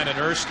 Eckstein and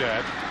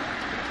Erstad.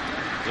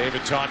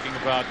 David talking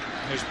about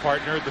his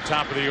partner at the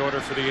top of the order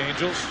for the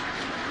Angels,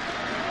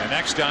 and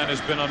Eckstein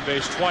has been on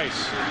base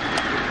twice.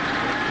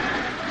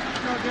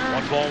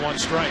 1 ball, 1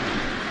 strike.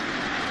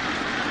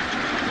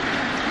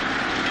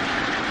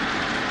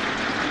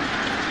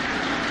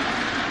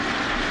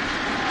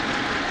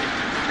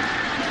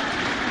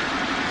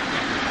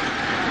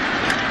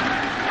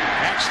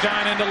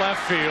 Eckstein into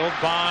left field.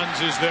 Bonds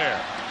is there.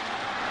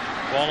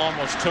 Ball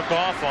almost took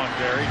off on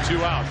Berry.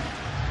 2 out.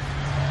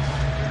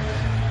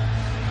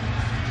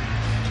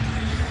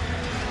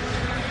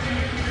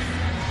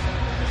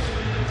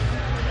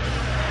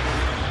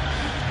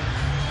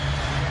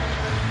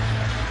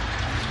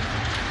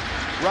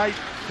 Right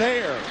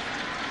there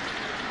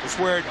is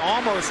where it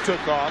almost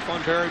took off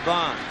on Barry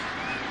Bonds.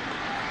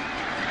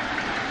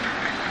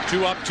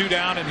 2 up, 2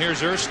 down, and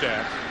here's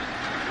Erstad,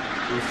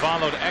 who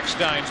followed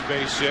Eckstein's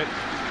base hit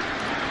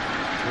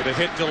with a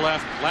hit to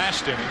left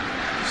last inning.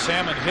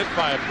 Salmon hit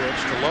by a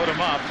pitch to load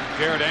him up.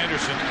 Garrett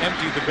Anderson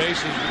emptied the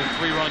bases with a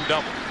 3-run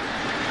double.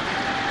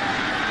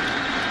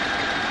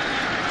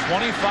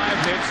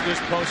 25 hits this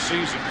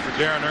postseason for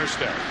Darren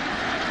Erstad.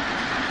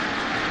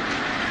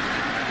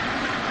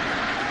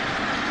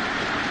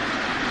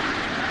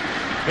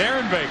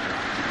 Aaron Baker.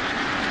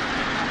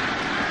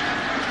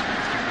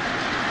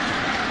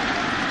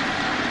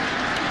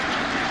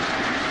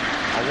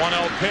 A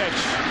 1-0 pitch.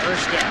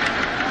 Erstad.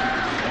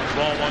 1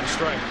 ball, 1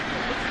 strike.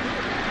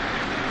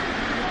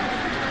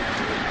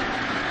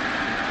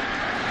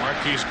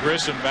 Marquise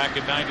Grissom back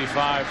in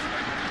 '95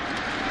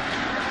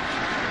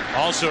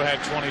 also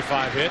had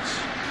 25 hits.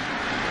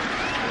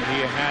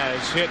 He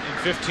has hit in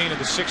 15 of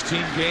the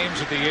 16 games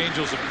that the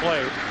Angels have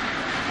played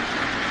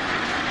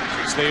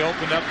since they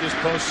opened up this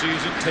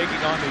postseason,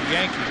 taking on the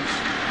Yankees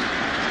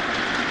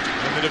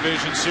in the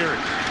division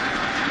series.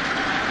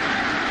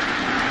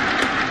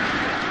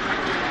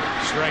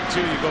 Strike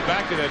 2. You go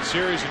back to that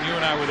series, and you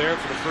and I were there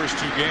for the first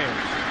 2 games.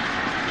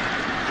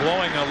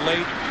 Blowing a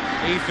late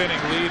 8th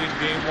inning lead in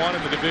game 1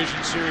 in the division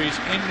series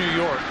in New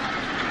York.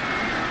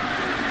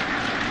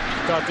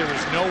 Thought there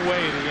was no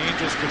way the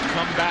Angels could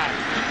come back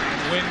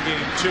and win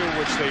game 2,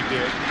 which they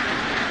did.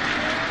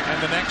 And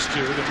the next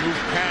 2 to move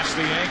past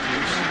the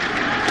Yankees,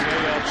 the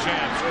AL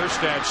champs.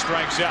 Erstad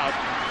strikes out.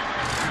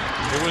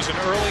 It was an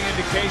early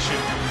indication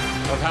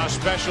of how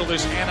special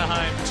this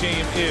Anaheim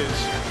team is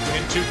in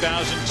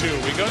 2002.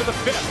 We go to the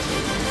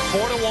 5th.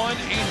 4-1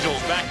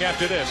 Angels back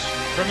after this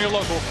from your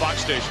local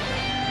Fox station.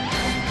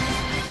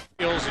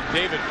 And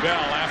David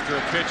Bell, after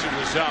a pitch it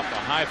was up,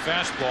 a high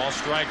fastball,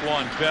 strike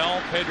 1. Bell,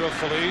 Pedro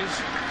Feliz,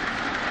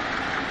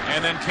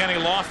 and then Kenny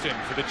Lofton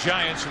for the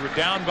Giants, who were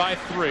down by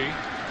 3.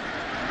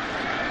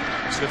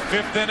 It's the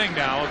 5th inning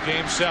now of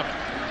game 7.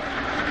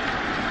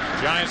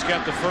 Giants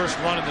got the first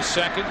run in the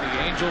 2nd. The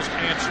Angels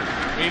answered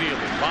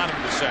immediately, bottom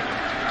of the 2nd.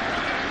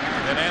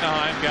 And then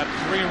Anaheim got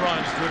 3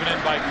 runs driven in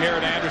by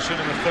Garrett Anderson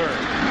in the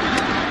 3rd.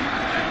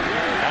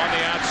 On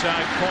the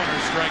outside corner,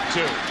 strike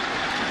 2.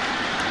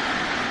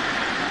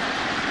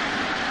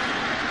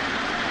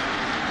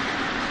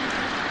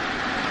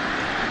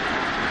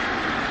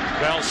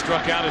 Bell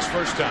struck out his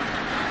first time.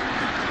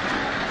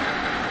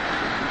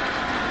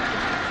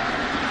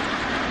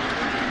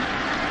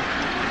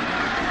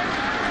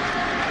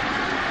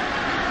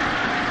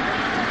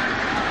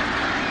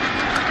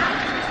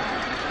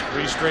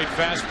 Three straight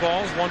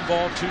fastballs, 1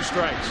 ball, 2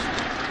 strikes.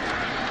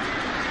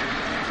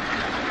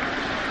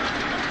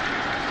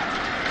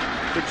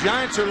 The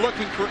Giants are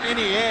looking for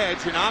any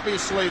edge, and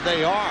obviously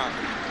they are.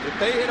 If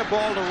they hit a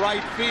ball to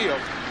right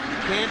field, you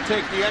can't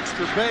take the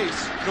extra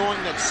base,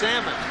 knowing that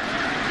Salmon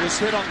was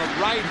hit on the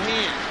right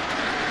hand.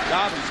 It's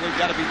obviously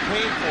got to be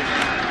painful.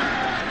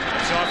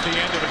 It's off the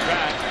end of the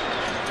bat,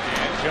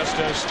 and just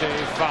does stay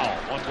foul.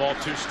 1 ball,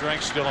 2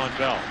 strikes, still on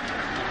Bell.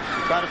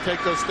 You've got to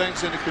take those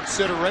things into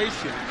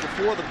consideration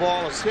before the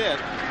ball is hit.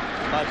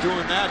 By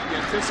doing that, you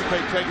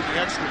anticipate taking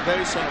the extra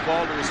base on a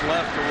ball to his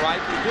left or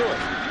right to do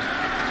it.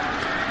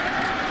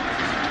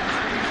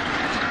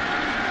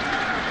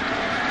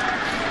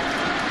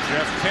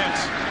 Jeff Kent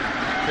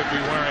could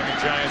be wearing a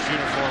Giants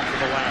uniform for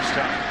the last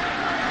time.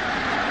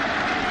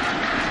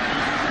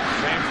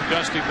 Same for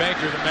Dusty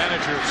Baker, the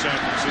manager of San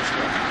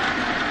Francisco.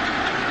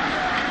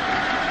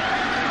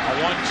 A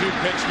 1-2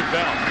 pitch to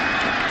Bell.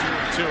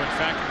 2-2. In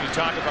fact, when you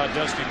talk about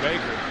Dusty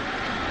Baker,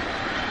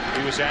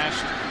 he was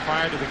asked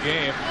prior to the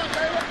game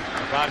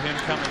about him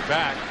coming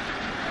back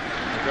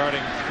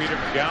regarding Peter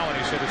McGowan.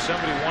 He said if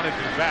somebody wanted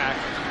me back,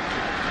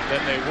 then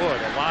they would.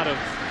 A lot of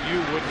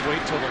you wouldn't wait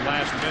till the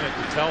last minute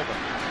to tell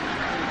them.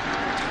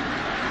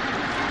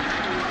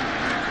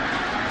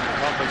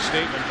 Public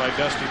statement by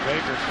Dusty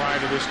Baker prior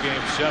to this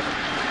game 7.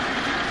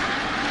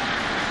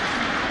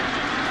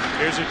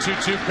 Here's a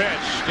 2-2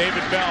 pitch.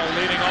 David Bell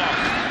leading off.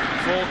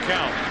 Full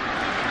count.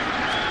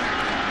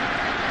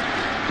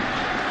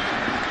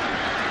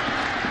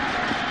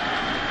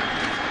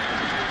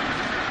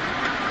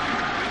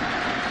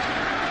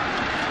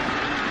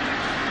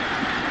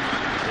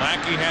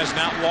 Lackey has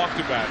not walked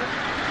a batter.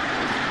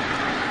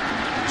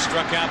 He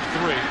struck out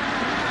 3.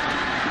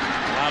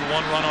 Allowed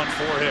 1 run on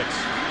 4 hits.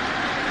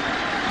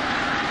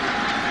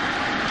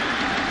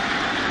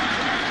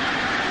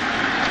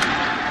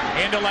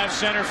 Into left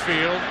center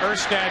field.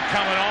 Erstad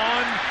coming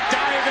on.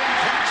 Diving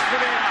catch for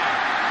the out.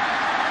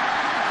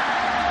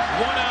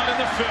 1 out in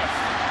the 5th.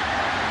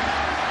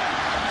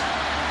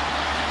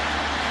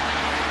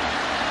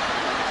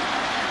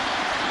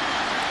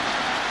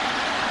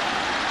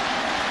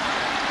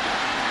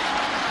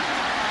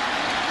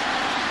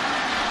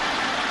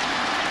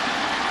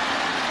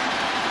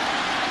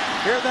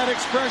 Hear that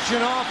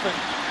expression often,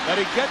 that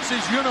he gets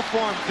his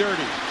uniform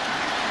dirty.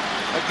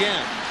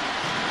 Again.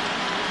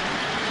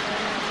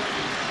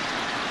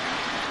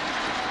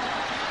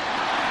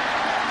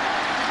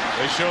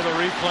 They show the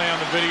replay on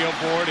the video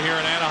board here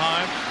in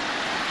Anaheim.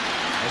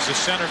 It's the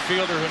center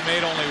fielder who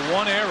made only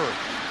 1 error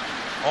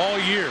all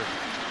year.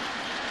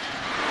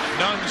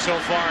 None so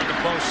far in the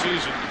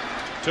postseason.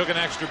 Took an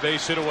extra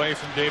base hit away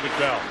from David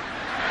Bell.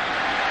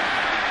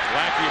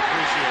 Lackey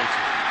appreciates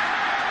it.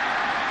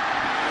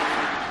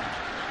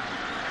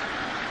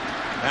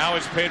 Now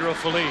it's Pedro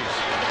Feliz.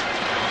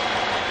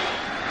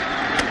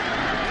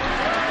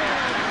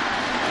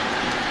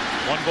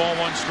 One ball,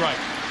 1 strike.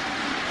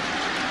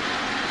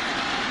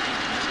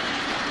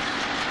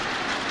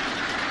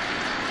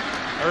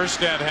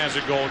 Erstad has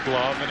a Gold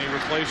Glove, and he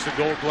replaced the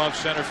Gold Glove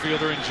center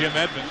fielder in Jim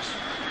Edmonds.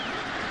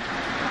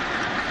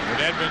 When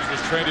Edmonds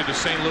was traded to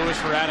St. Louis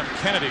for Adam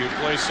Kennedy, who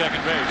plays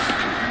second base.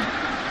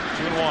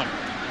 2-1.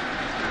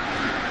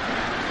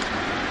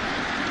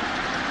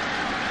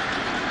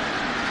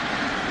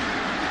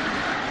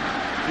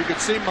 You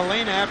could see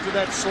Molina after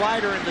that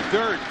slider in the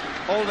dirt,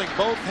 holding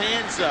both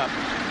hands up.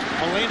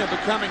 Molina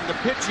becoming the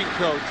pitching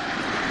coach.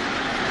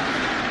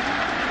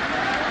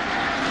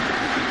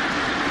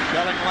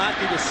 Telling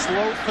Lackey to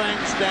slow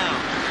things down.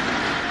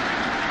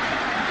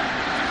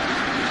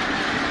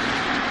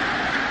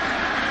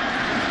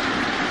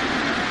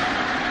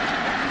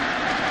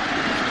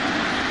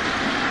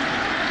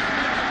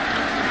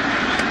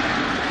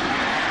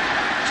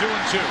 Two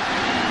and two.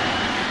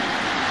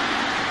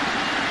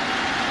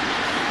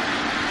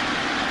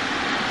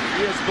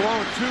 He has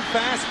blown 2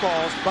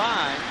 fastballs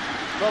by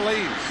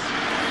Feliz.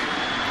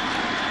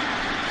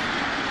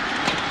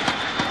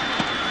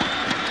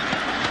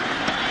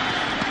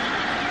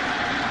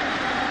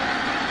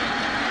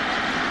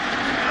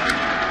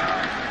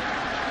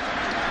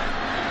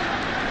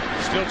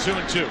 Still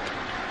 2-2.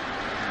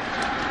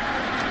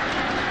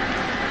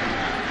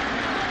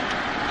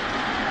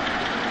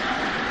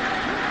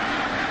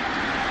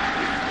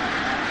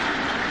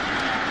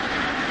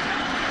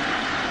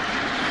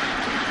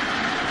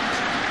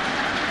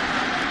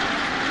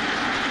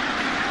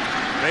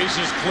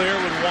 Bases clear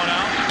with 1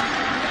 out.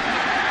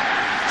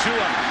 2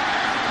 out.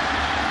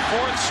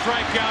 4th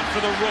strikeout for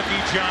the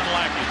rookie John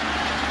Lackey.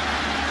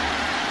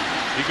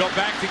 You go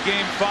back to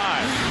game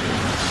 5.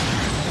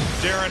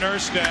 Darren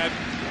Erstad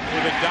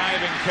with a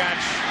diving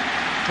catch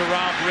to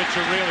rob Rich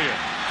Aurelio.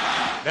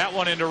 That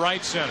one into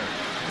right center.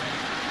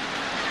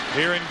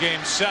 Here in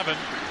game 7,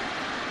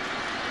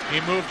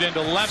 he moved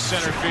into left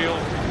center field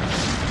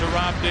to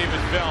rob David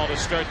Bell to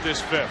start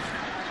this 5th.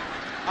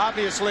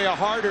 Obviously a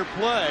harder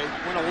play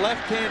when a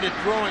left-handed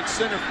throwing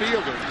center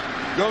fielder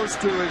goes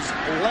to his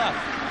left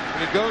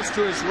and it goes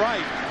to his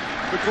right.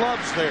 The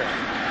glove's there.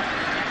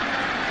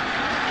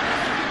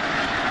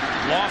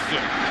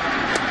 Lofton.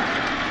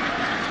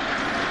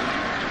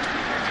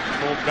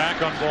 Pulled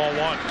back on ball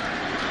 1.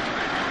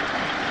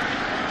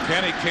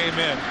 Kenny came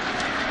in,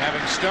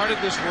 having started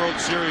this World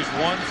Series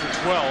 1 for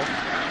 12,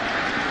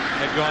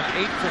 had gone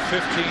 8 for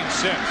 15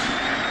 since.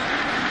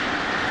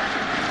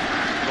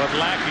 But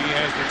Lackey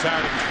has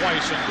retired him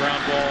twice on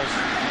ground balls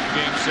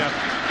in game 7.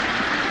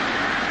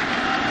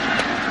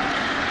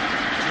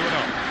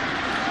 2-0.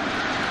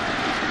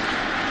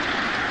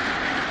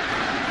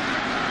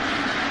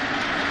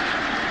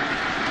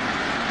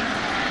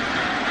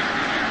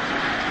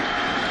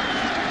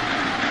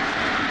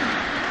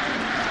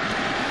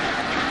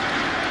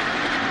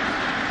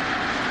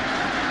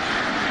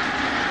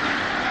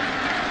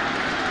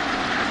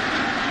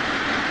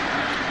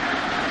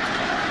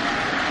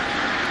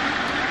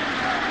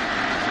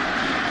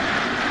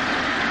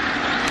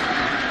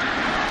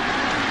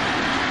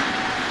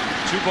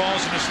 2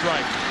 balls and a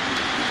strike.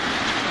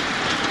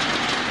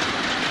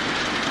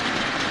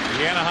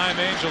 The Anaheim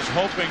Angels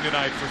hoping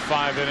tonight for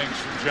 5 innings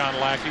from John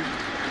Lackey.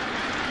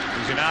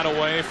 He's an out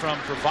away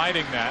from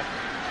providing that,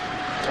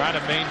 trying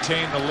to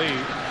maintain the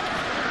lead.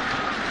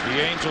 The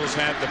Angels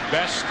had the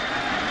best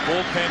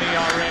bullpen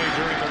ERA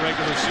during the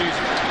regular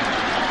season,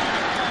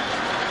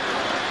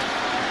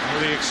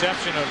 with the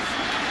exception of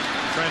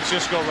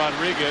Francisco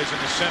Rodriguez in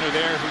the center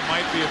there, who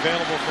might be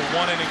available for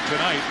 1 inning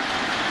tonight.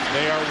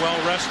 They are well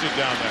rested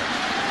down there.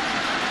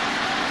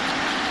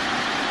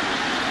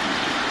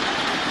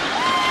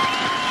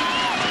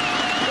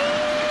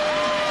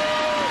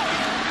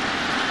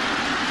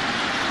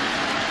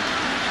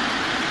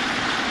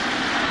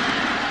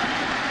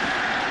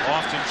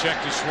 Often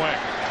checked his swing.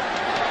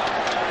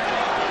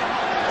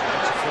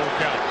 That's a full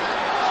count.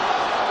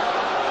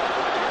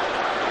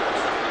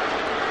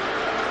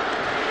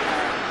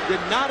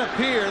 Did not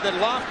appear that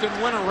Lofton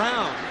went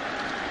around.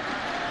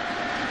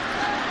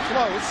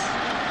 Close.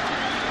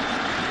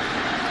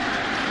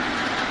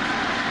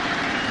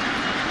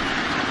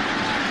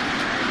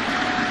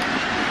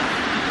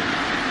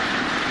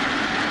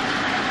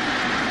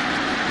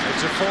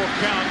 It's a full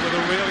count with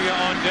Aurelia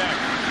on deck.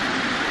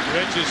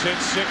 Rich has hit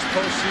 6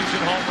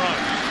 postseason home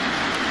runs.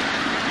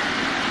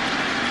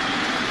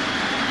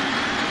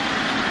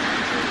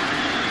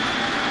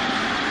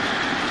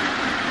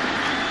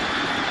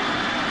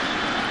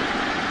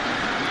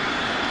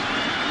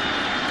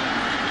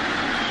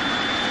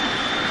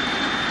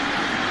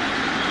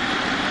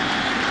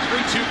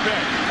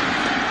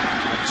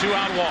 A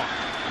 2-out walk.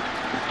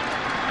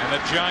 And the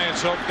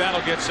Giants hope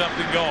that'll get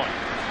something going.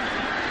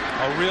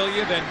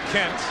 Aurelia, then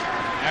Kent.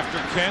 After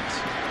Kent,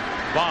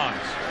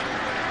 Bonds.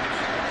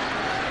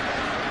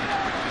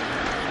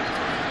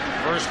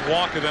 First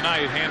walk of the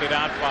night handed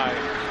out by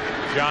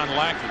John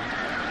Lackey.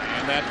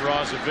 And that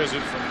draws a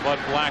visit from Bud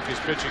Black, his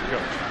pitching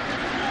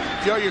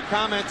coach. Joe, your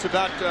comments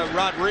about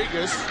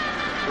Rodriguez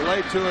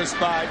relayed to us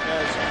by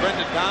as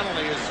Brendan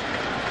Donnelly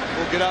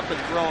will get up and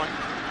throwing.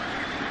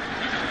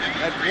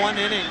 At 1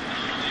 inning,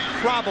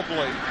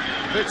 probably,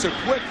 if it's a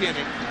quick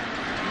inning,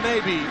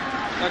 maybe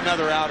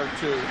another out or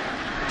 2.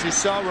 But you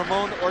saw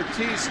Ramon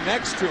Ortiz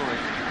next to him,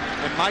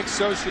 and Mike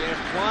Scioscia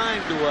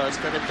implying to us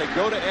that if they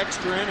go to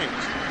extra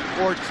innings,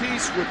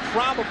 Ortiz would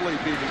probably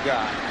be the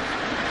guy.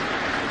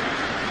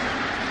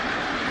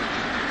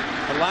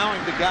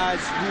 Allowing the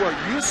guys who are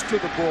used to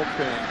the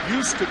bullpen,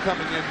 used to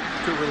coming in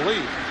to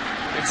relief,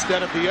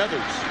 instead of the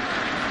others.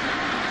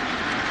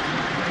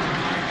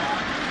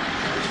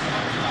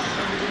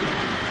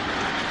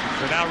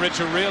 So now Rich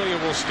Aurelia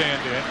will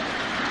stand in.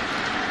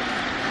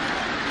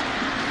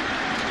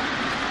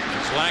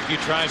 As Lackey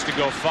tries to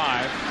go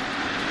 5.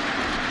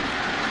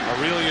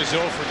 Aurelia's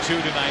 0 for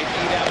 2 tonight,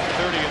 8 out of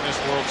 30 in this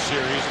World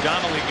Series.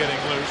 Donnelly getting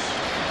loose.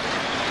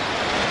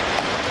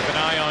 With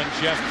an eye on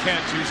Jeff Kent,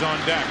 who's on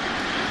deck.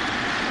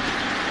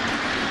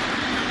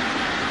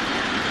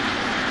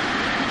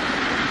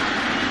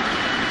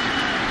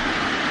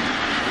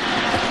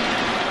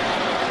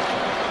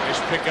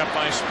 Nice pickup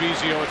by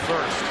Spezio at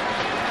first.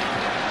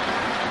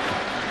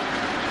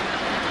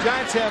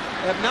 Giants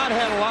have not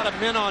had a lot of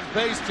men on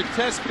base to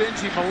test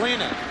Bengie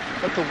Molina.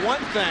 But the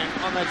one thing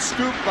on that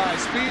scoop by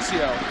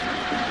Spezio,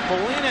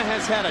 Molina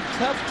has had a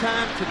tough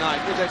time tonight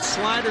with that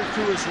slider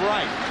to his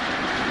right.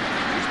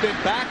 He's been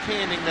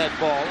backhanding that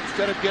ball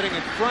instead of getting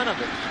in front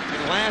of it. And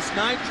last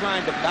night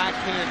trying to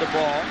backhand the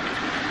ball.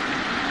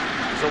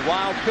 It was a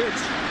wild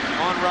pitch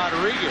on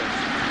Rodriguez.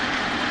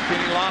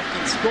 Kenny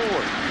Lofton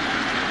scored.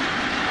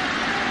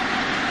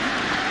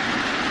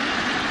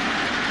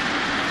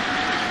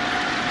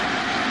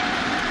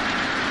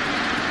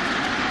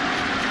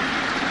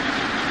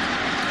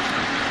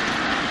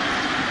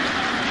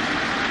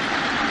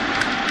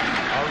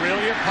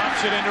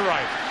 Pops it into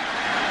right.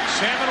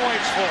 Salmon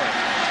waits for it.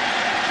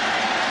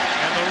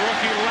 And the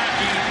rookie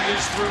Lackey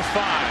is through 5.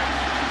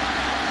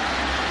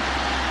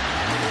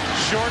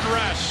 Short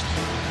rest.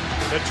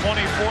 The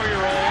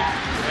 24-year-old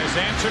has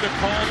answered a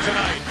call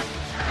tonight.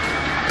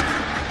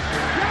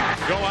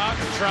 Go out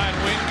and try and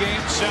win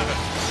Game 7.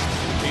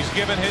 He's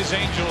given his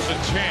Angels a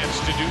chance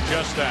to do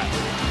just that.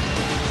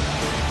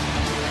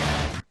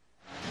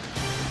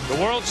 The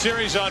World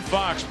Series on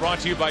Fox brought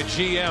to you by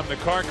GM, the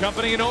car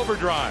company, and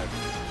Overdrive.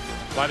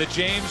 By the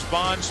James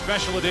Bond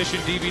Special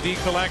Edition DVD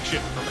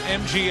collection from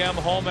MGM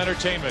Home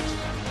Entertainment.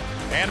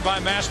 And by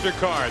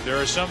MasterCard. There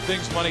are some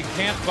things money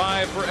can't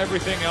buy. For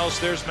everything else,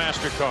 there's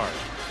MasterCard.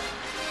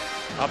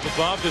 Up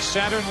above, the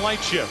Saturn Light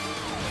Shift.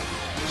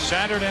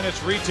 Saturn and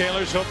its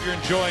retailers hope you're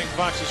enjoying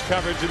Fox's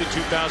coverage of the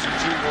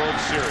 2002 World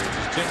Series.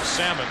 As Tim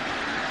Salmon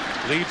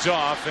leads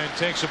off and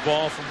takes a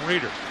ball from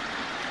Reeder.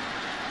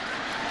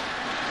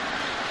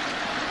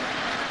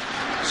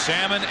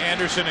 Salmon,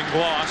 Anderson, and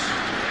Gloss.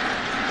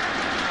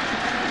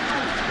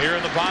 Here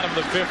in the bottom of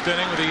the 5th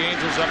inning with the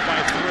Angels up by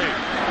 3.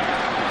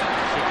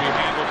 Should be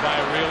handled by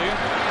Aurelia.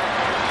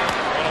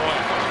 1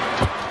 away.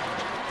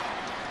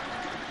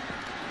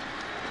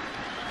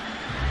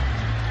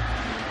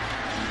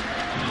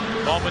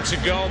 Moments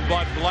ago,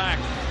 Bud Black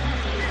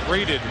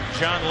greeted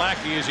John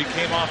Lackey as he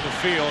came off the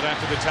field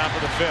after the top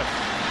of the 5th.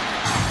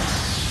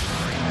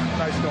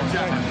 Nice going.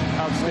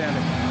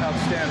 Outstanding.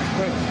 Outstanding.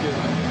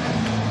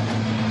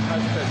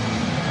 Nice pitch.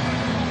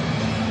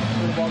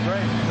 Threw the ball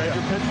great.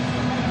 Major pitch.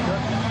 Good.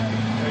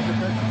 Major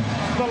pitch.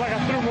 Felt like I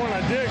threw more than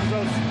I did because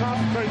I was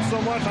concentrating so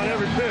much on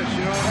every pitch,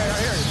 you know. Hey,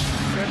 I hear you.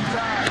 Good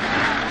time.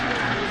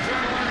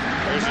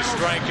 There's a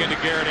strike into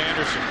Garrett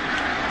Anderson.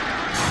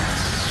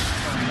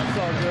 That's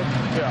all good.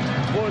 Yeah.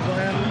 Boys will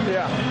handle it.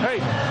 Yeah. Hey,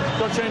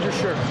 go change your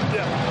shirt.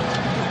 Yeah.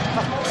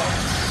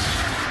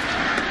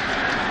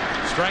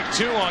 Strike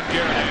 2 on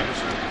Garrett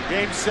Anderson.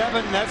 Game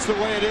 7, that's the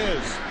way it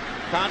is.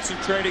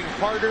 Concentrating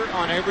harder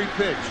on every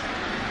pitch.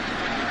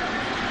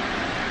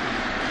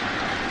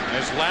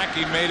 As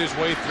Lackey made his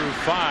way through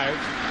 5.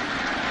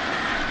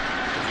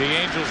 If the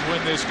Angels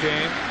win this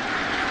game,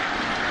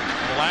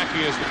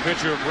 Lackey is the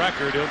pitcher of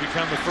record. He'll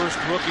become the first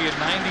rookie in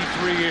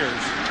 93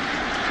 years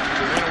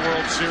to win a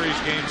World Series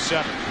Game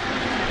 7.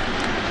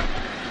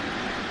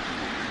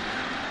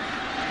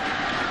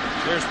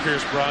 There's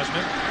Pierce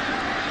Brosnan.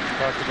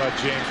 Talked about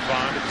James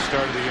Bond at the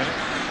start of the inning.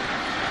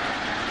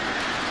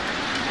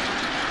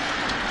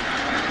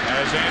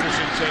 As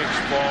Anderson takes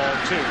ball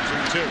 2,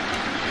 2-2.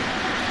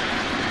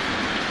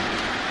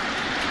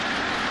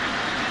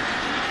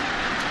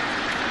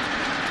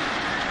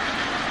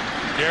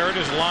 Garrett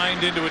is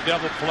lined into a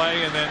double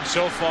play and then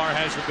so far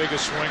has the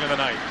biggest swing of the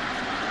night.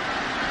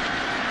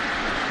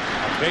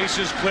 A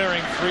bases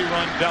clearing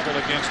 3-run double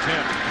against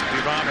him,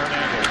 Livan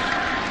Hernandez.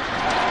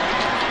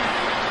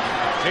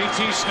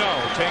 JT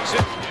Snow takes it,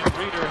 and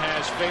Reeder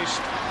has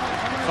faced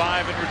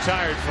 5 and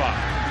retired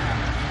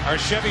 5. Our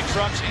Chevy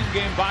Trucks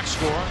in-game box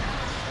score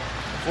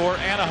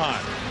for Anaheim.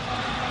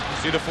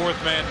 See the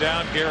 4th man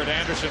down, Garrett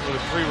Anderson with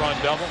a 3-run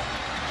double.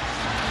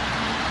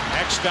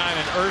 Eckstein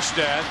and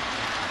Erstad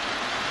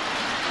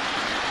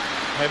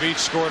have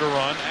each scored a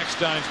run.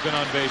 Eckstein's been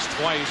on base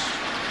twice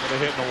with a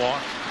hit and a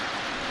walk.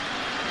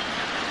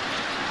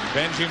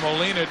 Benji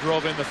Molina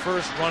drove in the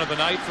first run of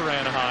the night for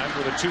Anaheim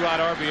with a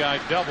 2-out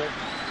RBI double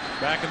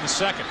back in the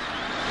 2nd.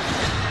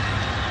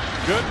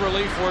 Good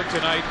relief work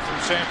tonight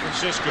from San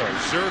Francisco.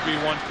 Zerbe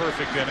one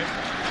perfect inning,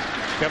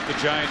 kept the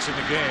Giants in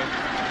the game,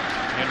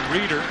 and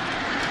Reeder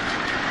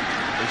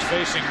is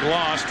facing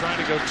Gloss, trying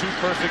to go 2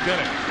 perfect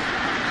innings.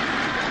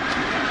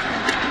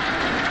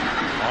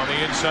 On the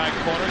inside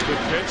corner,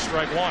 good pitch,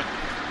 strike 1.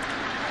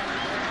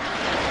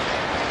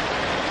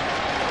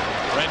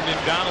 Brendan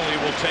Donnelly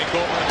will take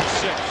over in the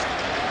 6th.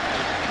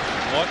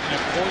 What an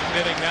important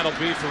inning that'll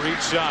be for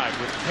each side,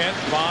 with Kent,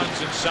 Bonds,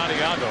 and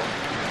Santiago,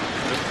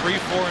 the 3,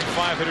 4, and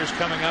 5 hitters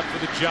coming up for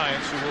the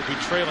Giants, who will be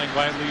trailing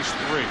by at least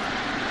 3.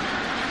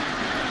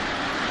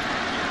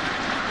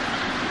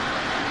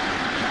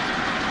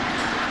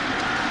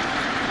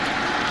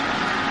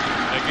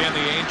 Again,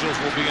 the Angels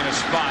will be in a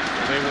spot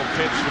where they will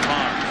pitch to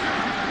Bonds.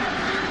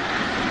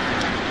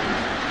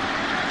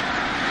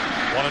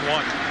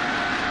 1-1.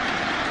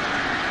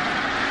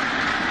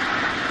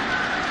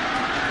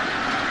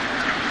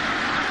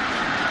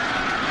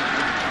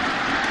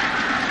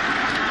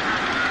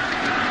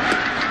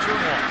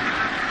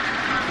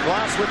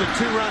 Gloss with a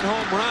 2-run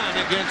home run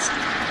against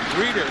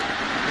Reeder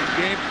in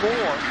Game 4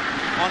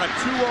 on a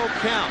 2-0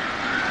 count.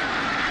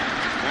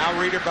 Now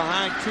Reeder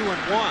behind 2-1.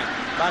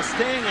 By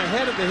staying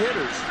ahead of the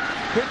hitters,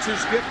 pitchers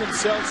give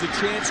themselves a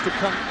chance to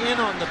come in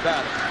on the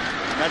batter.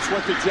 That's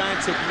what the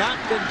Giants have not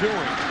been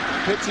doing,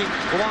 pitching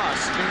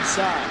Gloss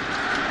inside.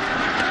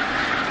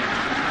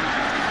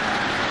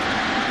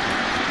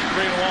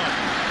 3-1.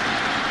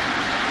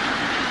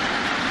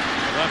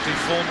 Lefty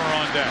Fulmer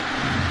on deck.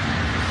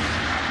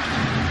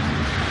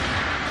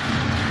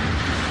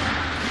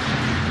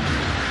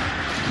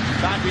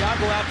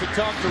 Santiago out to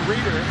talk to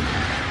Reeder.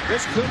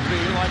 This could be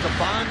like a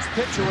Bonds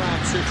pitch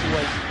around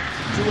situation.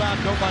 2 out,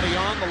 nobody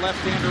on, the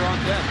left-hander on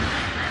deck.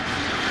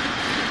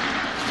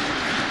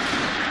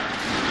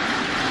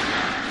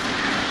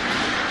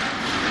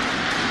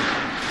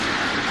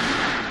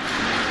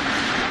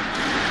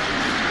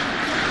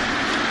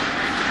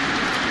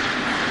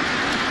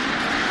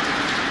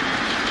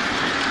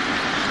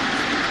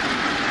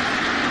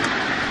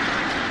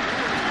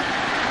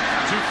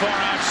 Too far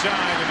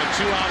outside and a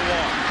 2-out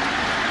walk.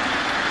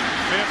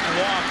 5th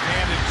walk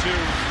handed to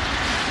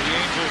the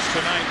Angels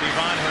tonight.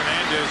 Livan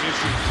Hernandez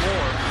issued 4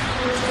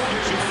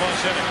 in 2+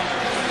 innings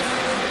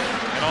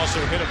and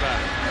also hit a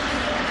batter.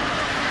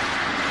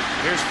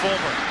 Here's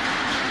Fulmer.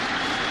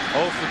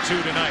 0 for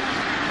 2 tonight.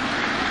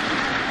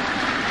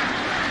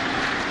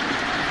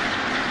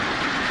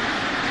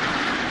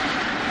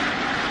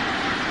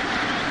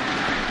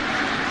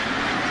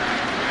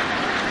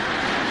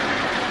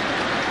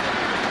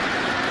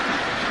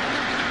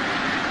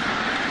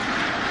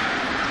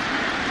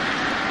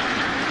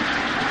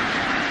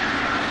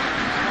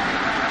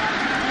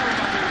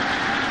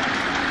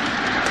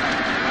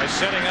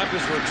 Setting up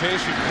his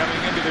rotation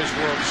coming into this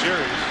World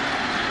Series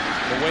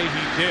the way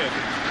he did,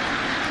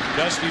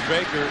 Dusty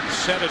Baker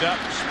set it up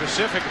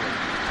specifically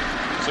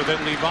so that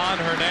Livan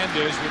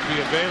Hernandez would be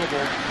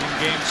available in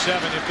Game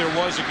 7 if there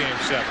was a Game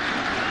 7.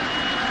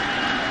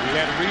 The He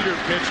had Reeder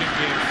pitching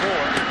game 4.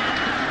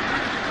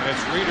 And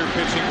it's Reeder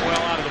pitching well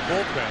out of the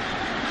bullpen.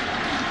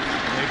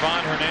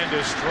 Livan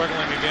Hernandez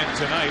struggling again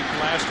tonight,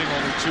 lasting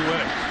only 2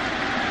 innings.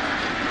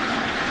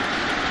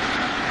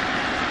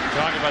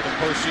 Talking about the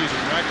postseason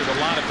record, a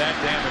lot of that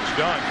damage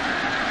done.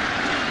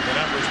 The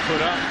numbers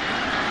put up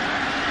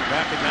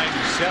back in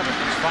 '97.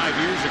 It's 5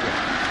 years ago.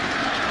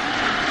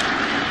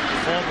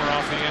 Fulmer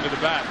off the end of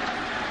the bat.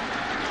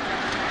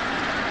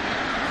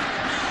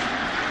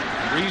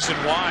 Reason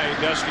why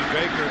Dusty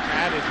Baker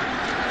added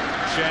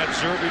Chad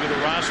Zerbe to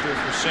the roster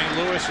for St.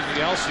 Louis in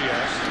the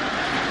LCS,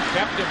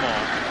 kept him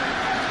on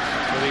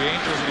for the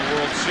Angels in the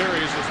World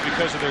Series, was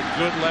because of their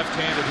good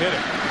left-handed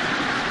hitting.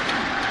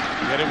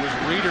 Yet it was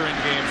Reeder in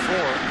game 4.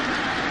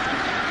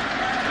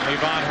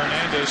 Livan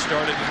Hernandez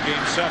started in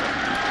game 7.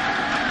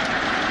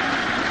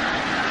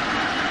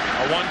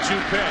 A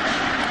 1-2 pitch.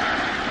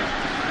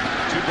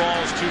 2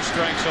 balls, 2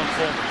 strikes on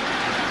Fulmer.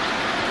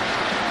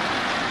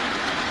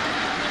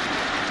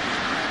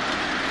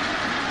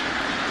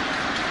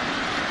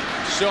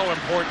 So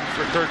important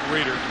for Kurt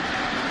Reeder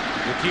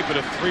to keep it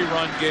a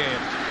 3-run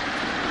game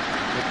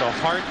with the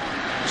heart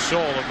and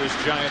soul of this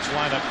Giants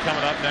lineup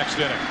coming up next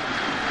inning.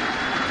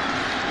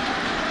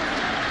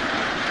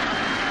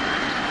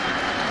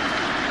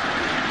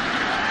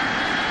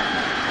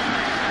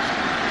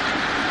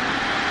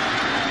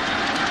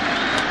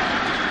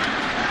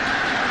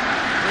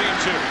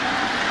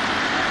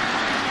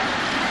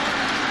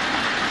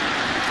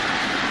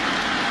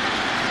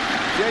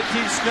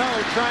 JT Snow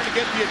trying to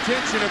get the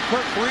attention of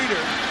Kurt Reeder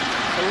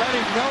to let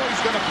him know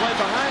he's going to play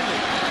behind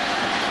him.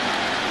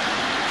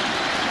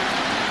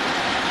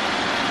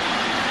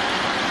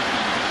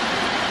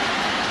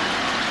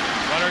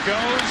 Runner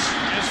goes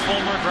as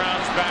Fulmer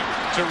grounds back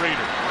to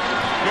Reeder.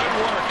 Good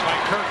work by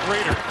Kurt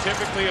Reeder,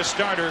 typically a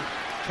starter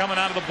coming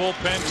out of the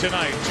bullpen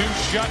tonight. 2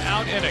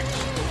 shutout innings.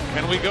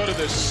 And we go to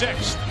the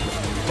 6th.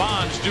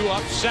 Bonds due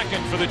up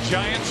second for the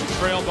Giants,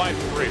 trail by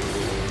 3.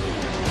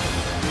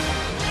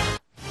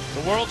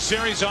 The World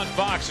Series on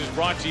Fox is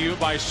brought to you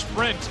by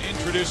Sprint,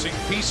 introducing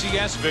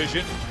PCS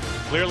Vision.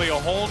 Clearly a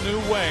whole new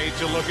way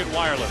to look at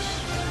wireless.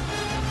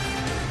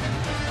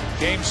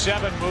 Game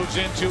 7 moves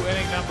into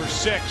inning number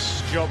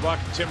 6. Joe Buck,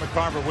 Tim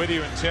McCarver with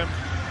you. And Tim,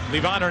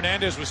 Livan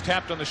Hernandez was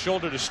tapped on the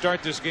shoulder to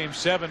start this game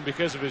 7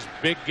 because of his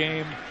big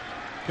game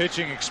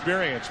pitching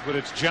experience. But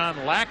it's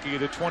John Lackey,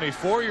 the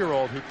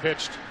 24-year-old, who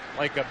pitched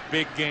like a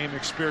big game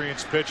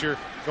experienced pitcher,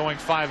 going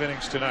 5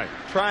 innings tonight.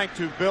 Trying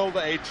to build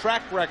a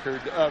track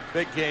record of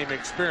big game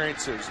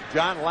experiences.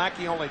 John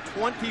Lackey, only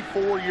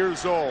 24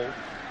 years old,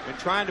 and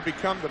trying to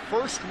become the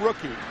first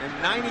rookie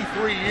in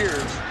 93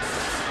 years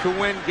to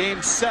win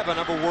Game 7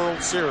 of a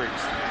World Series.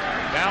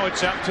 Now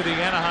it's up to the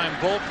Anaheim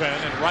bullpen,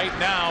 and right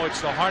now it's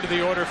the heart of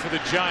the order for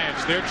the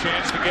Giants. Their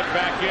chance to get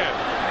back in.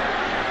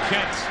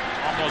 Kent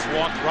almost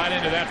walked right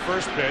into that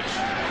first pitch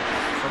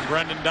from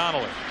Brendan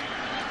Donnelly.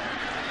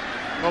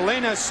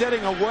 Molina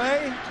sitting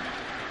away.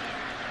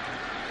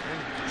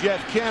 And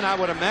Jeff Kent, I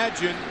would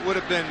imagine, would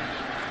have been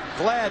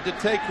glad to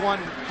take one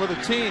for the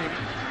team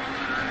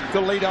to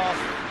lead off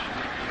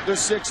the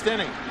 6th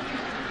inning.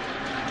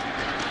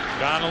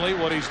 Donnelly,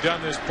 what he's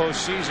done this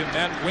postseason,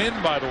 that win,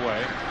 by the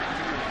way,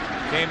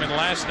 came in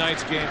last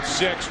night's game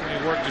 6 when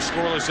he worked a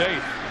scoreless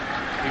 8th.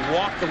 He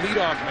walked the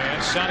leadoff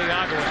man,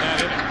 Santiago, in that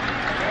inning.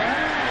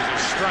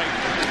 As a strike.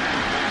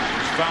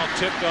 His foul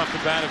tipped off the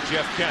bat of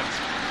Jeff Kent.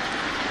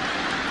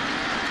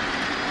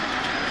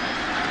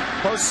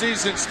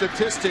 Postseason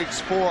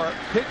statistics for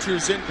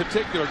pitchers in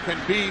particular can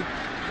be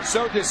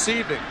so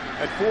deceiving.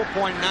 At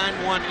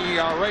 4.91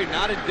 ERA,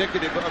 not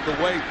indicative of the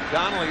way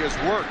Donnelly has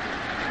worked.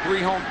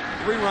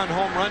 3-run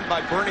home run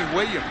by Bernie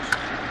Williams.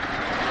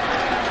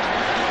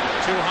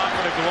 Too hot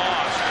for the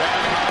gloss. Bad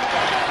hop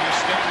by him. He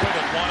stayed with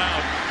it. 1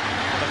 out.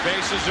 The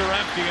bases are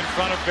empty in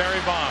front of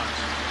Barry Bonds.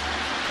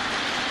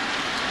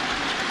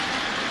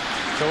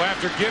 So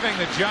after giving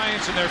the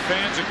Giants and their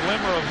fans a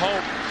glimmer of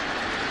hope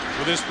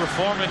with his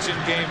performance in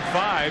Game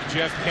 5,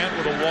 Jeff Kent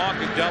with a walk,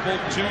 a double,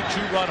 2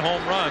 2-run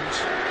home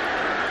runs.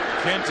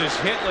 Kent is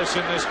hitless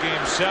in this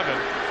Game 7.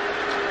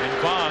 And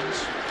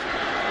Bonds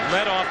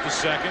led off the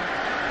 2nd,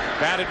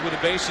 batted with the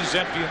bases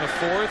empty in the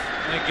 4th,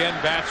 and again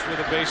bats with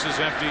the bases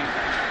empty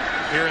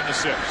here in the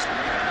 6th.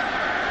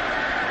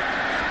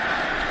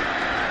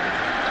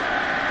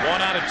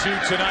 1 out of 2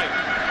 tonight.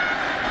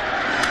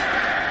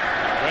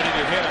 Ready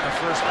to hit on the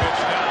first pitch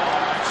now.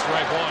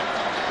 Strike 1.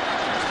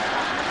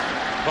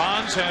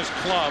 Bonds has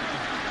clubbed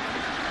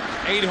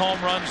 8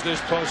 home runs this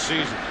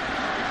postseason.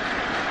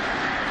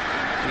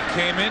 He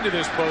came into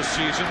this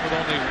postseason with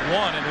only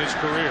 1 in his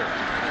career.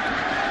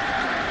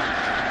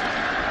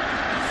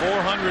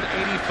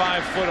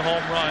 485-foot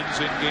home runs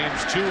in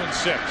games 2 and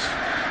 6.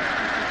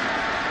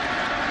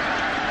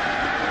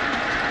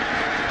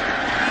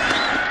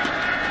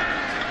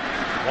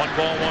 One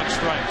ball, 1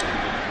 strike.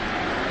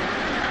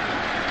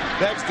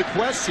 Begs the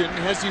question,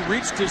 has he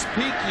reached his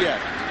peak yet?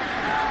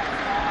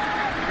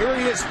 Here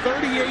he is,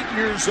 38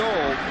 years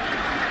old.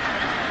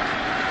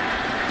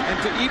 And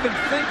to even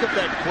think of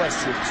that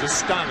question is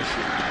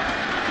astonishing.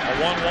 A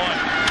 1-1.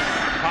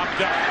 Pop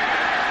tripped up.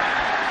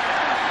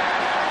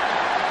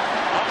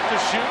 Up to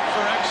shoot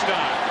for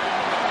Eckstein.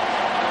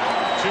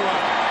 2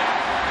 out.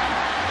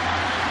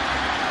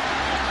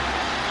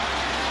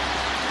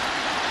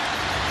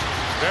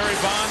 Barry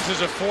Bonds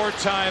is a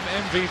 4-time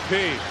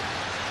MVP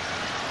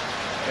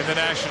in the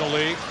National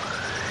League.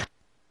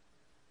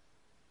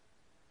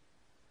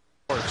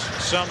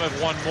 Some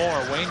have won more.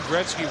 Wayne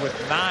Gretzky with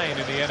 9 in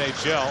the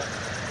NHL.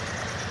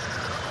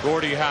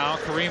 Gordie Howe,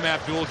 Kareem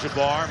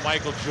Abdul-Jabbar,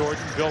 Michael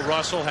Jordan, Bill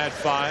Russell had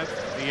 5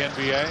 in the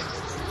NBA.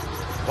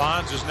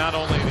 Bonds is not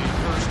only the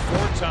first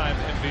 4-time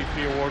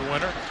MVP award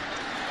winner,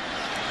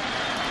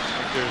 I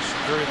think there's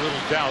very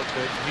little doubt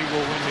that he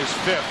will win his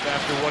 5th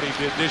after what he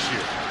did this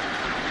year.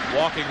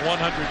 Walking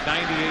 198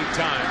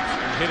 times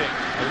and hitting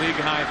a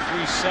league-high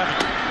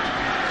 .370.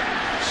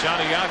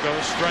 Santiago,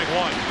 strike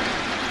 1.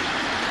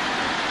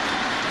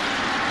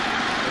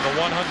 In the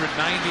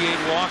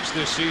 198 walks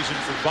this season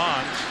for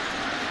Bonds,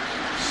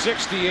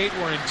 68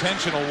 were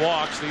intentional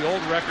walks. The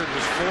old record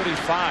was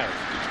 45.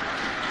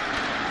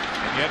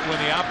 And yet when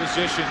the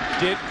opposition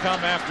did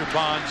come after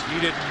Bonds, he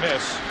didn't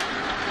miss,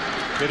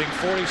 hitting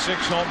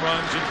 46 home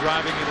runs and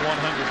driving in 110.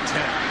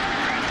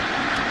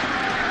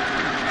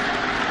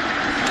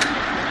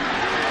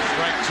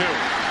 Strike 2.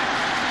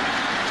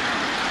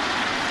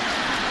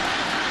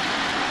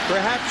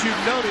 Perhaps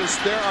you've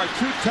noticed there are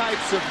 2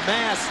 types of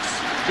masks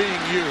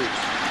being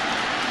used.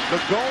 The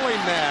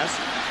goalie mask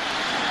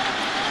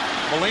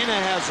Molina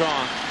has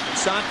on, and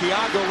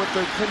Santiago with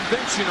the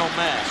conventional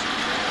mask.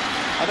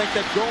 I think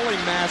that goalie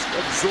mask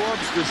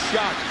absorbs the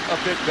shot a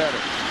bit better.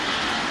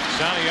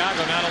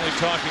 Santiago not only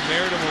talking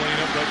there to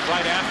Molina, but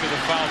right after the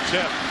foul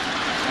tip.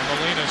 And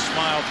Molina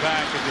smiled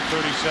back at the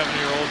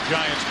 37-year-old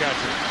Giants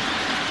catcher.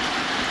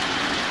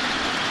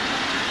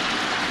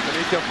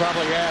 Benito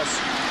probably asked,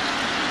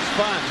 "It's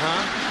fun,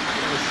 huh?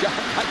 A shot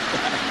like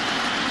that."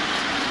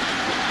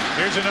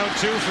 Here's an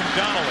 0-2 from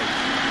Donnelly.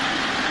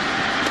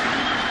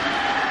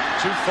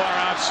 Too far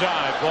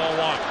outside, ball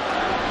 1.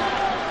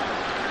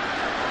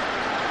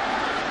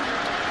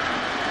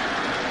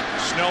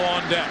 Snow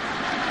on deck.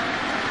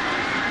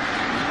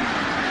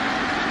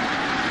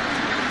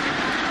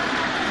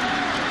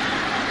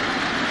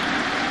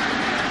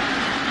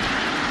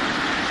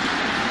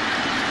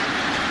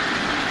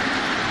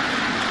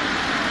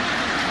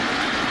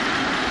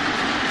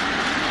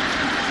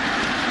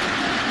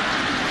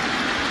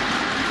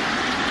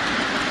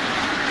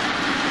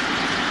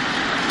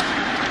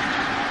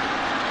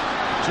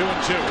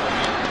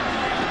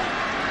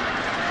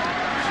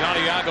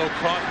 Santiago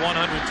caught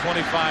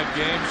 125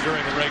 games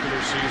during the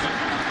regular season.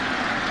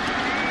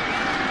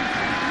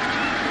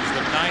 He's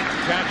the 9th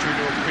catcher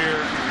to appear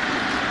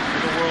in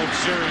the World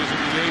Series at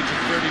the age of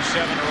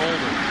 37 or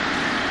older.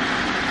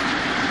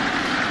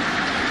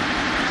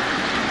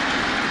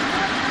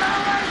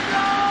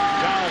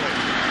 Dowling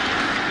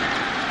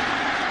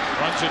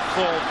runs it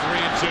full,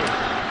 3-2.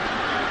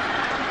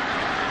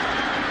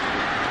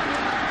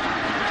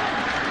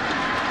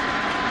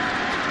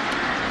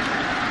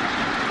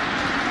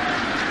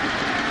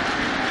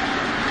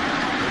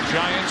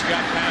 Giants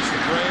got past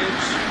the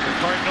Braves, the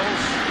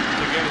Cardinals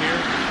to get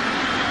here.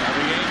 Now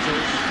the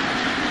Angels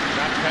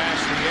got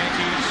past the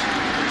Yankees,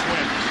 the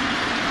Twins.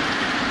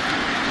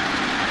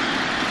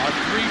 A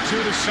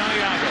 3-2 to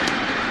Santiago.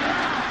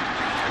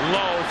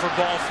 Low for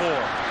ball 4.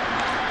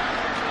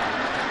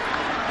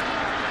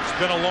 It's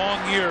been a long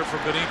year for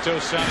Benito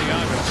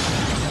Santiago,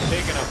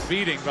 taking a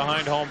beating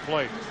behind home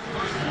plate.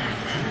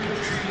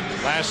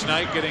 Last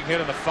night getting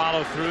hit on the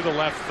follow through, the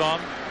left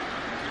thumb.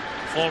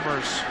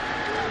 Fulmer's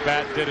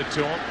bat did it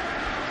to him,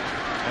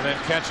 and then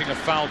catching a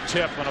foul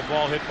tip on a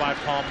ball hit by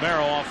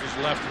Palmeiro off his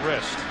left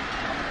wrist.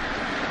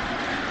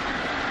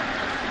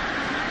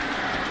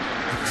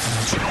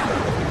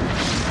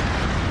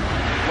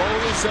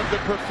 Woes of the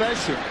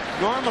profession.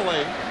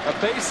 Normally a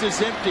base is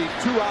empty,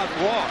 2-out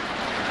walk,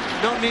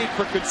 no need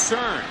for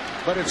concern,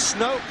 but if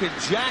Snow can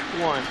jack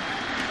one,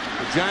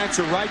 the Giants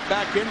are right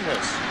back in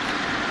this.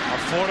 A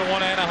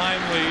 4-1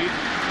 Anaheim lead,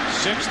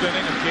 6th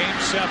inning of Game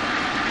 7.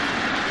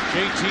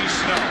 JT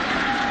Snow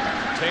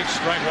takes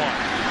strike 1.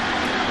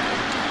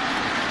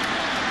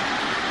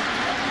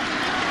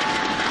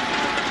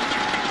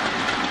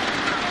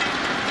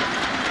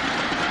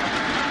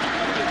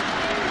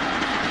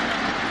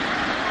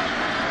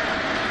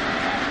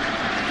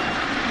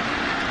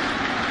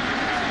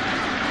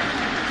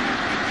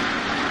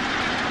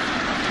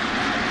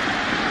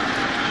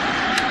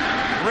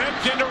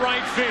 Ripped into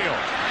right field.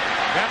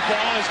 That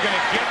ball is going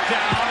to get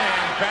down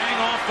and bang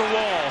off the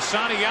wall.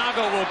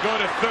 Santiago will go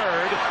to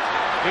third.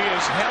 He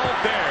is held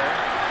there.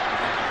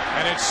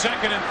 And it's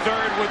 2nd and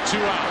 3rd with 2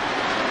 out.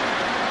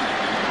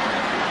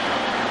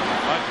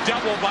 A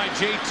double by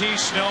JT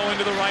Snow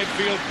into the right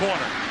field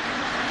corner.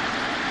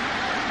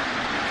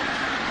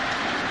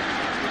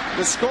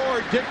 The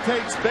score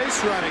dictates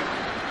base running.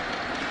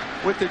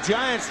 With the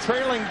Giants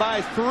trailing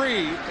by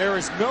 3, there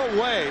is no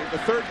way the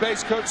third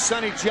base coach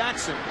Sonny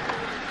Jackson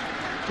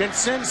can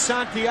send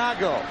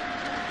Santiago.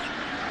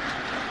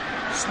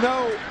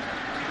 Snow,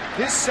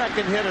 his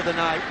 2nd hit of the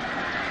night.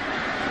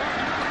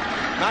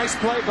 Nice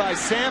play by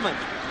Salmon.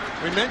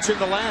 We mentioned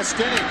the last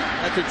inning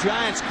that the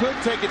Giants could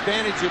take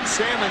advantage of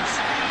Salmon's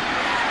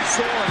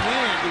sore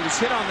hand. He was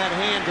hit on that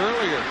hand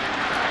earlier,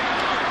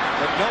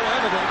 but no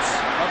evidence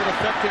of it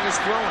affecting his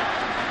throwing.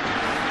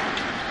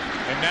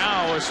 And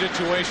now a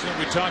situation that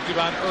we talked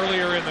about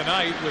earlier in the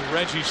night with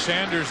Reggie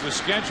Sanders, the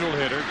scheduled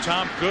hitter.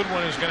 Tom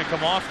Goodwin is going to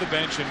come off the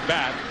bench and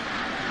bat.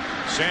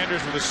 Sanders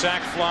with a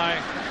sac fly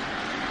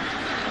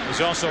is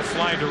also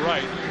flying to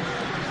right.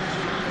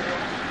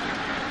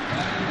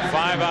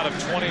 5 out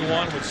of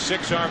 21 with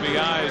 6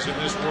 RBIs in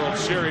this World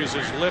Series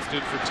is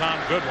lifted for Tom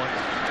Goodwin.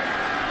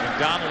 And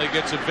Donnelly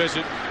gets a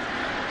visit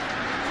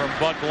from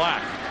Bud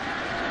Black.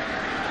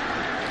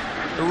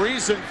 The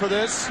reason for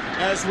this,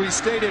 as we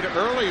stated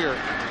earlier,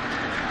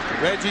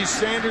 Reggie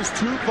Sanders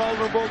too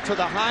vulnerable to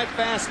the high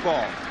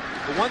fastball.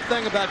 The one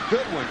thing about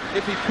Goodwin,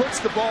 if he puts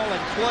the ball in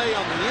play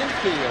on the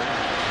infield,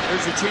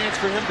 there's a chance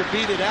for him to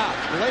beat it out.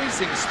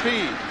 Blazing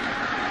speed.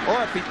 Or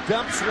if he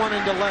dumps one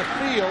into left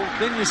field,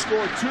 then you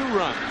score 2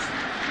 runs.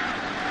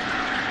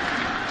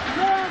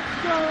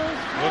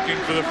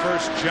 Looking for the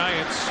first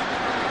Giants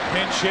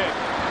pinch hit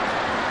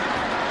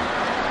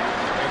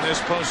in this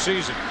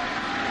postseason.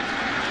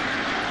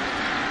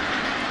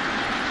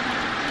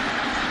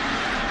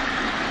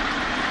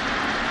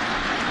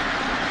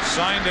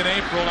 Signed in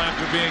April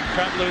after being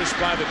cut loose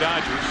by the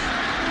Dodgers.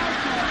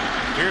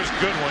 Here's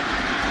Goodwin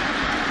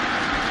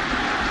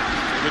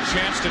with a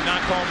chance to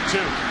knock home 2.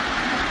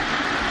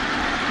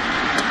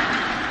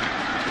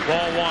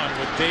 Ball 1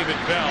 with David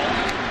Bell,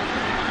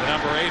 the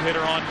number 8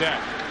 hitter on deck.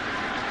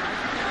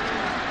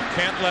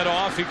 Can't let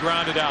off. He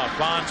grounded out.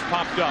 Bonds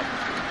popped up.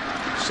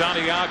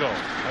 Santiago,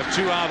 a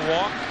 2-out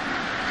walk.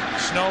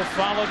 Snow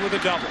followed with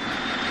a double.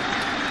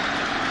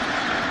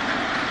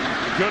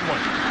 Goodwin,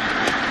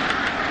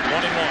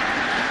 1-1.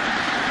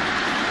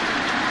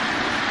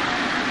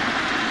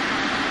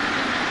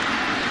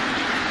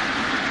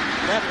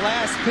 That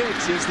last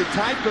pitch is the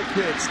type of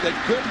pitch that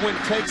Goodwin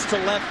takes to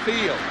left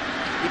field.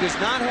 He does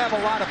not have a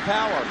lot of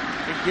power,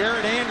 and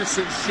Garrett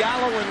Anderson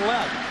shallow in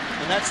left,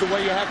 and that's the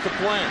way you have to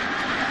play him.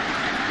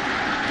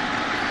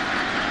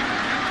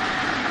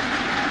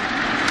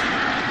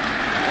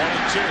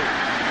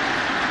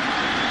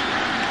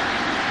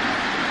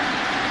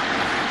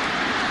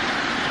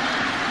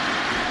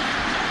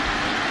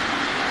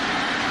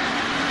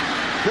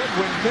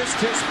 Goodwin missed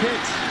his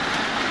pitch.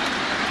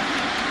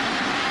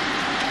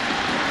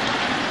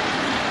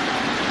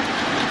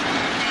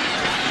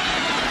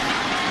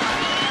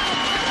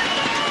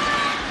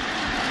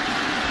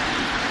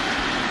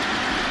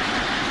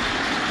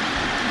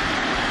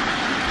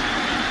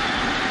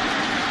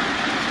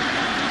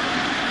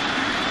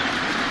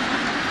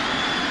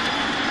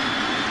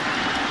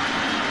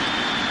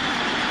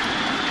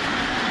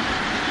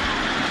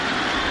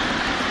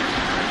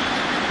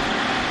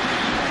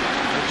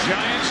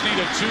 Need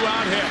a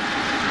 2-out hit.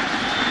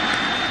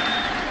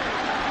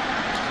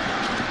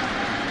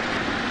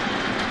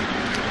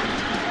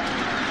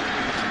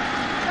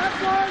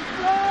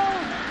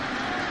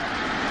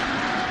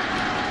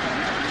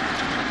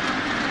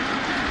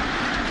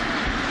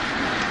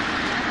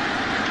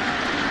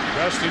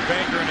 Dusty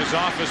Baker in his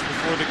office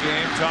before the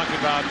game talked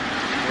about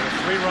what a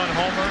 3-run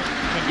homer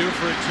can do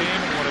for a team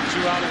and what a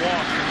 2-out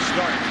walk can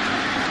start.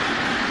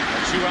 A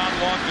 2-out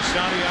walk to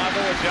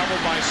Santiago, a double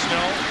by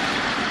Snow.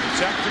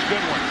 Check to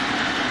Goodwin.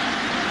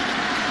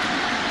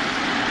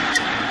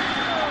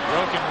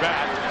 Broken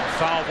bat,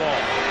 foul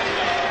ball.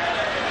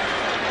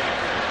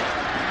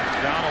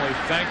 Donnelly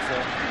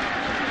thankful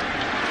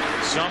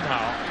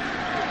somehow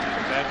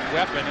that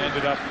weapon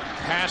ended up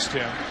past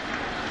him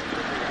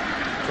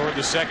toward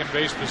the second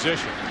base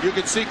position. You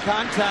can see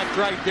contact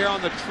right there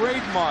on the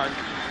trademark.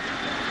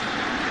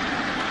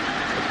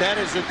 But that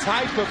is a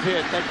type of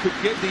hit that could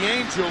give the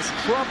Angels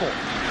trouble.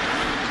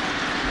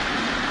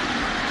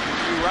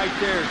 Right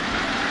there,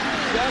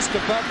 just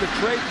above the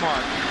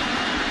trademark.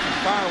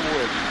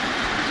 Firewood.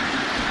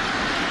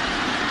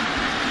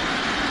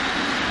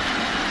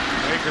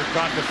 Baker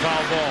caught the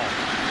foul ball.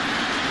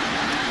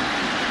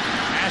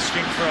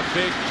 Asking for a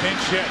big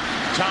pinch hit.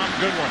 Tom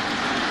Goodwin.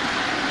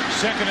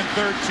 Second and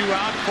third, 2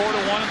 out,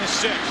 4-1 in the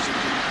 6th.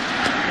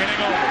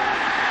 Inning over.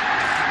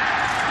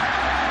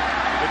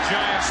 The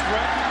Giants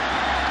threaten,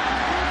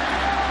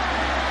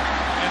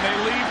 and they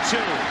lead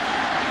 2.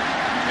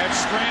 Have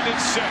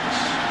stranded 6.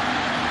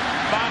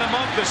 Bottom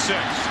of the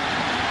 6th.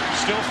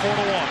 Still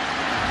 4-1.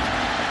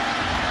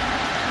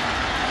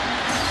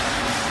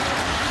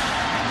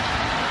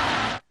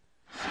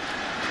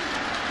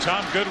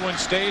 Tom Goodwin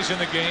stays in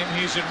the game.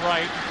 He's in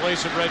right in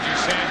place of Reggie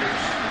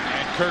Sanders.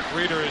 And Kirk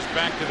Reeder is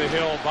back to the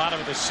hill, bottom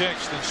of the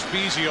 6th, and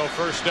Spezio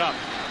first up.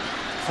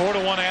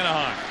 4-1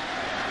 Anaheim.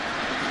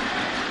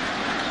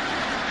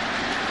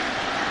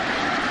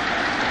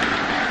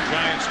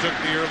 Giants took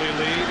the early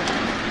lead.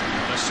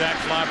 A sac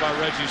fly by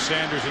Reggie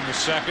Sanders in the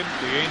 2nd.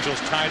 The Angels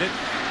tied it.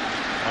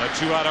 A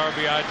 2-out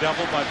RBI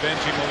double by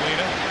Benji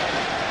Molina.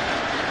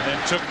 And then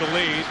took the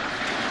lead.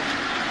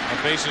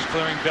 A bases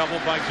clearing double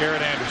by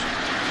Garrett Anderson.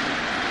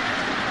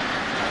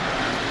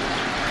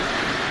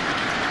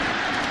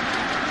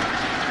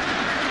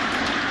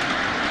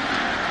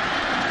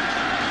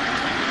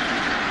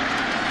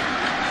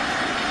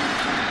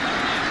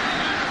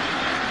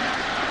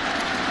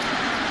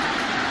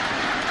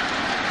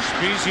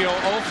 Spezio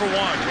 0 for 1 with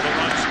a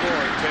run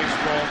scored. Takes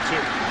ball 2.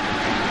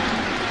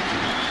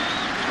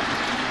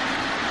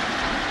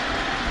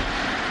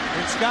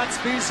 When Scott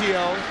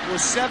Spezio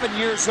was 7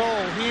 years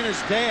old, he and his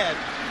dad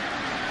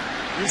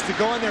used to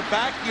go in their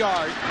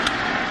backyard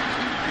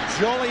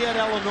in Joliet,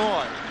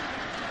 Illinois.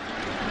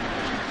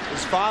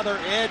 His father,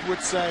 Ed,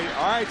 would say,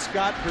 all right,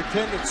 Scott,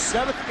 pretend it's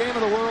 7th game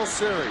of the World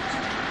Series.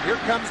 Here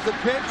comes the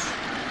pitch.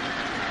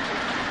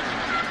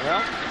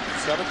 Well,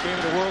 7th game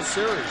of the World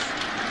Series.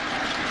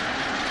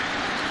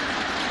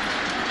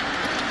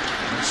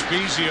 And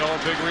Spezio, a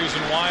big reason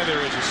why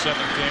there is a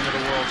 7th game of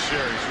the World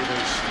Series with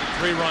his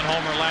 3-run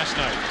homer last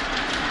night.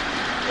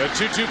 A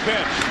 2-2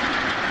 pitch.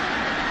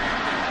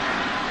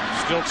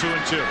 Still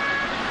 2-2.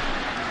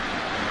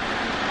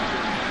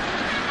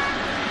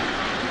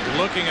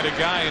 Looking at a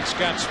guy in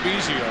Scott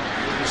Spezio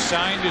who was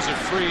signed as a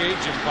free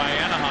agent by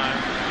Anaheim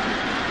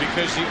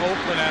because the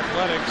Oakland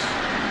Athletics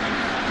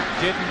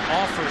didn't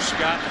offer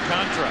Scott a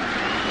contract.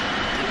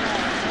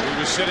 He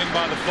was sitting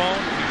by the phone.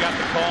 He got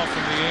the call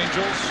from the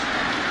Angels.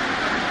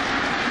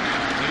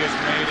 He has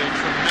made a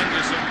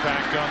tremendous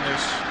impact on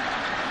this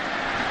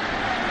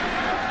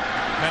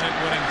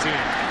pennant-winning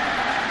team.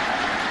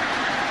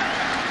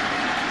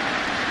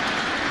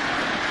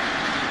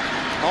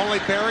 Only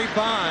Barry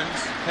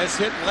Bonds has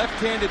hit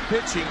left-handed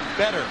pitching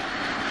better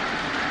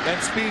than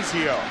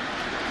Spezio.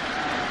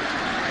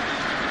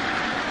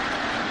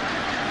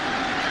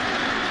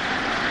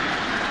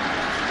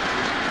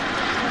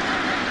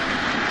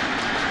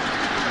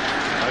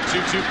 A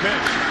 2-2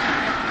 pitch.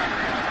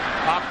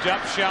 Popped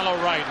up, shallow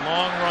right.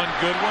 Long run,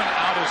 Goodwin.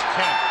 Out is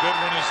Kemp.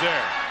 Goodwin is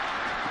there.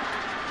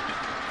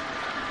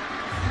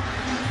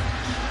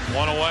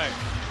 1 away.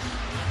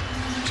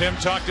 Tim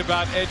talked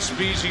about Ed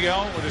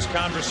Spezio with his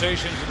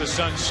conversations with his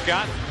son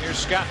Scott. Here's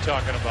Scott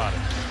talking about it.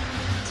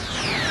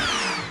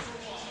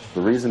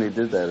 The reason he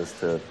did that is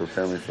to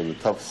prepare me for the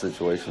toughest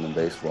situation in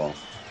baseball,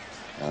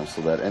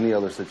 so that any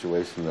other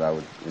situation that I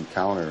would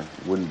encounter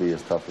wouldn't be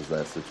as tough as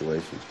that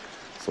situation.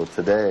 So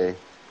today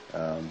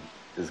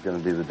is going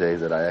to be the day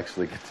that I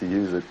actually get to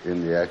use it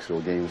in the actual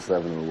Game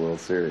 7 of the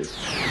World Series.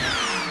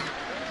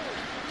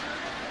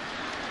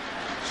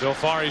 So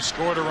far, he's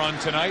scored a run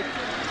tonight.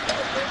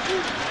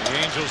 The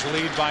Angels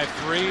lead by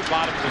 3,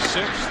 bottom of the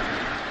 6th.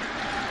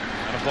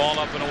 And a ball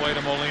up and away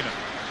to Molina.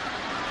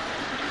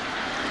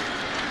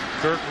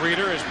 Kirk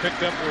Reeder has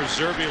picked up where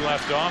Zerbe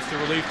left off, the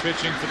relief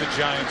pitching for the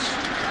Giants.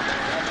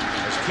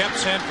 Has kept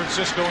San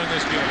Francisco in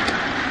this game.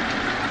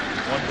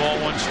 1 ball,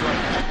 1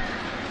 strike.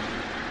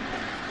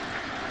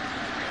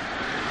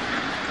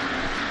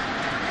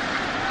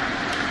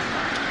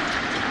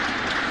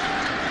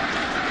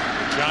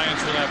 The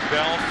Giants will have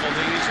Bell,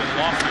 Feliz, and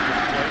Lofty to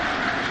the plate.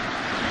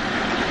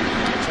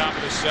 Top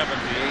of the 7th,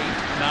 the 8,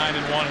 9,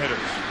 and 1 hitters.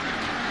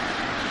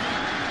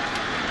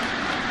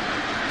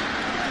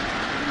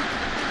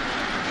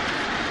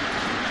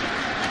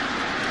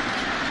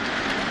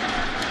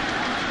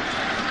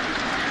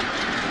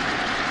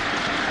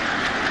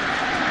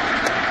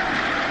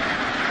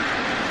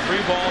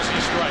 Three balls and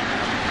a strike.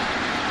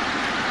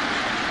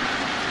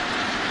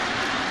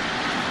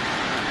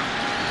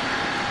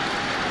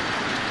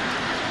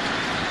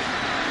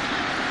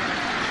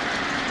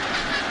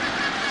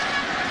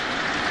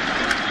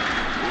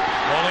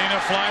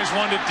 Flies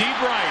one to deep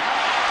right.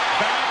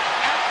 Back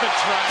at the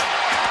track.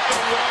 At the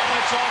wall.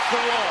 It's off the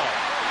wall.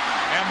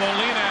 And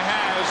Molina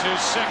has his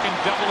 2nd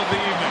double of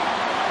the evening.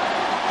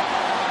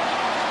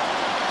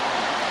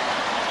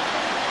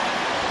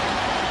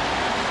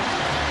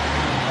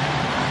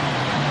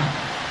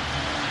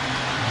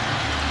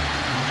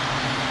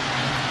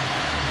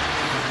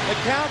 The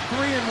count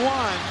 3-1.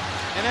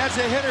 And as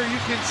a hitter, you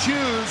can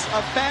choose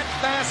a fat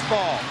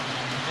fastball.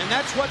 And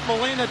that's what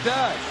Molina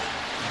does.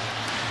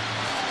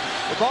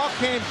 The ball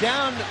came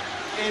down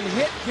and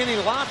hit Kenny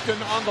Lofton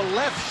on the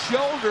left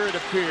shoulder, it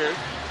appeared.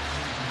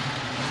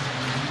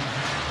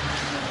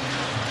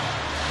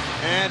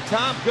 And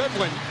Tom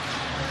Goodwin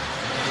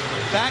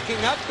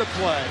backing up the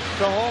play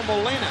to hold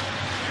Molina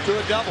to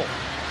a double.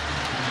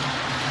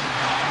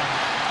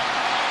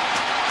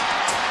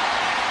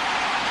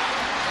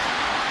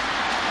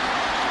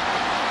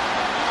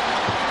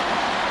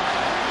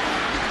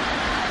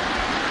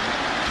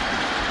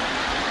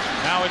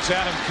 Now it's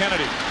Adam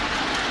Kennedy.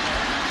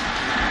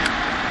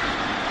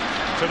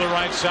 To the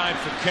right side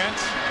for Kent.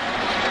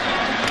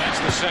 And that's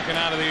the 2nd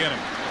out of the inning.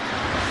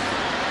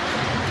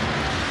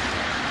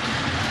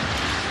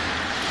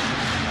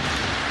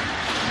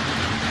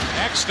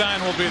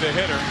 Eckstein will be the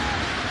hitter.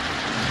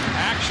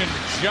 Action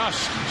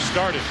just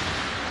started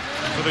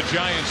for the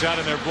Giants out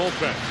in their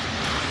bullpen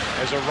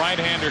as a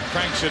right-hander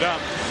cranks it up.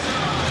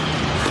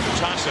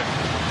 Tosic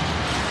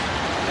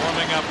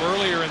warming up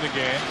earlier in the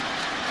game.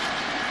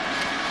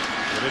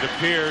 But it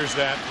appears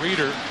that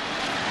Reeder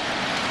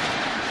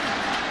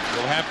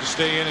will have to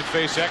stay in and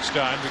face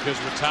Eckstein because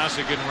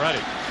Tosic isn't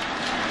ready.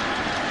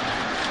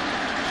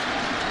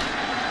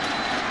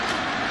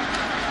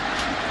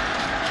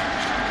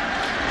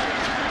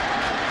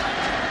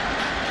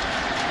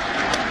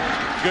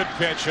 Good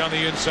pitch on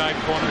the inside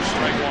corner,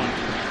 strike 1.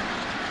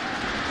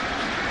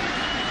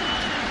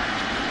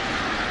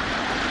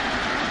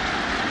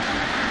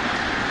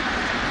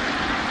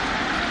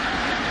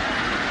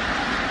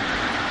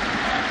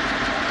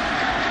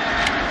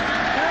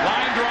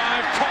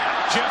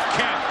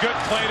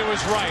 play to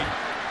his right,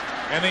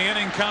 and the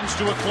inning comes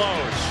to a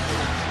close.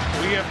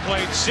 We have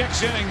played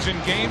 6 innings in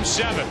Game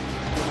 7.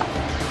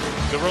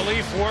 The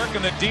relief work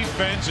and the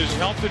defense has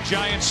helped the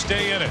Giants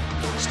stay in it.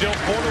 Still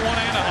 4-1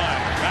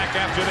 Anaheim. Back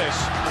after this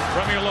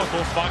from your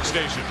local Fox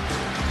station.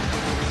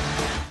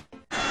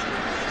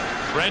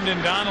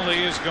 Brendan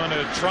Donnelly is going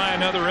to try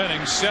another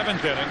inning,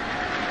 7th inning.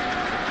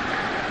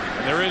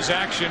 And there is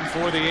action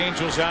for the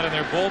Angels out in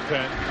their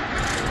bullpen.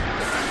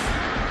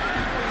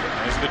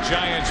 As the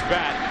Giants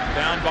bat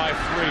down by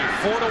 3,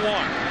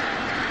 4-1.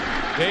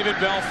 David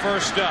Bell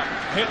first up,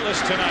 hitless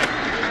tonight.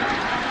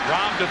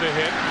 Robbed of a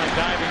hit, a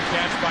diving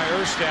catch by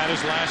Erstad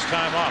his last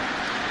time up.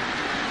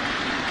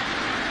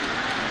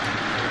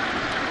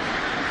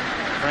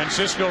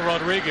 Francisco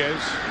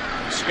Rodriguez,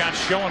 Scott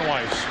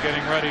Schoenweiss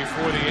getting ready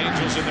for the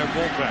Angels in their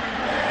bullpen.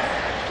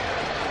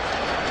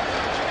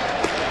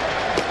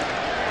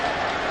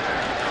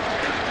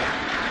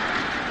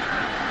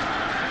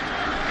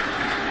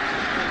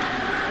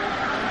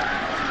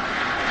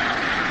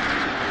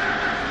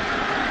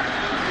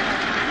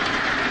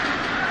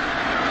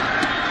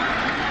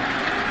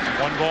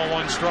 Ball,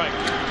 1 strike.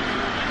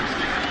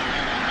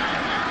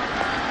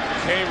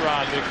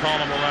 K-Rod, they call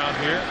him around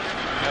here.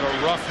 Had a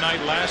rough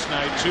night last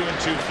night, 2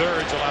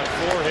 2/3, allowed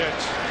 4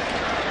 hits,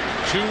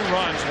 2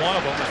 runs, one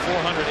of them a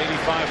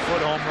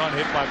 485-foot home run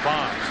hit by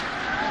Bonds.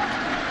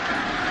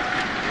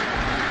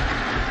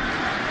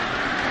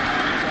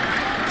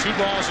 Two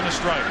balls and a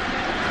strike.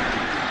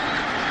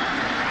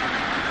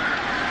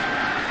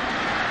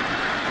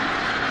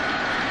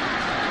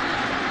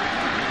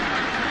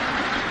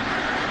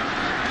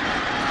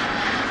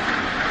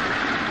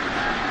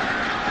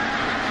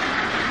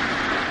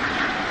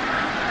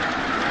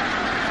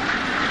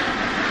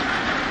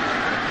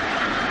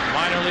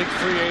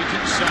 Free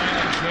agent signed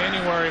in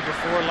January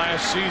before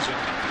last season.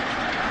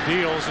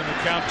 Deals in the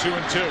count 2-2.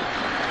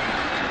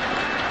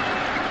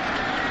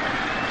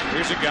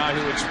 Here's a guy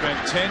who had spent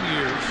 10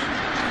 years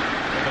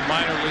in the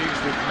minor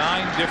leagues with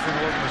 9 different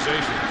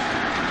organizations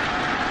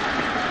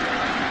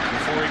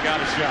before he got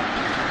a shot.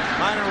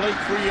 Minor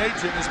league free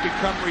agent has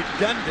become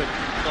redundant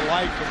in the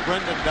life of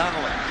Brendan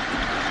Donnelly.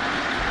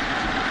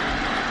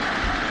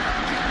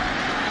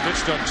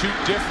 Pitched on 2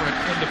 different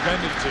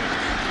independent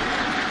teams.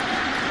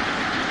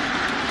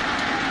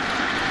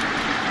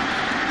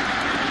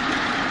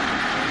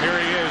 Here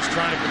he is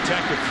trying to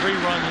protect a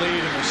 3-run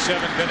lead in the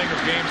 7th inning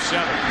of Game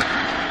 7.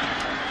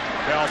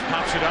 Bell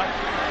pops it up.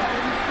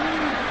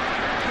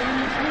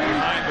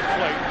 Behind the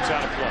plate. It's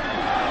out of play.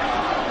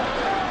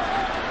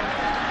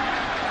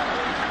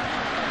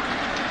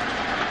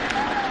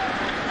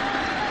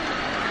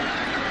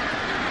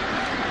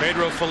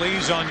 Pedro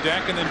Feliz on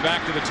deck, and then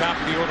back to the top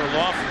of the order,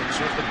 Laughlin.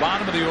 So if the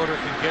bottom of the order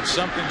can get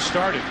something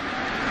started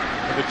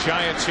for the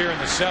Giants here in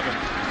the 7th,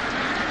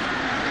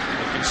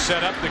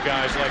 set up the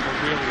guys like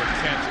Aurelio,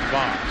 Kent, and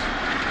Bonds.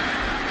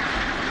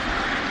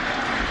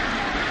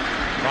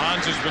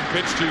 Bonds has been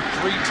pitched to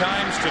 3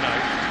 times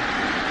tonight,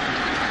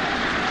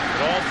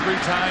 but all 3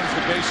 times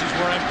the bases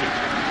were empty.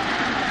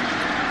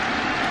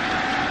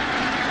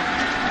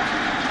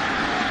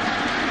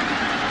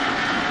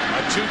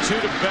 A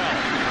 2-2 to Bell.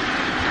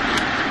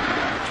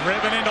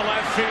 Driven into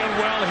left field,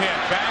 well hit.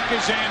 Back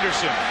is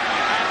Anderson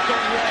at the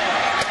wall.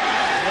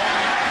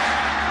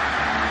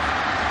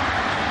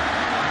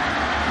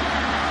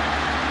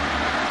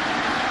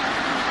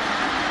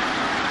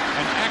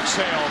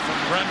 Exhale from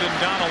Brendan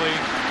Donnelly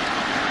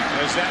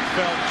as that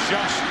fell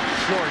just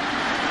short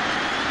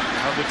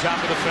of the top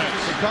of the fence.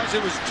 Because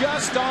it was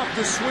just off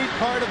the sweet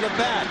part of the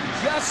bat,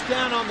 just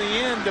down on the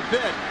end a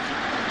bit,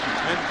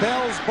 and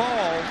Bell's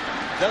ball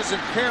doesn't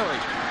carry.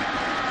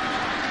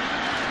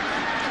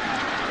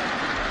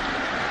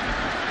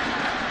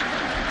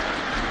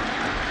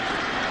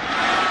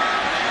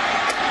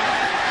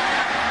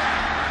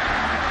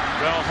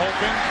 Bell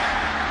hoping,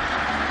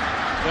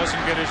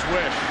 doesn't get his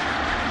wish.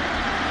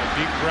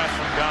 Deep breath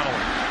from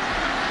Donnelly.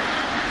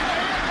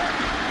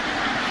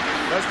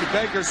 Dusty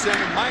Baker saying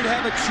he might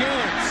have a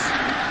chance.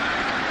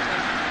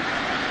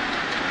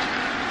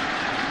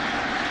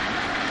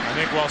 I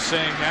think while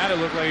saying that, it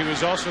looked like he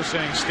was also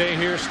saying stay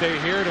here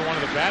to one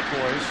of the bat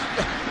boys.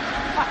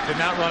 Did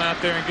not run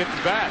out there and get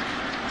the bat.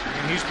 I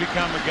mean, he's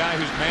become a guy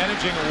who's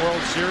managing a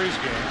World Series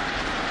game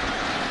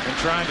and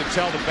trying to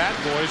tell the bat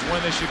boys when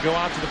they should go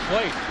out to the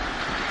plate.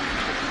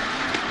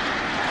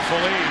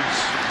 Feliz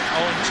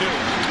 0-2.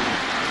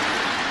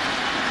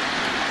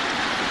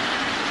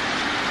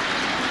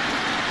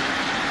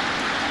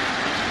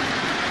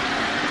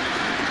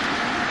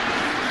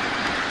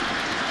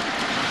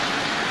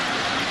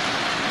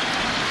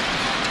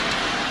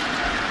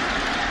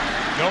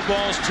 No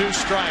balls, 2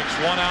 strikes,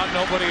 1 out,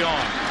 nobody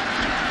on.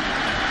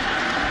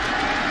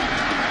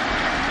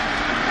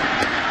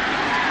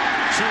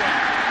 Two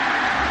out.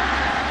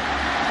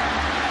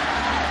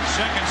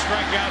 Second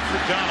strikeout for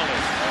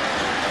Donnelly.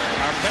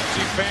 Our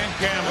Pepsi fan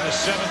cam in the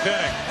 7th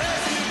inning.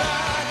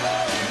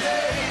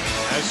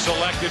 As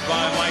selected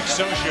by Mike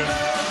Scioscia.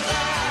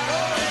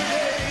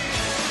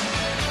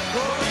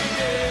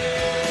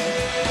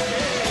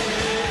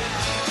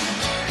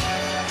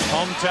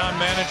 Home hometown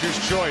manager's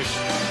choice.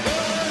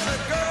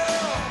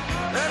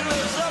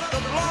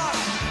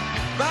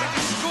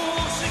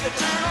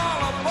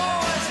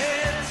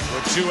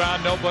 With 2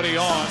 out, nobody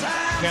on,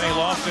 Kenny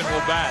Lofton will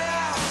bat.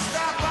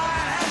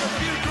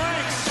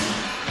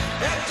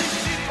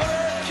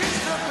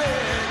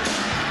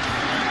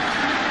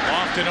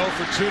 Lofton 0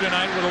 for 2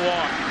 tonight with a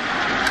walk.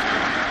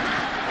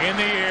 In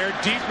the air,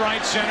 deep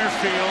right center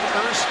field.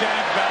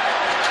 Erstad back.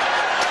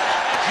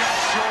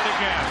 Just short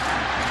again.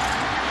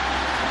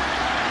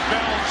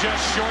 Bell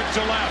just short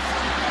to left.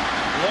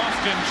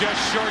 Lofton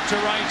just short to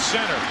right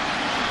center.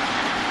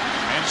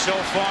 And so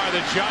far,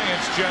 the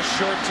Giants just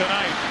short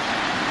tonight.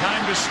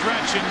 Time to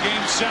stretch in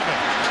Game 7.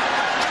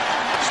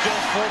 Still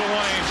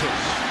 4-1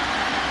 Angels.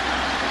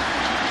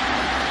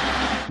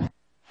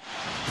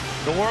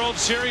 The World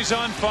Series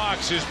on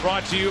Fox is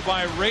brought to you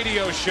by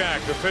Radio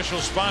Shack, official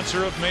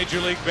sponsor of Major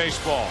League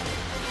Baseball.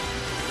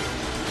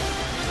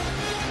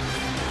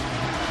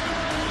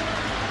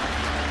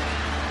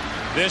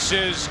 This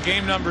is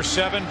game number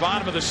 7,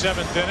 bottom of the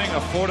 7th inning, a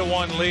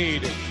 4-1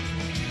 lead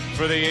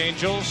for the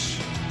Angels.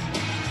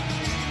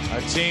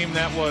 A team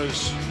that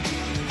was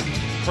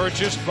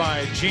purchased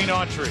by Gene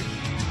Autry.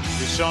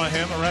 You saw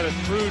him, a rather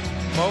crude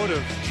mode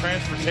of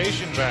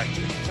transportation back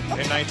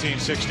in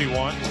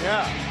 1961.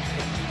 Yeah.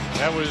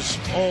 That was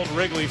old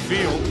Wrigley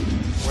Field,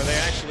 where they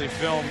actually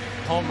filmed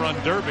Home Run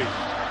Derby.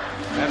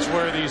 That's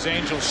where these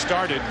Angels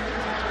started.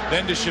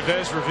 Then to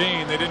Chavez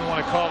Ravine. They didn't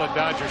want to call it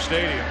Dodger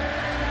Stadium.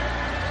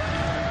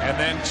 And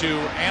then to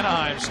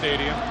Anaheim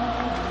Stadium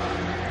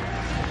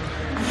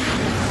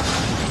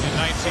in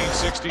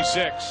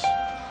 1966.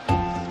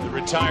 The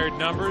retired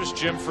numbers: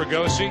 Jim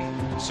Fregosi,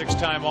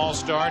 6-time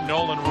All-Star;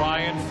 Nolan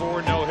Ryan,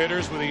 4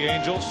 no-hitters with the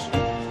Angels;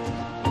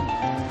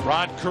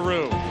 Rod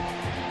Carew,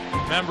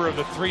 member of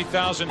the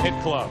 3,000 hit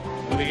club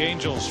with the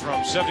Angels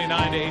from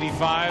 79 to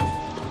 85,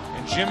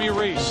 and Jimmy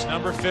Reese,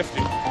 number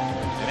 50,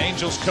 an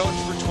Angels coach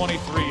for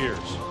 23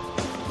 years.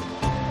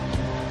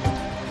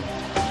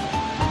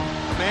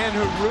 The man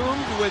who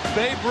roomed with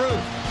Babe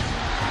Ruth,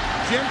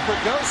 Jim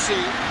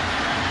Fregosi,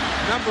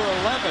 number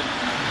 11,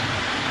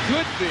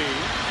 could be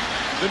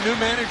the new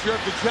manager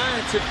of the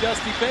Giants if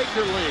Dusty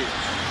Baker leaves.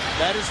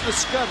 That is the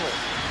scuttle.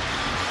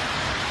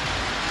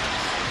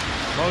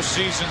 Most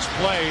seasons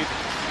played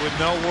with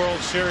no World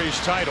Series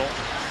title,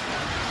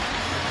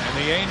 and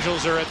the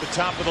Angels are at the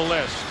top of the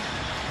list.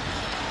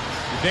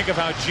 You think of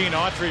how Gene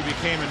Autry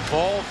became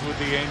involved with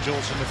the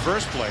Angels in the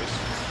first place,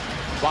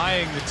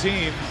 buying the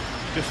team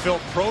to fill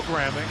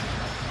programming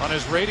on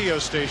his radio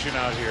station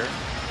out here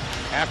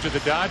after the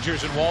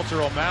Dodgers and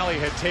Walter O'Malley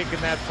had taken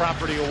that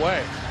property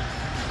away.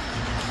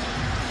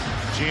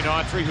 Gene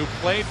Autry, who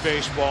played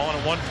baseball and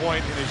at one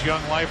point in his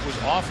young life was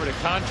offered a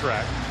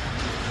contract,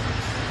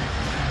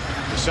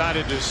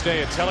 decided to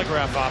stay a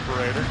telegraph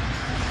operator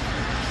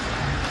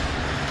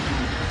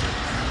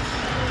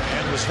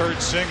and was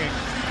heard singing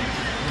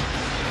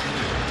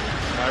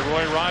by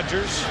Roy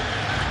Rogers.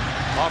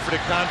 Offered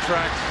a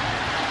contract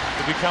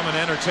to become an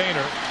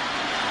entertainer,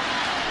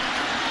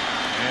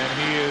 and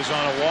he is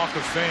on a walk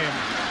of fame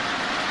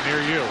near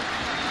you,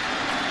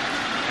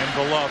 and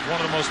beloved, one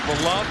of the most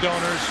beloved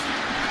owners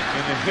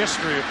in the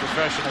history of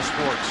professional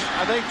sports.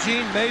 I think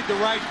Gene made the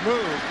right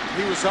move.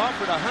 He was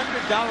offered $100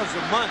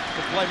 a month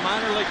to play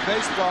minor league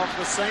baseball for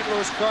the St.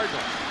 Louis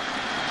Cardinals.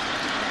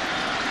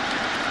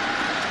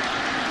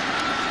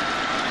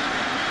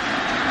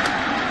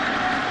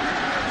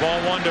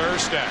 Ball 1 to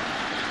Erstad.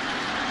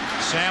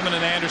 Salmon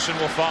and Anderson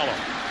will follow.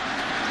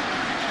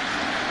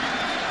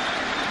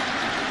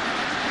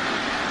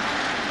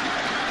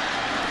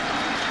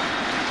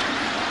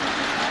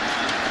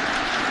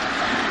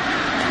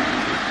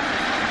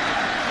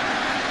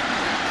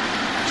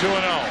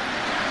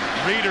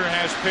 Reeder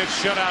has pitched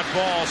shutout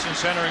ball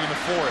since entering the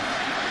 4th.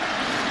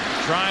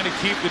 Trying to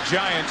keep the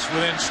Giants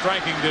within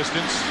striking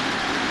distance.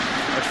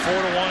 At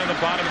 4-1 in the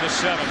bottom of the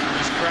 7th. And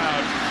this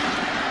crowd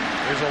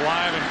is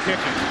alive and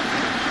kicking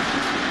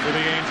for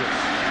the Angels.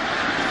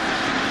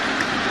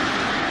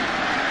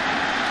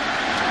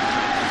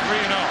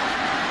 3-0.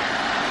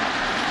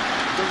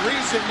 The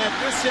reason that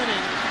this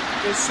inning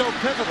is so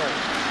pivotal,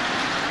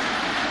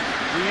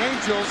 the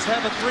Angels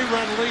have a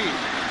 3-run lead.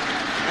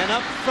 And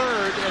up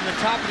third in the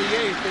top of the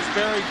 8th is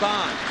Barry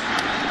Bonds.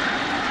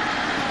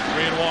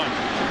 3-1.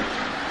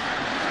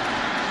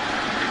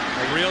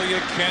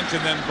 Aurelia, Kent,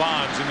 and then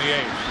Bonds in the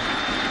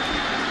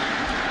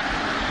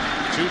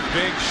 8th. 2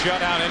 big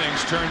shutout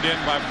innings turned in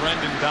by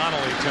Brendan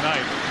Donnelly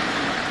tonight.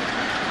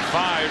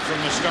 5 from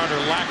the starter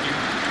Lackey,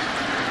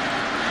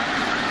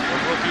 the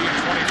rookie and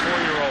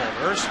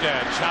 24-year-old.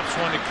 Erstad chops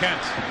one to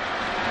Kent.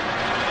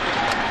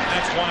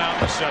 That's 1 out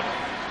in the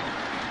 7th.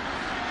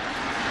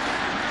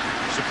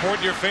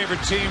 Support your favorite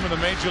team with a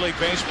Major League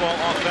Baseball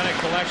Authentic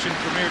Collection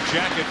Premier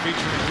Jacket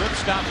featuring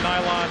ripstop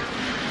nylon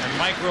and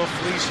micro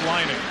fleece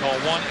lining. Call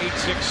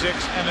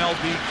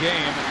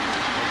 1-866-MLB-GAME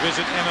or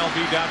visit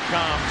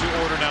MLB.com to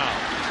order now.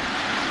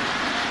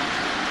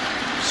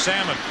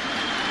 Salmon,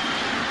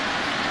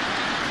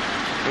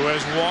 who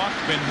has walked,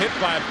 been hit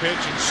by a pitch,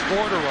 and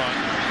scored a run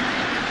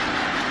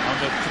on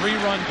the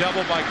 3-run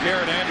double by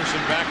Garrett Anderson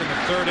back in the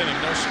 3rd inning.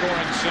 No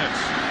scoring since.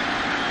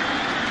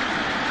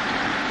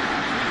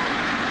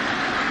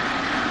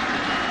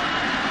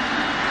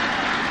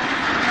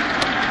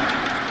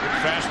 Good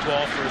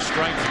fastball for a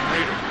strike from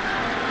Reeder.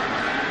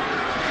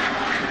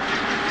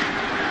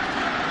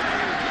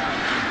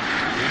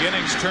 The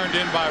innings turned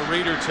in by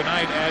Reeder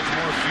tonight adds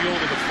more fuel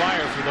to the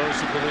fire for those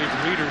who believe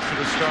Reeder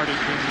should have started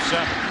Game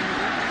 7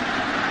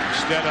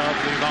 instead of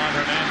Livan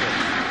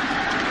Hernandez.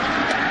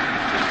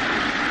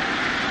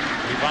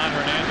 Livan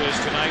Hernandez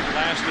tonight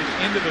lasted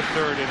into the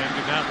 3rd inning,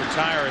 did not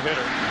retire a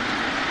hitter.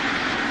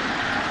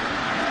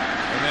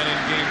 And then in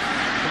Game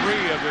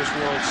 3 of this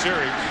World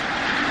Series,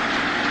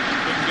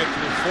 didn't get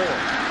through 4.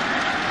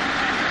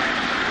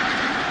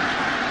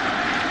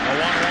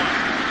 A 1-1,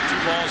 2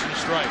 balls and a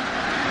strike.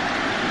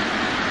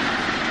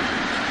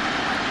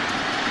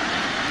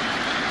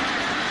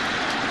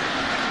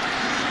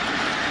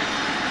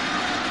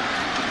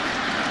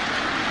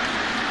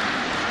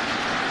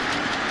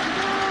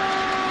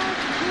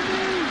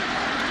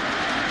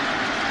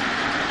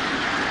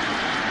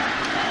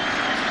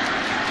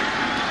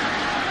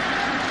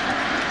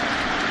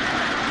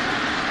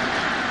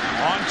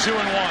 On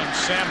 2-1,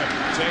 Salmon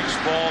takes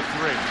ball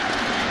 3.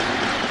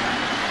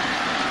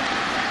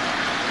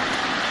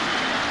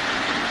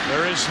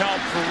 There is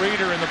help for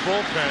Reeder in the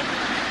bullpen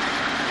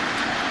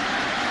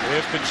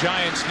if the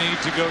Giants need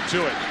to go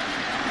to it.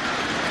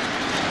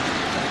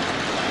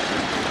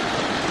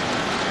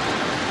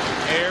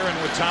 Air and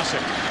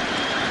Witasic.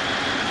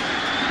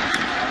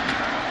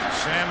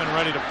 Salmon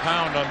ready to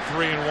pound on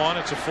 3-1.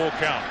 It's a full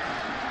count.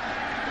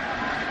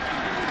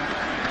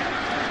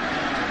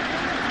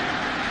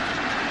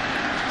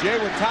 Jay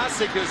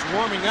Witasic is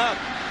warming up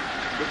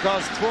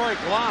because Troy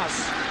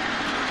Glaus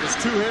is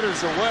 2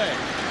 hitters away.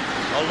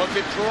 A look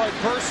at Troy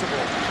Percival,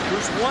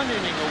 who's 1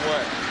 inning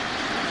away.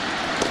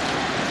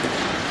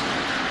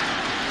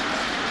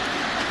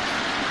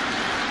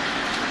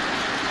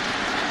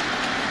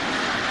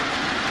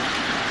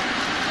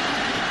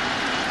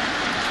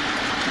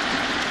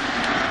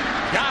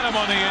 Got him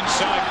on the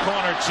inside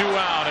corner, 2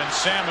 out, and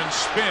Salmon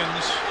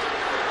spins,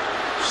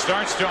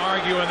 starts to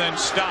argue, and then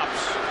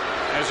stops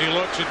as he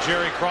looks at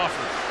Jerry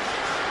Crawford.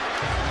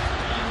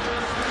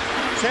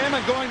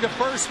 Salmon going to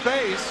first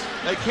base.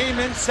 They came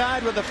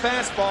inside with a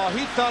fastball.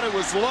 He thought it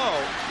was low,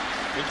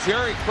 and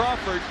Jerry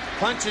Crawford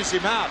punches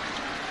him out.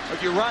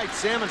 But you're right,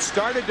 Salmon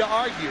started to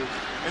argue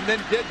and then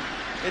didn't.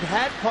 It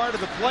had part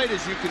of the plate,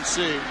 as you can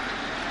see.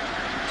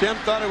 Tim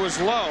thought it was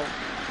low,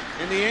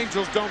 and the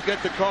Angels don't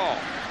get the call.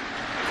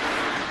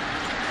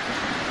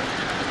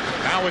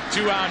 Now with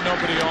 2 out,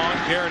 nobody on,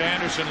 Garrett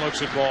Anderson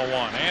looks at ball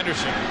 1.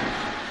 Anderson,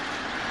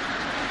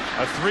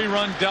 a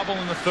 3-run double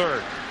in the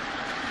 3rd.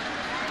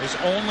 His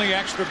only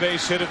extra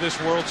base hit of this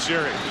World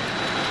Series.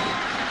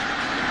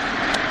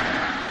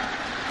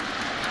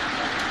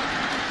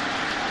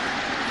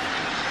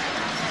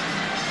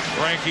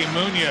 Frankie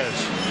Muniz,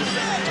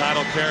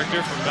 title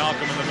character from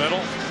Malcolm in the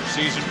Middle.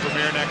 Season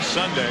premiere next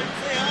Sunday,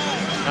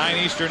 9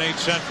 Eastern, 8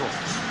 Central.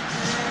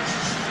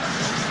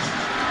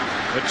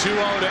 The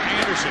 2-0 to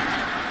Anderson.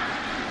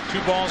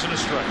 2 balls and a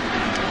strike.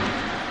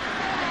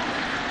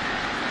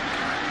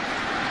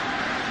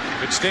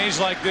 If it stays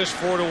like this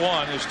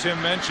 4-1, as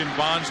Tim mentioned,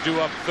 Bonds due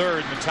up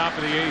 3rd in the top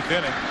of the 8th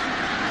inning.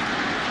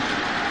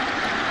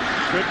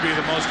 Could be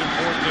the most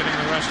important inning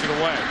the rest of the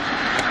way.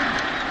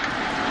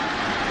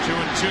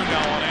 2-2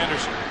 now on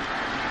Anderson.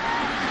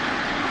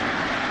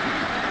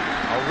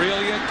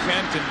 Aurelia,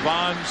 Kent, and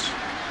Bonds,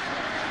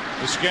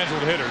 the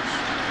scheduled hitters.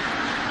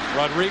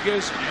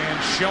 Rodriguez and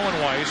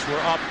Schoenweiss were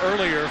up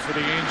earlier for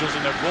the Angels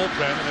in their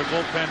bullpen, and their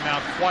bullpen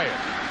now quiet.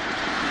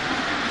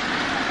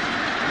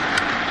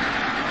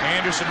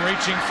 Anderson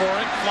reaching for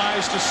it,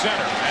 flies to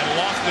center, and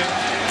Lofton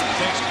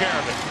takes care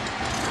of it.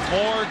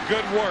 More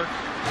good work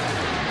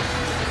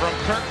from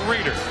Kurt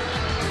Reeder.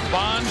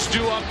 Bonds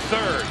due up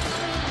 3rd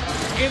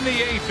in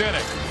the 8th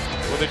inning,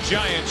 with the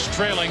Giants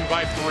trailing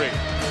by 3.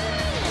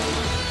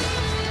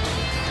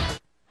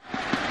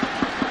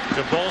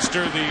 To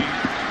bolster the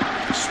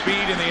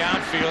speed in the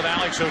outfield,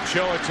 Alex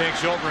Ochoa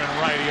takes over in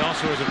right. He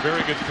also has a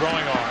very good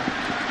throwing arm.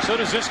 So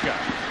does this guy,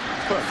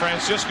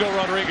 Francisco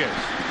Rodriguez.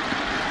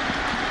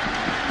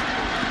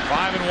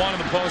 5-1 in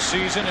the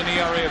postseason, an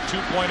ERA of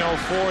 2.04.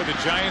 The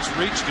Giants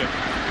reached him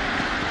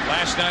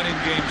last night in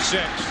Game 6.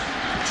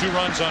 2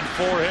 runs on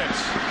 4 hits.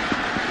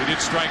 He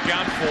did strike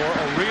out 4.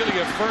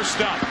 Aurelia first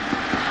up.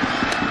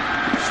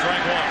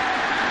 Strike 1.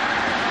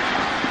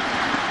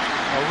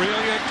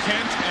 Aurelia,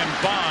 Kent, and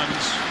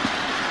Bonds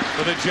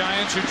for the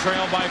Giants, who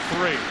trail by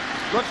 3.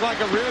 Looked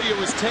like Aurelia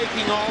was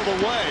taking all the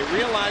way,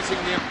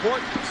 realizing the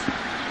importance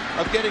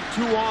of getting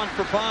 2 on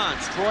for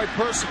Bonds. Troy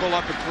Percival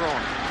up and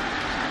throwing.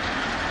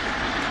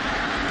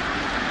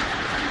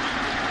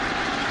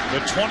 The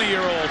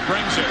 20-year-old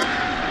brings it.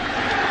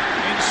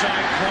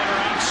 Inside corner,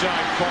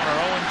 outside corner,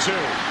 0-2.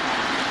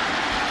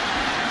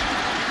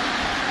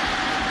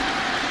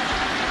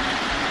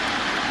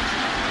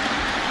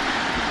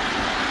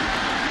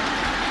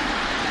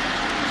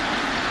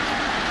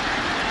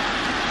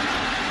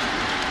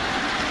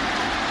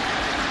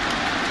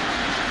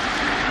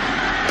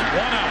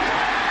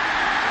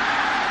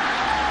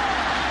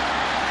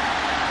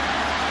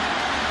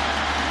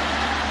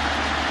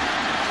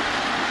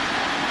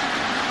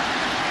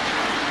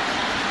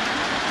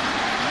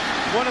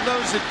 One of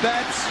those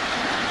at-bats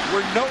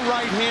where no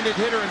right-handed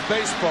hitter in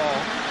baseball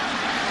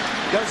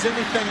does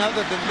anything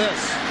other than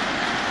this.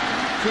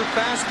 2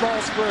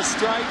 fastballs for a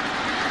strike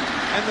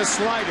and the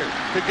slider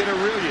to get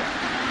Aurelia.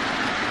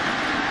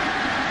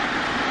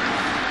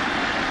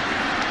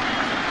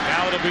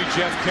 Now it'll be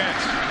Jeff Kent.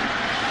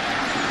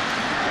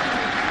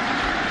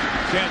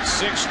 Kent,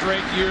 6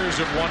 straight years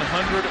of 100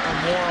 or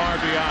more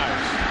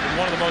RBIs. And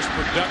one of the most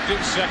productive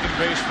second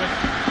basemen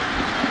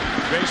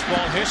in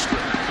baseball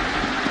history.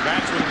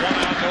 Bats with 1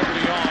 out,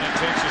 nobody on, and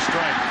takes a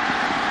strike.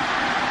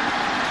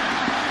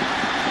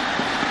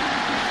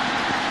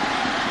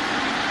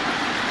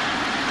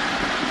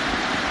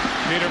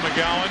 Peter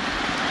McGowan,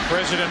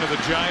 president of the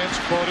Giants,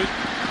 quoted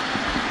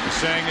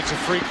saying, "It's a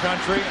free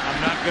country.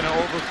 I'm not going to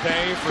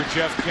overpay for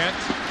Jeff Kent.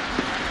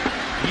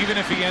 Even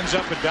if he ends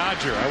up a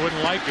Dodger, I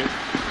wouldn't like it.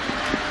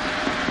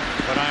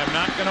 But I am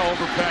not going to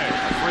overpay.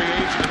 A free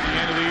agent at the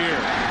end of the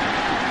year."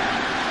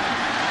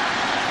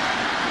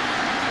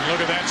 And look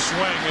at that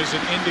swing as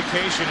an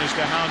indication as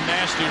to how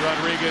nasty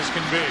Rodriguez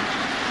can be.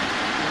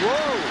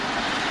 Whoa!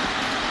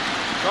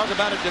 Talk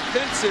about a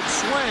defensive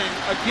swing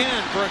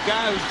again for a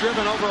guy who's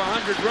driven over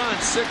 100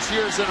 runs 6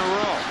 years in a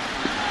row.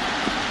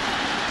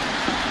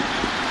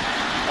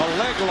 A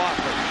leg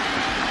locker.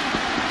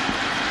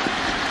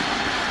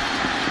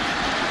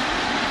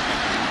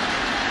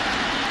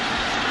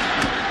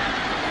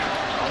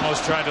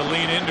 Almost tried to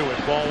lean into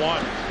it. Ball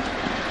 1.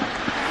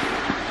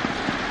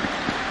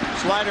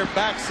 Slider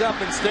backs up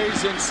and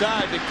stays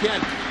inside to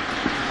Kent.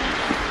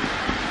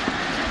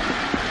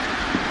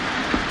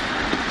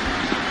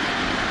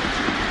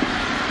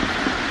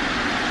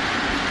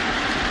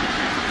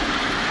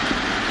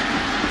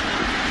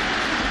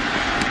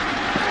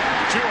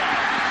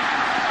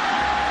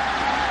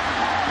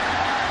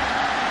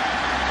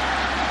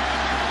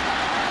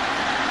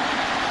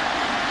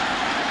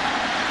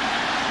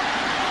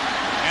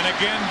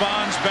 Again,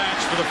 Bonds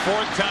bats for the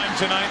 4th time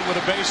tonight with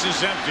the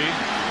bases empty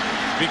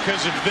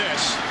because of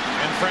this.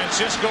 And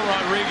Francisco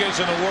Rodriguez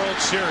in the World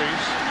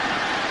Series,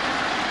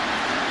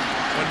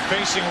 when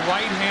facing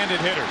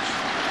right-handed hitters,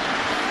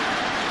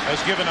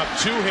 has given up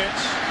 2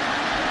 hits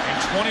and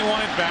 21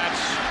 at-bats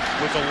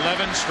with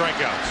 11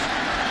 strikeouts.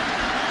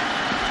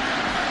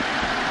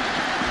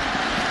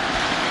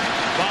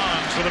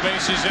 Bonds for the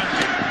bases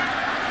empty.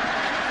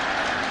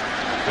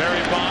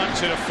 Barry Bonds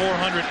hit a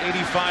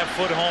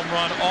 485-foot home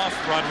run off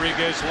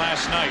Rodriguez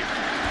last night.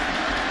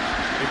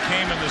 It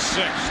came in the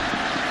 6th.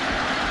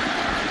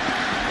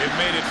 It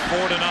made it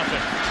 4-0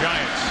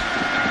 Giants.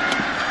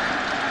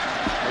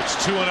 It's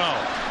 2-0.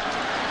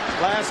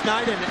 Last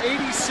night an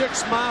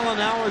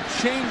 86-mile-an-hour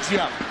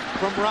changeup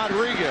from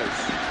Rodriguez.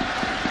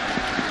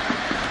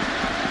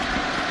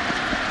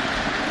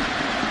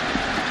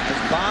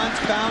 As Bonds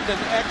found an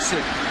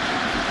exit.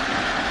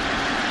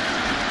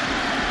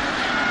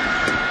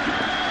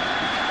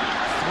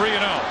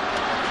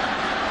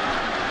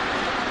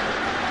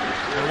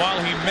 And while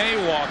he may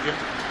walk him,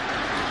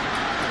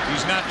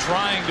 he's not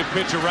trying to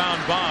pitch around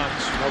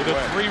Bonds with a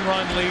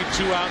 3-run lead,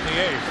 2 out in the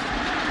 8th.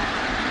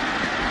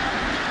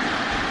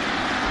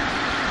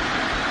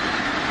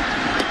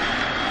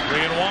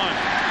 Three and 1.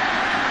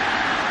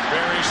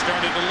 Barry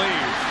started to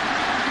leave.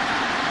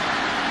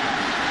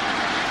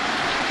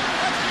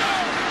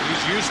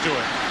 He's used to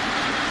it.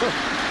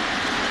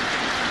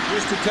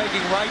 Used to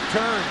taking right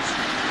turns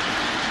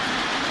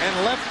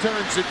and left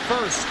turns at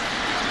first.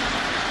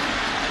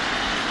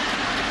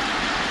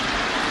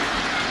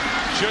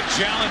 Should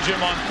challenge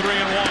him on 3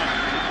 and 1,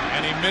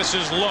 and he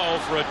misses low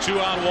for a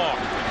 2-out walk.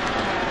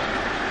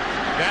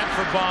 That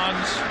for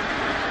Bonds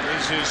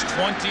is his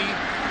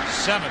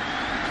 27th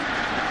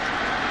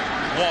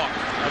walk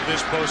of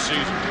this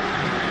postseason.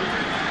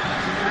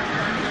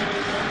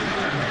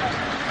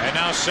 And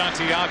now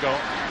Santiago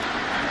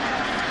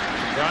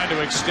trying to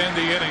extend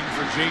the inning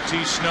for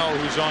JT Snow,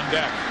 who's on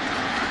deck.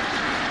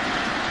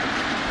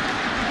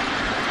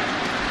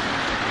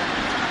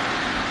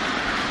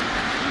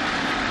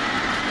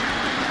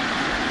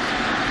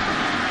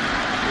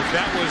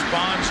 That was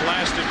Bonds'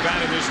 last at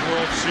bat of this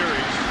World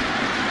Series.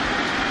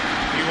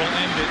 He will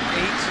end at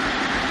 8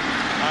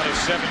 out of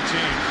 17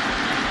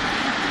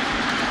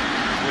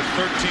 with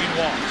 13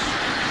 walks.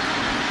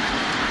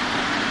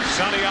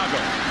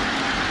 Santiago.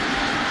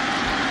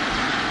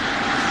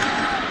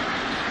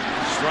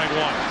 Strike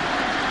 1.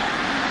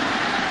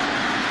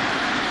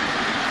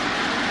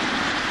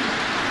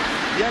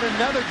 Yet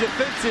another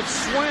defensive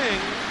swing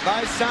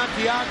by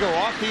Santiago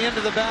off the end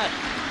of the bat.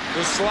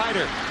 The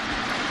slider.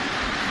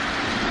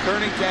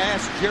 Turning to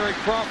ask Jerry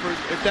Crawford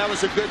if that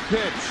was a good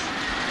pitch.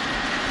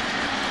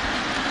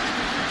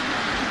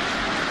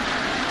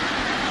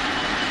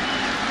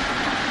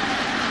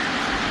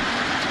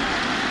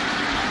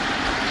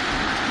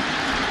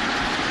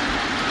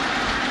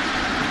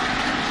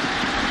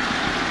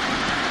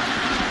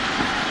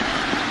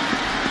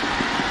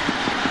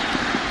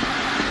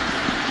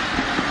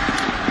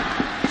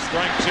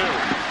 Strike 2.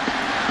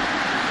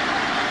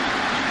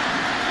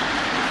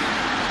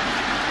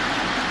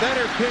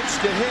 Better pitch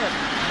to hit.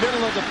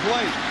 Middle of the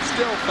plate,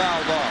 still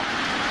fouled off.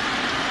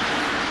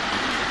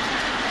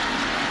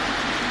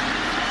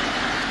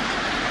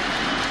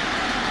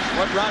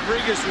 What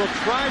Rodriguez will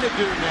try to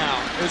do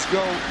now is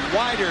go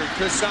wider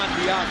to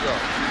Santiago.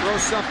 Throw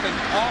something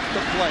off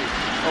the plate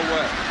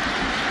away.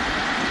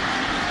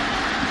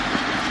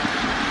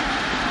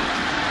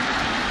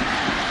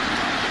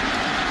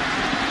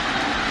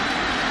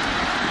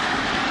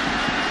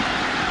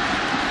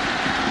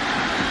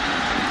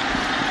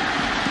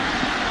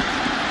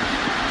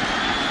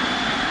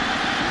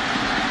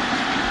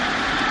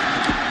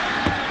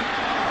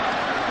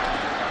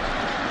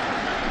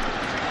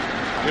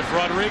 If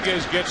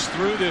Rodriguez gets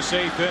through this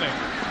 8th inning,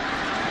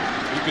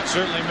 you could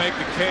certainly make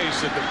the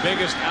case that the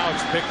biggest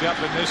outs picked up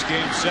in this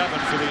Game 7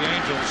 for the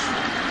Angels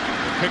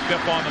were picked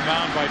up on the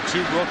mound by 2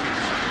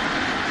 rookies.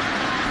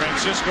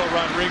 Francisco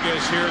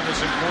Rodriguez here in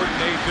this important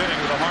 8th inning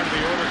with the heart of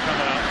the order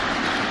coming up.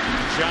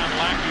 John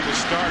Lackey, the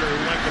starter, who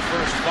went the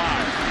first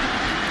 5.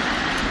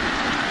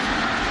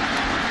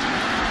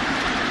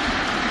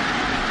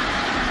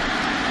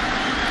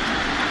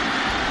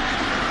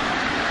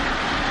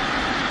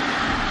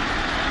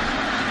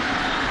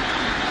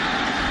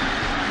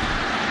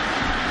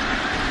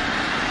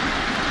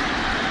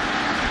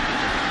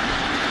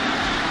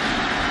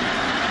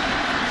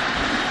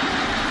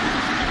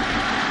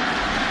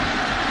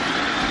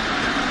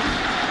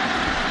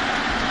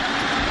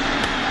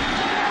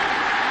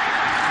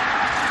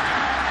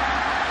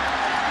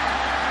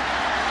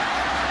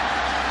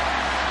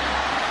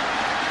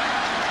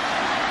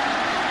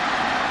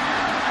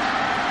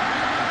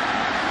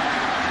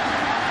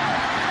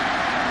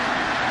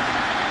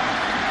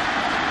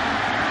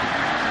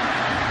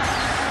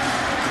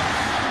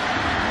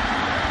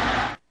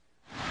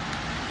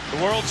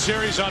 The World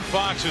Series on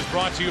Fox is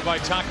brought to you by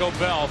Taco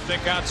Bell.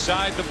 Think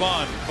outside the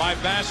bun. By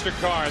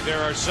MasterCard.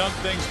 There are some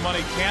things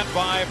money can't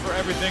buy. For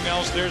everything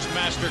else, there's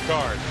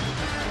MasterCard.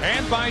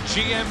 And by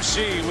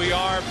GMC. We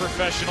are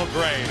professional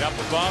grade. Up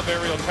above,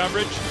 aerial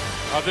coverage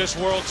of this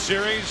World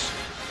Series,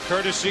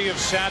 courtesy of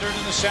Saturn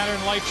and the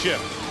Saturn Light Ship.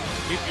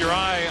 Keep your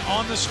eye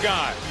on the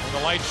sky when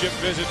the Light Ship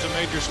visits a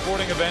major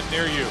sporting event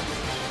near you.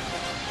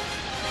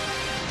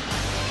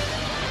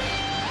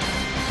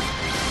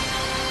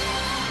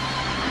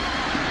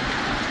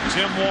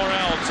 Tim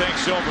Worrell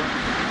takes over.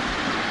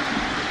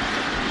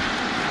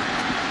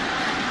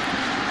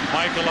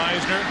 Michael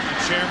Eisner, the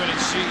chairman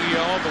and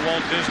CEO of the Walt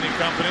Disney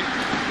Company,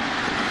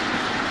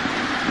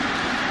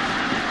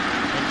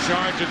 in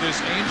charge of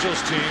this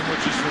Angels team,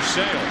 which is for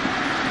sale.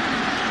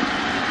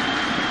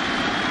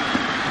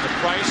 The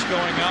price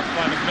going up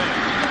by the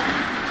minute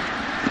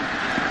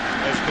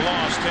as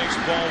Gloss takes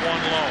ball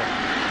 1 low.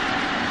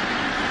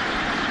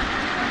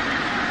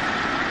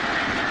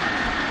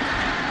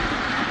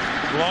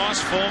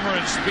 Gloss, Fulmer,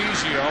 and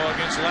Spezio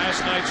against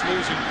last night's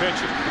losing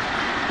pitcher.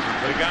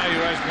 But a guy who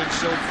has been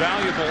so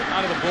valuable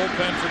out of the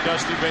bullpen for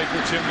Dusty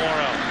Baker, Tim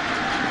Worrell.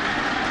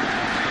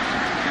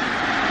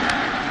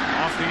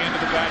 Off the end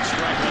of the bat,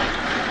 strike one.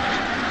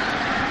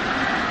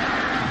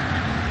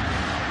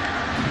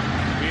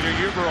 Peter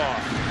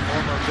Ueberroth,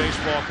 former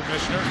baseball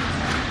commissioner.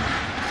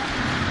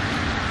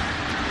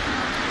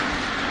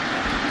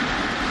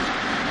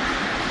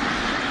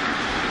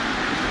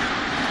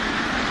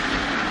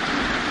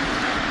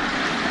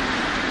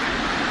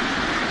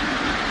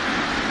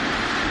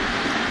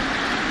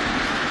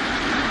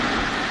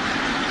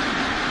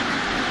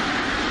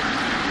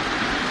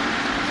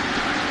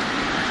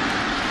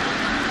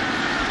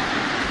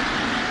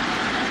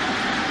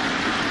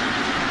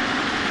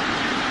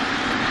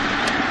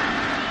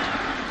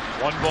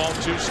 One ball,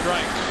 2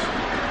 strikes.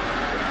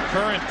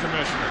 Current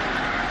commissioner,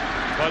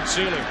 Bud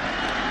Selig.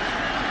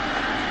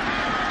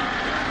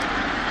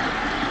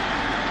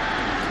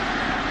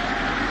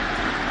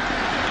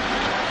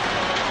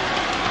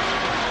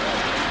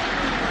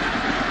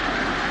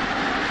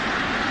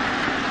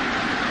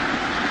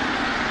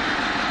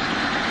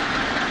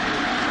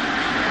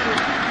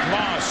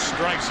 Moss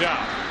strikes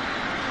out.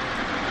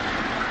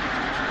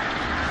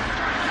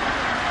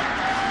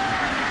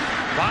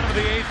 Bottom of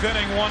the 8th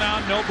inning, 1 out,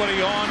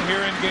 nobody on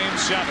here in Game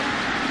 7.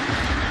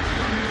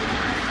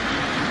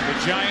 The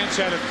Giants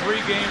had a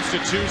 3-2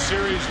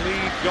 series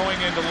lead going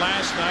into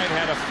last night,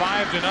 had a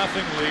 5-0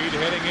 lead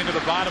heading into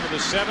the bottom of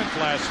the 7th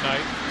last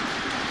night.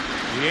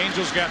 The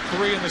Angels got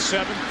 3 in the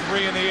 7th,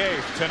 3 in the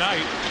 8th.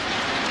 Tonight,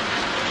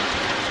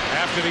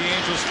 after the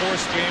Angels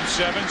forced Game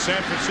 7, San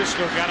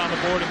Francisco got on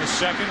the board in the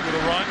 2nd with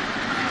a run.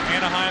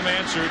 Anaheim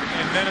answered,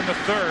 and then in the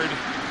 3rd,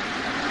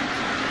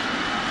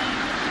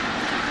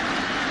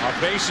 a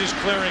bases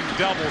clearing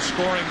double,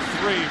 scoring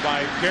 3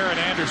 by Karen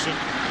Anderson,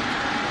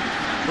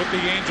 put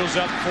the Angels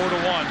up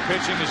 4-1.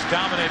 Pitching has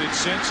dominated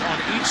since on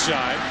each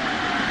side.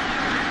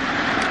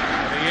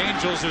 And the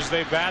Angels, as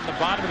they bat in the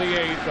bottom of the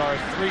 8th, are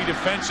 3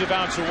 defensive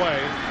outs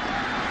away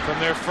from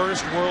their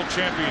first World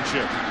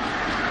Championship.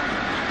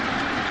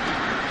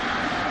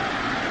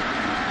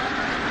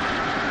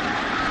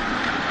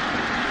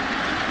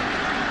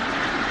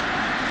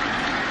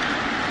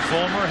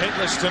 Fulmer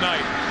hitless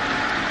tonight.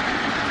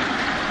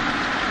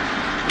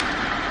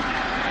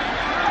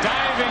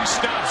 Diving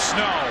stop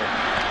Snow.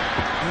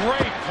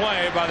 Great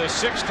play by the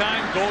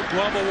 6-time Gold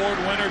Glove Award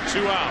winner,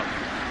 2 out.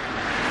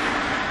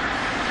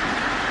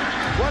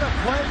 What a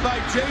play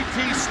by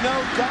J.T. Snow,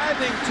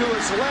 diving to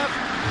his left,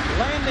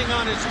 landing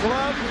on his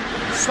glove,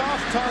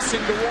 soft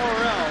tossing to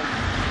Worrell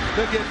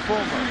to get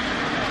Fulmer.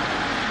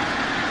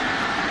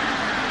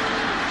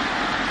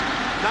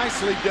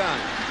 Nicely done.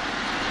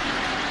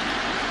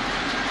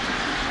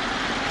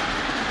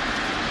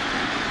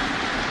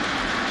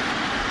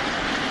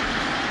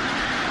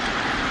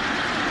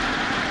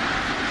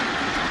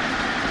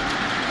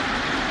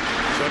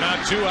 So now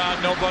 2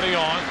 out, nobody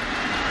on.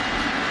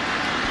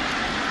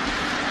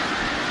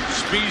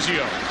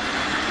 Spezio.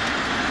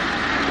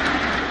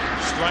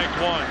 Strike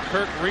 1.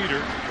 Kirk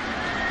Reeder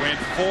went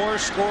 4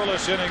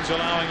 scoreless innings,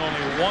 allowing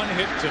only 1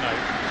 hit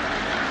tonight.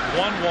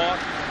 1 walk,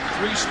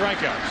 3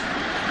 strikeouts.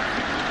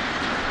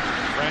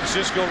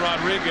 Francisco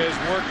Rodriguez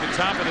worked the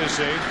top of this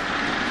 8th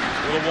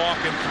with a walk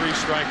and 3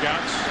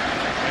 strikeouts.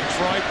 And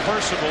Troy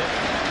Percival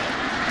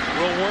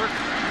will work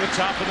the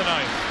top of the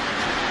 9th.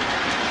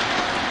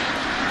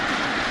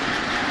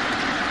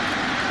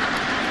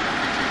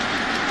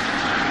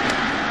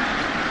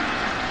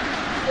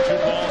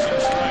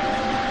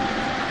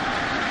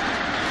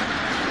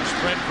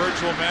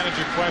 Virtual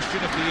manager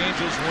question: if the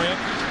Angels win,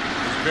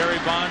 is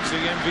Barry Bonds the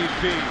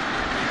MVP?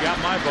 You got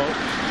my vote.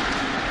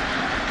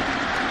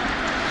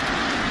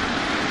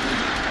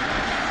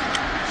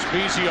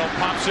 Spezio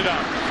pops it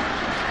up.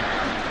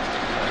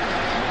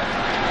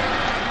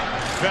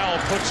 Bell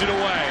puts it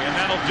away, and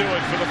that'll do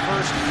it for the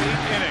first 8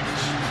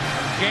 innings.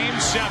 Game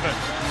 7.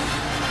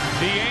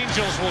 The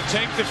Angels will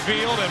take the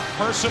field, and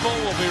Percival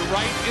will be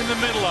right in the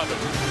middle of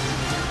it,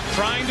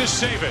 trying to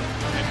save it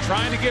and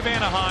trying to give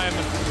Anaheim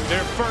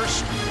their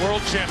first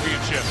World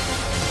Championship.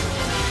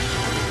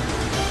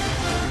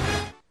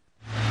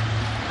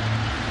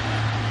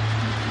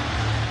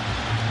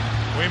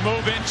 We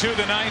move into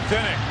the 9th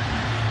inning.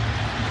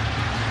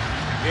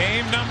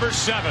 Game number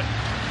 7.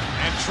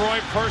 And Troy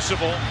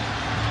Percival,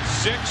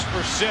 6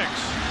 for 6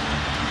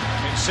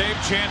 in save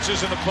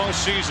chances in the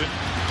postseason.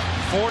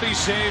 40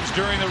 saves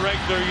during the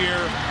regular year.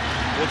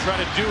 Will try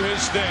to do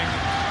his thing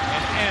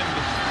and end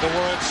the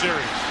World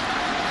Series.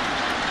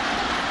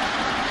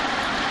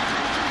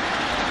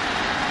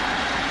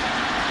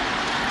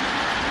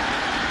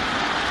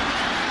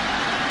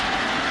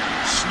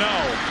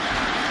 Snow,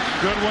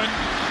 Goodwin,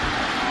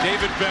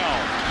 David Bell,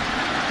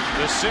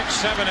 the 6,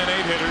 7, and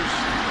 8 hitters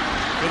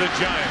for the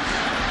Giants.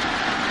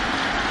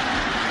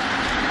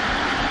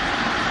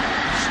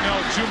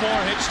 Snow, 2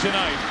 more hits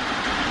tonight.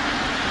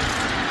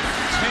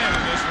 10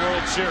 in this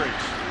World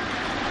Series.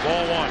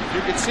 Ball 1.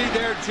 You can see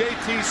there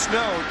J.T.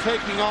 Snow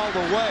taking all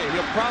the way.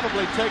 He'll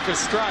probably take a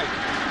strike.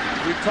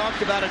 We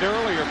talked about it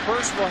earlier.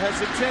 Percival has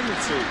a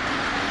tendency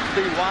to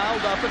be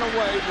wild up and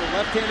away to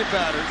left-handed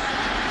batters,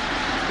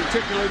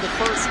 particularly the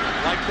first one,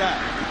 like that.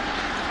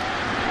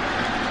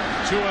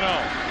 2-0.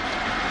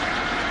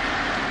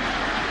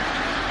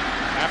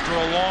 After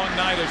a long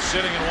night of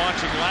sitting and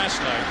watching last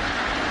night,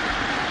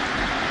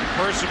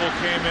 Percival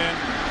came in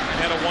and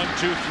had a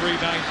 1-2-3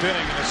 9th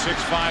inning in a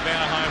 6-5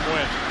 Anaheim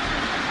win.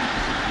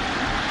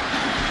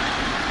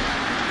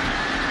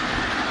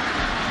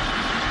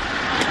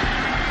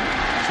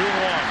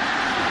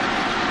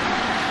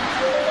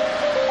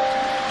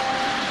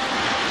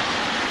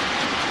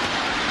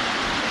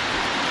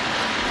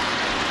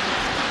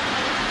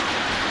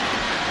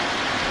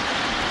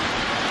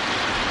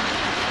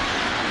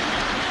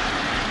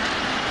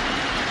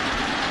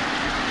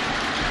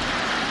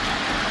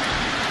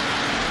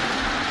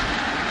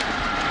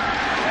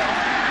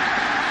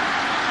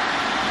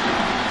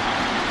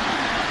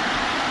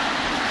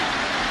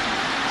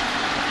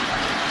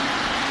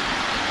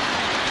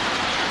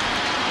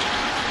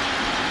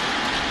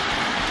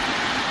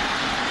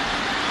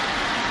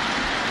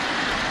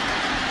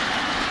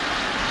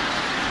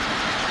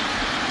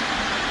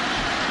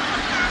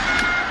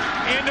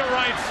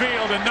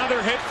 Field,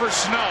 another hit for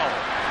Snow,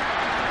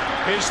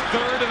 his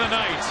 3rd of the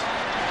night.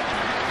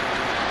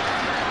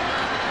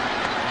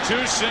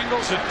 2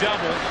 singles, a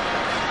double,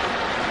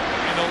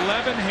 and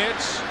 11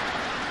 hits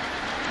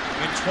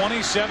in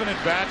 27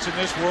 at bats in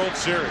this World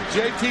Series.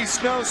 J.T.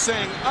 Snow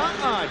saying,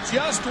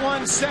 just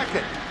 1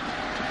 second.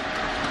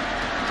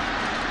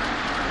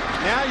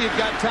 Now you've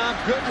got Tom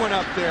Goodwin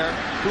up there,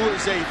 who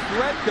is a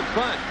threat to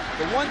bunt.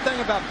 The one thing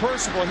about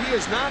Percival, he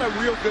is not a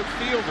real good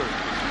fielder.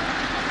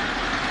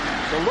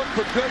 So look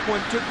for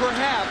Goodwin to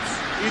perhaps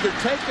either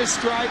take a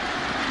strike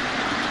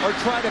or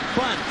try to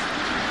bunt.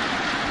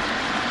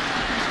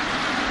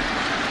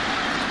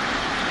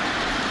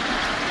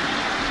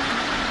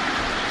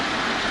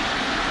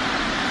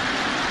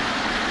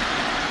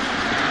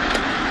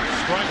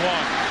 Strike 1.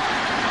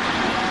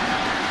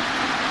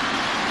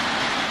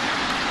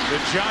 The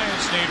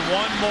Giants need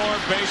 1 more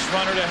base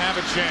runner to have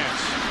a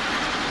chance.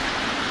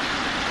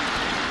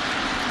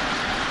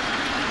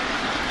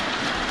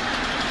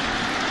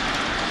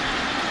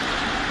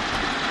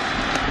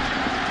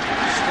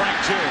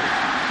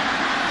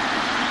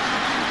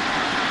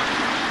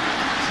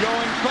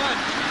 Showing bunt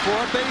for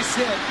a base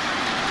hit,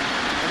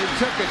 and he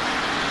took it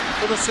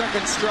for the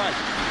 2nd strike.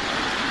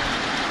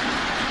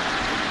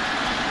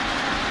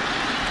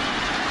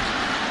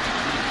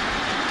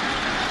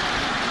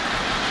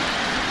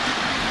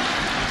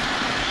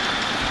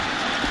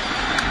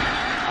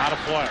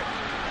 play.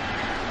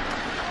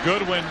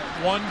 Goodwin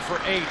 1 for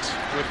 8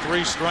 with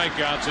 3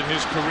 strikeouts in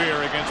his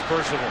career against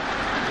Percival.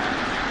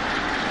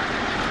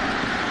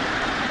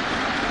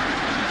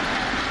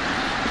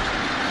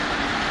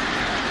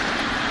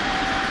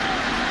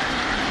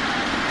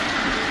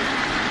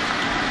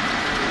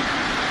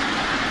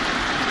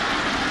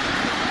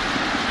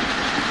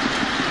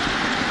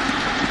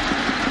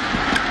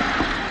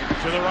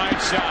 To the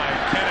right side,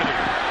 Kennedy.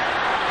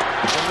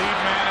 The lead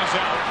man is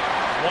out.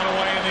 1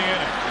 away in the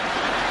inning.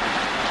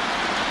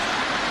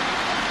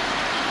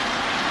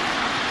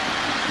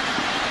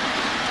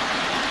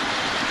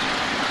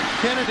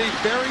 Kennedy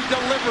very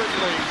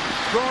deliberately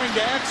throwing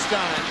to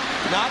Eckstein,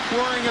 not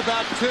worrying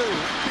about 2.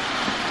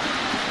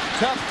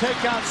 Tough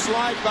takeout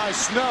slide by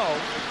Snow.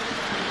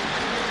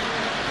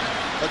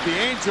 But the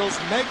Angels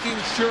making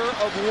sure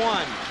of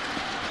 1.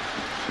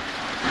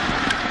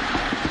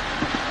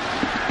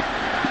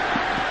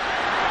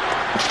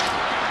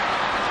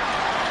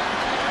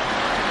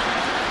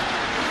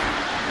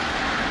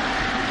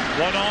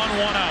 One on,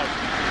 1 out.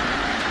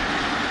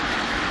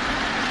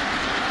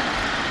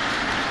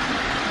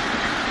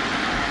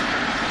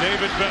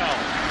 David Bell.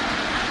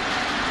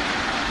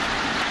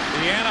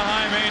 The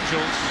Anaheim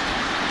Angels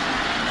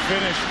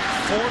finished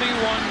 41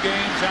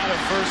 games out of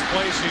first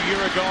place a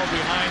year ago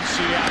behind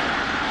Seattle.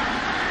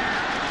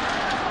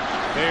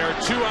 They are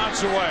 2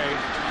 outs away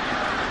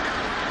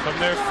from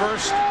their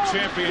first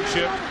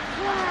championship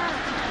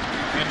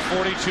in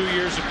 42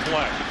 years of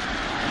play.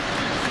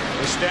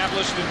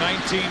 Established in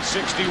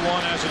 1961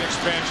 as an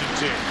expansion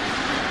team.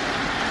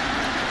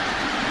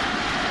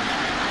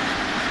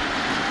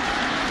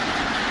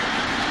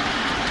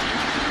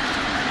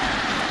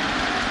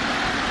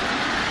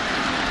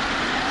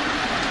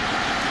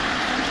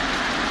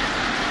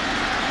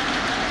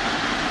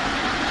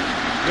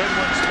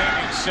 Goodwin's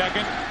taking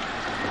second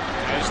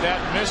as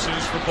that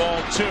misses for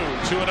ball 2,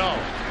 2-0.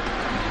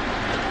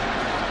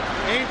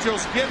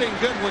 Angels giving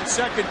Goodwin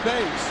second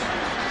base.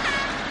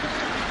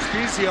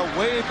 Spezia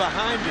way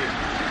behind him.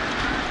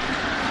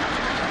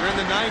 We're in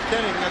the 9th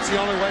inning. That's the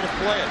only way to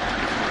play it.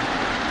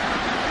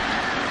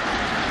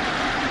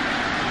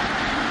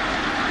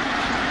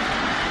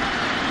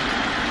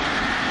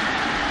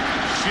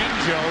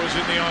 Shinjo is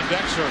in the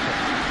on-deck circle.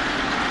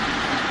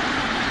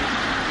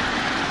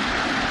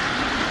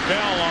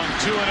 Bell on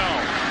 2-0.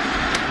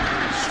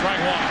 Strike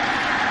 1.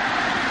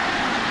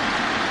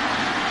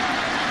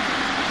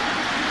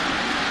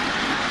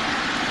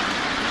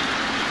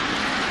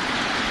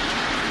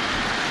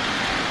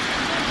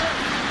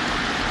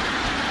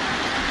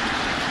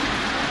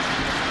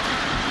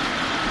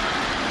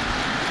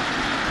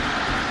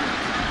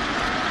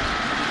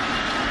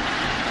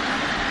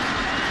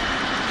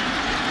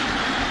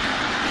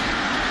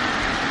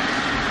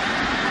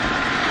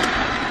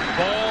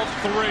 Ball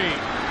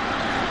 3.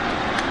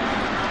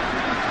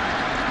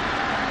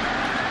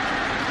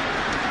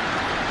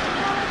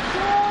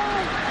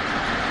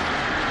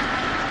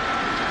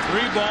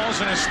 Three balls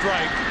and a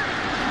strike.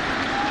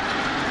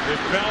 If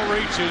Bell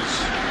reaches,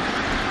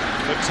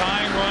 the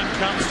tying run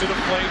comes to the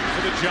plate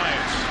for the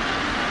Giants.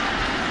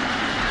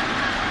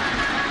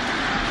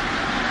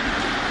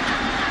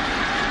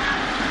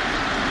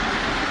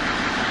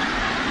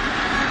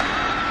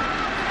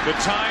 The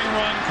tying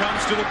run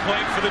comes to the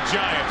plate for the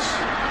Giants.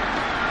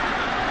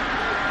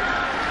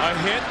 A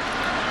hit,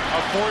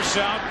 a force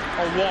out,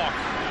 a walk.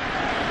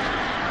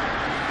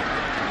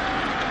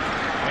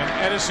 And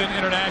Edison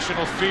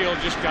International Field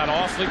just got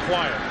awfully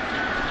quiet.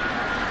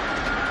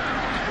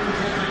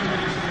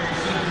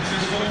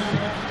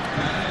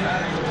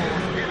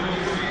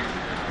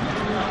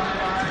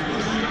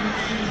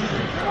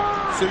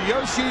 So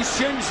Yoshi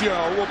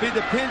Shinjo will be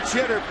the pinch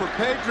hitter for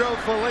Pedro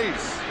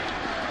Feliz.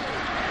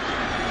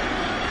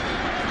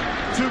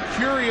 2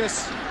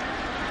 curious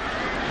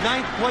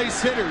 9th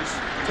place hitters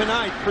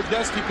tonight for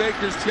Dusty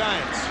Baker's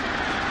Giants.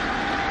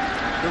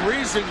 The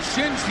reason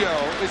Shinjo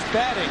is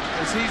batting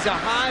is he's a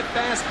high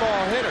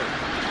fastball hitter.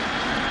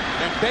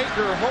 And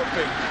Baker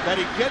hoping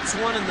that he gets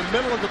one in the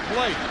middle of the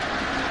plate.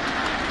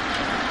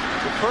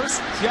 The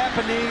first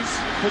Japanese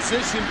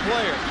position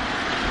player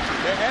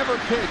to ever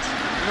pitch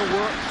in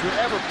to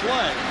ever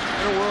play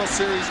in a World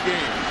Series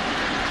game.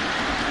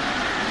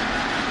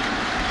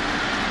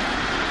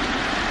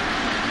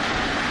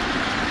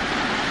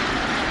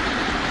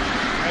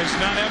 Has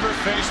not ever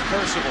faced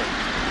Percival.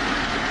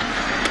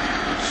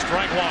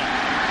 Strike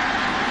 1.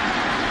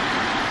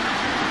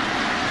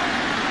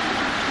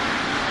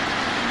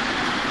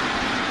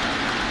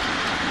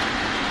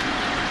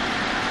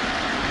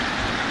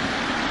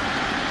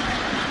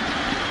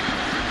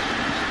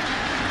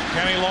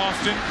 Kenny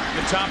Lofton,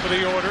 the top of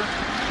the order.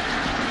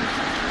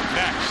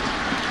 Next.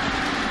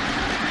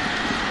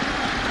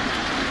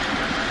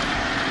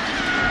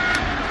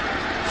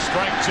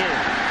 Strike 2.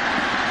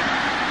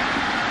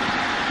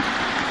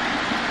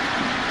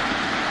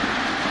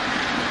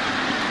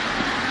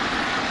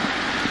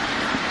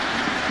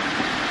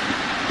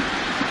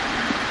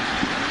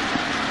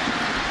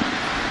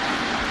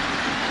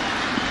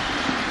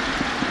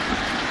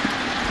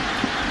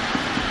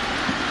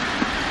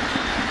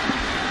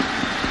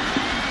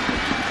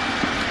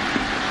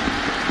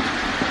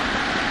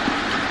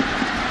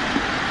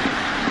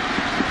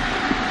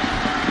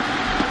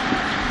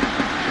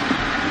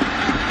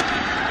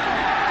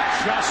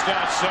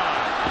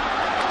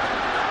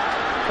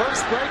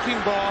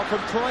 ball from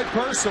Troy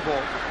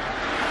Percival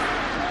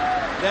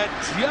that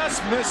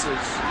just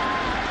misses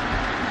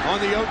on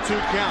the 0-2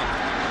 count.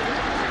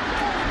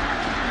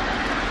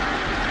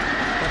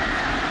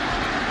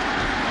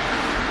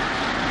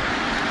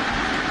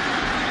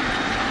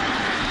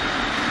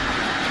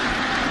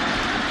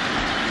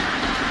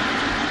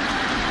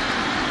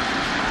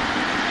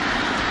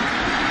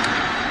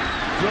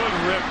 Good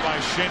rip by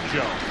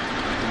Shinjo.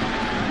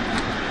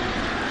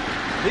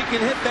 He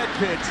can hit that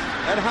pitch,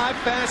 that high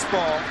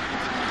fastball,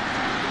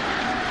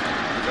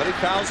 but he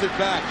fouls it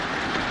back.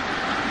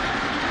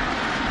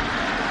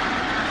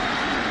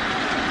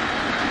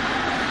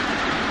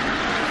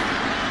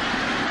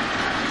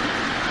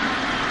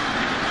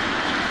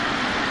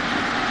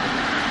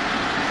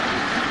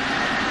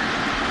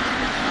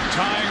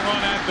 Tying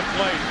run at the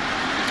plate.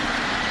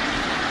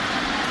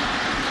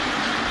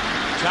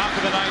 Top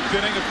of the 9th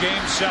inning of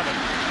Game 7.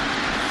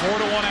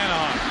 4-1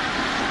 Anaheim.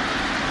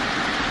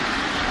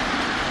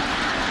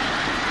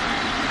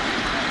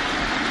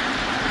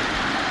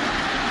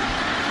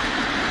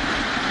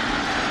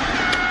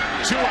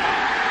 Two out.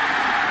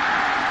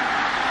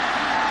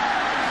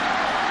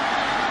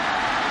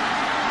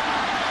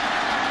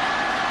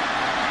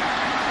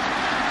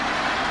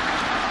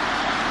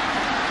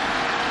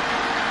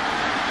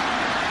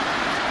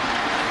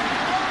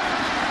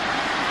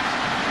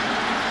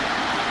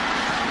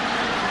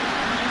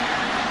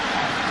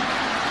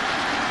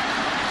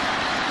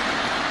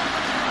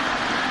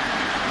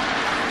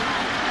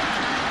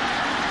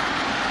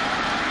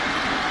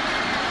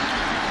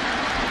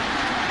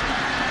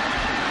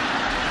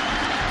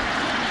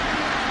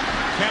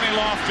 Kenny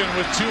Lofton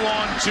with 2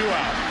 on, 2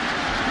 out.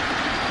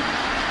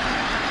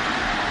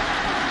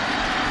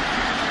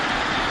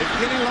 If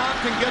Kenny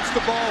Lofton gets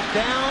the ball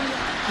down,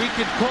 he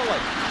can pull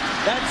it.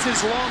 That's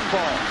his long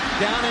ball,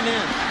 down and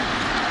in.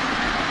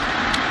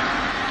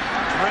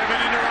 Driven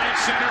into right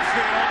center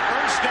field.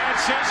 Erstad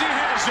says he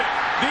has it.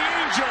 The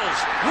Angels,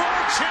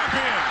 world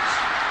champions.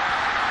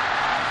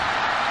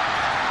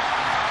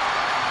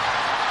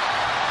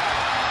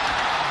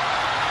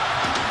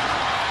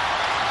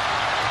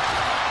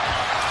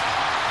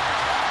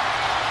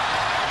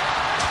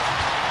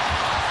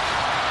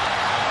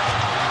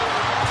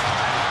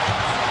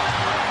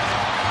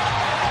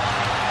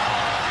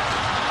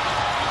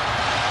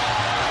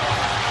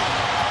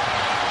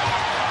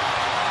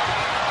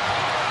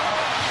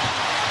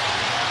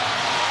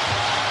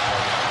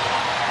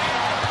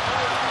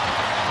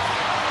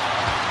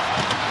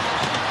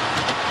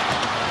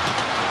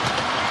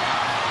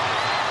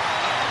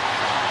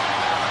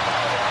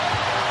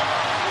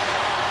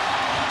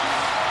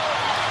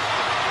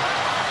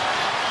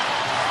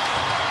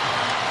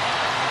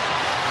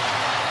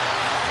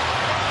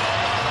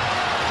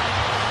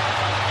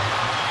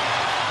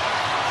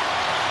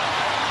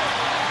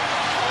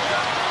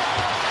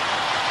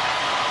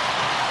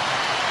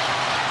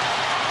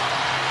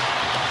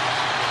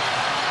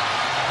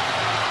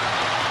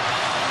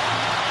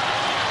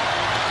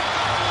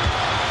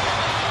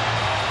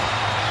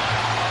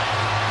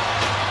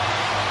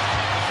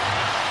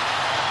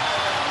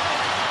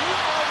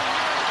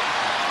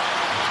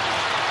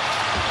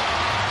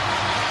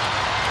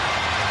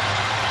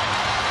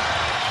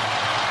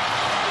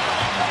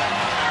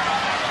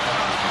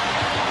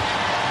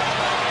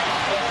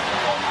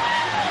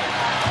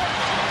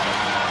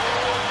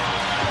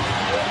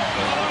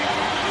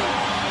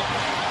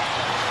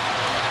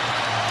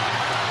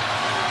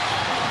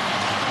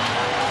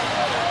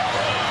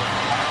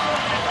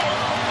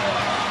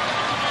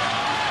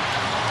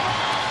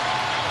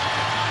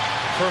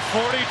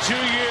 For 42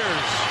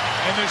 years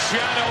in the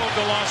shadow of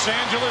the Los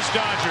Angeles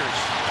Dodgers,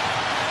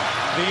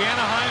 the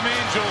Anaheim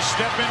Angels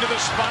step into the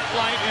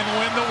spotlight and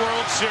win the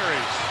World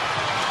Series.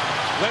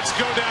 Let's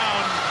go down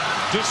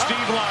to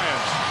Steve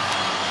Lyons.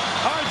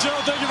 All right, Joe,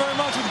 thank you very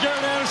much with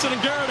Garrett Anderson.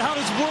 And Garrett, how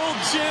does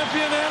world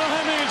champion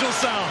Anaheim Angels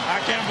sound?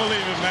 I can't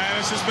believe it, man.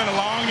 It's just been a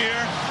long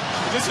year.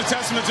 This is a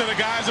testament to the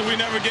guys that we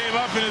never gave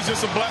up, and it's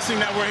just a blessing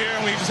that we're here,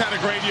 and we just had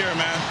a great year,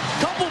 man.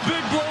 Couple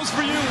big blows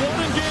for you,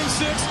 one in Game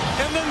 6,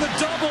 and then the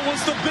double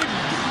was the big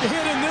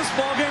hit in this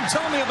ballgame.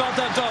 Tell me about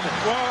that double.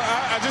 Well,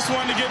 I just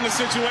wanted to get in a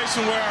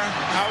situation where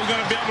I was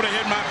going to be able to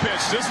hit my pitch.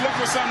 Just look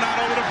for something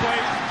out over the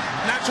plate,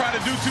 not try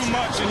to do too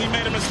much, and he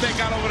made a mistake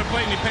out over the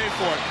plate, and he paid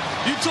for it.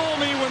 You told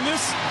me when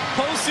this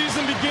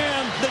postseason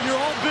began that you're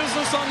all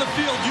business on the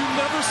field. You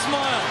never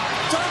smile.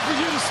 Time for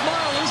you to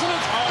smile, isn't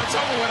it? Oh, it's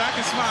over with. I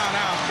can smile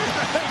now.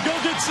 Hey, go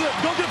get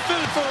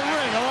fitted for a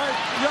ring, all right?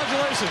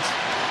 Congratulations.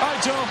 All right,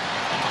 Joe.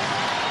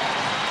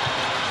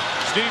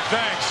 Steve,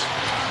 thanks.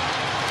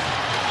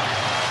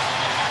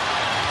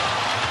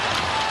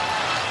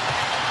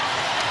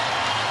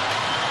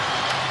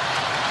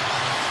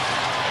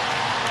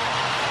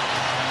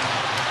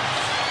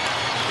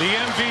 The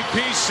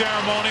MVP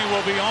ceremony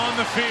will be on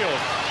the field.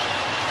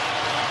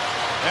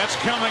 That's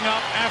coming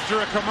up after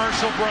a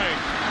commercial break.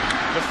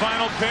 The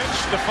final pitch,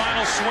 the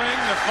final swing,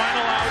 the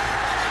final out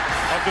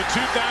of the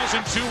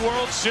 2002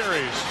 World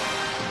Series.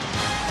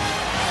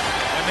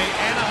 And the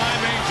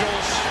Anaheim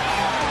Angels,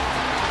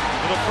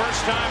 for the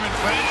first time in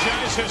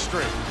franchise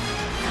history,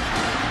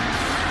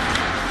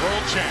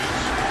 World Champs.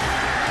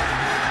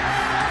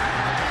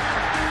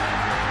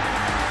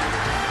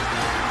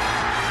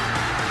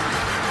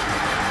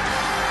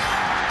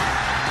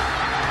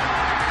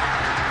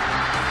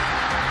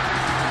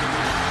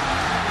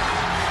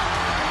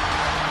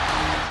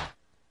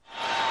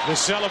 The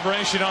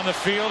celebration on the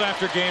field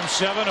after Game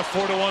 7, a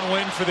 4-1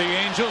 win for the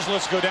Angels.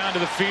 Let's go down to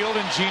the field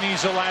and Jeannie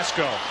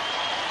Zalasko.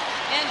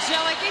 And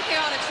Joe, I think they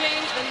ought to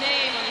change the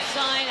name on the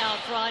sign out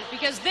front,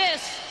 because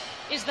this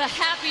is the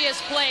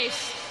happiest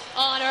place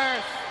on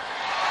earth.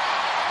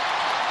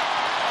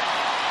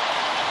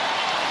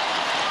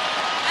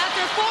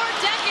 After 4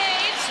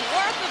 decades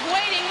worth of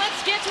waiting,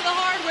 let's get to the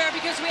hardware,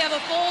 because we have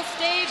a full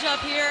stage up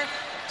here.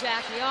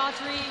 Jackie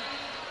Autry,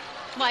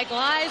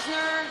 Michael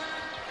Eisner,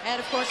 and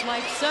of course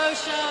Mike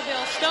Scioscia,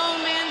 Bill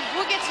Stoneman.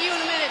 We'll get to you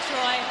in a minute,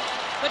 Troy.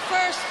 But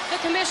first, the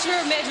Commissioner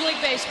of Major League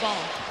Baseball.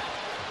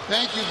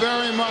 Thank you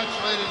very much,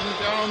 ladies and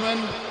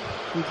gentlemen.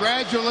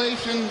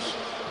 Congratulations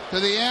to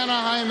the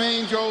Anaheim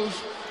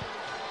Angels,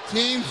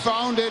 team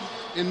founded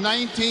in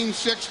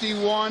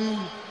 1961.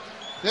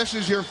 This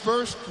is your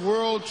first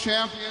World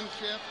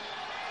Championship.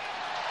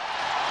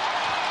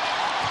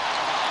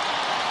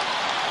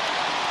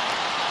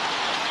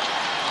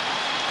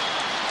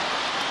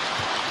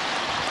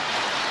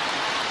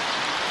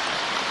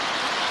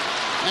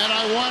 And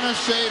I want to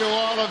say to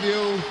all of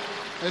you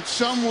that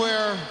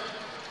somewhere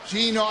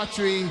Gene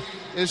Autry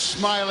is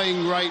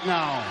smiling right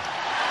now.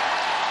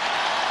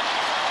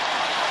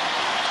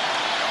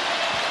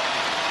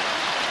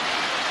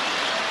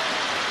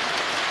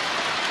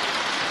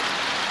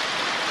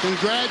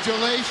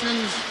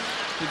 Congratulations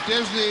to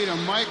Disney, to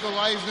Michael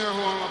Eisner,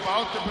 who I'm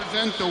about to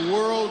present the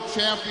World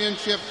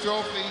Championship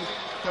Trophy,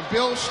 to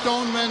Bill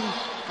Stoneman,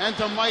 and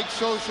to Mike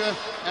Scioscia,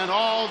 and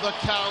all the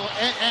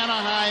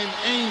Anaheim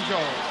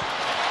Angels.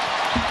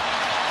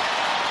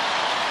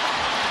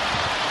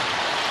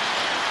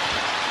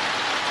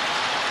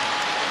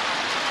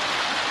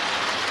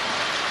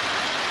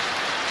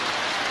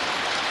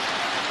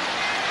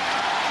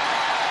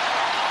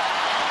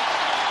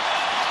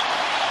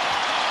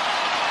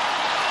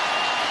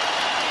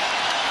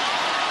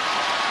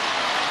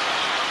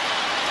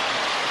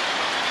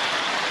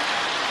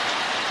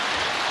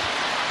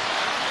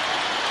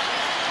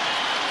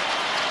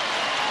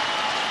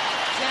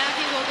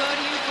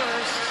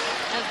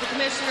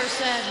 Commissioner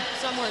said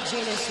somewhere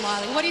Gene is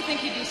smiling. What do you think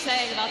he'd be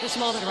saying about this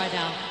moment right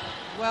now?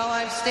 Well,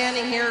 I'm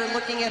standing here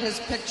looking at his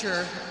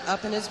picture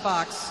up in his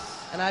box,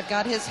 and I've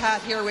got his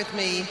hat here with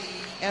me,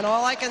 and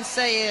all I can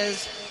say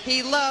is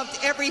he loved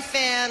every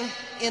fan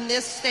in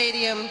this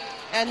stadium,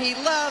 and he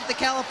loved the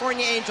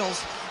California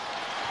Angels.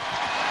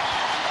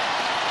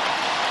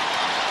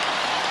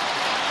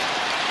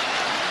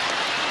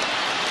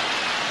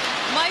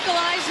 Michael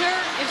Eisner,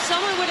 if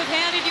someone would have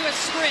handed you a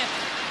script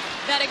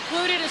that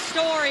included a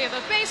story of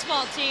a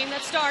baseball team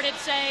that started,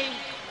 say,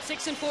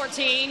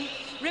 6-14,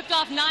 ripped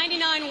off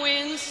 99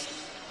 wins,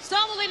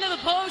 stumbled into the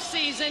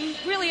postseason,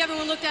 really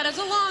everyone looked at it as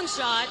a long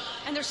shot,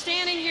 and they're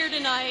standing here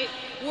tonight,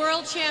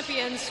 world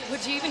champions,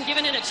 would you even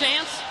given it a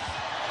chance?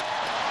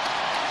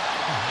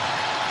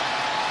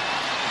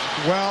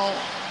 Well,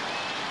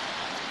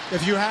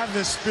 if you have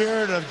the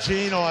spirit of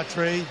Gene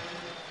Autry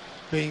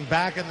being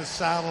back in the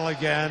saddle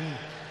again,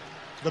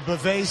 the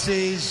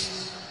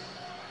Bavasis,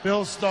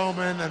 Bill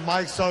Stoneman, and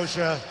Mike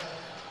Scioscia,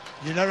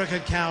 you never can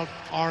count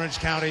Orange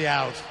County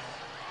out.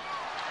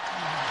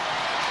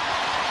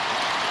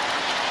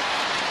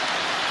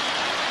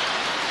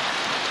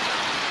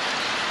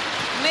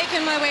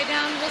 Making my way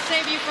down, we'll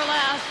save you for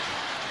last.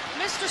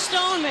 Mr.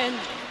 Stoneman,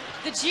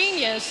 the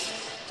genius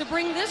to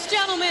bring this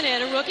gentleman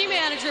in, a rookie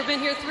manager, been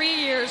here 3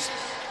 years,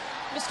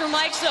 Mr.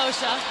 Mike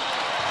Scioscia.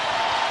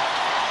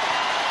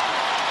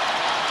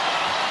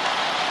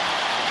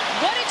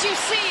 What did you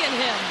see in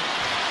him?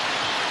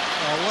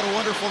 Oh, what a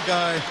wonderful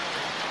guy.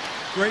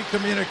 Great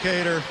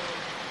communicator,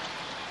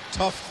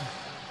 tough,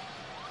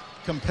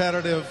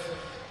 competitive,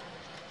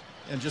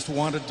 and just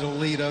wanted to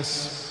lead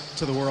us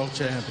to the World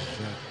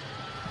Championship.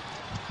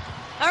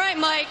 All right,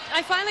 Mike,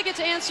 I finally get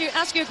to ask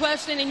you a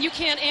question, and you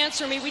can't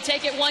answer me. We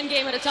take it one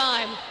game at a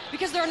time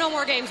because there are no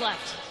more games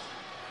left.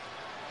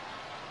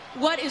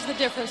 What is the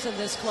difference in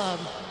this club?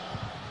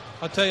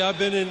 I'll tell you, I've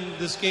been in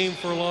this game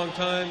for a long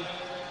time.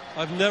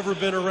 I've never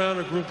been around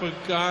a group of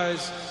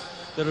guys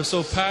that are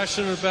so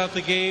passionate about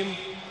the game,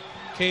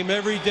 came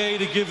every day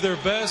to give their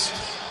best,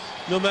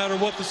 no matter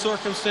what the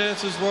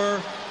circumstances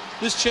were.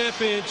 This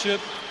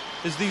championship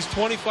is these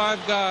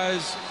 25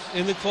 guys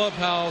in the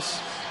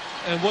clubhouse,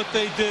 and what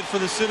they did for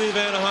the city of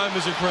Anaheim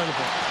is incredible.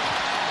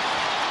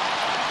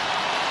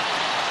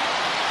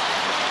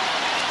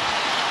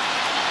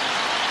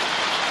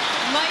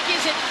 Mike,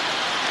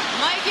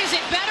 is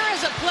it better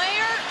as a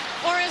player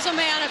or as a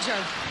manager?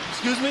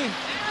 Excuse me?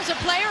 As a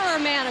player or a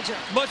manager?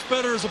 Much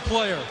better as a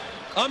player.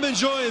 I'm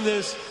enjoying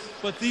this,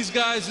 but these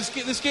guys,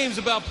 this game's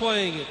about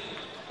playing it.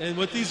 And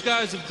what these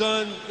guys have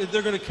done,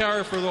 they're going to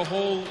carry for the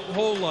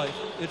whole life.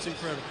 It's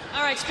incredible.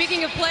 All right,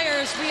 speaking of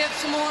players, we have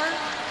some more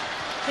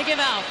to give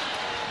out.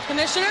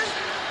 Commissioner?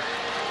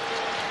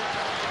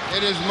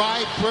 It is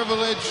my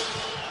privilege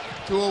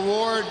to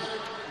award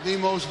the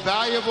most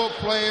valuable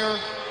player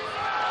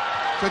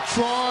to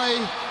Troy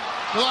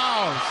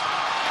Glaus.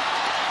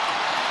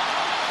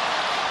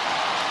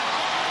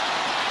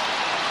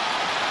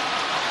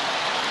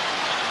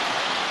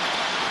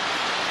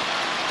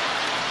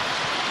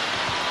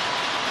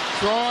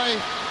 Troy,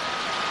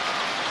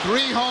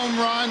 3 home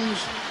runs,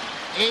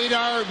 8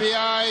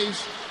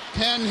 RBIs,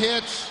 10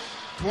 hits,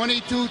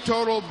 22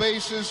 total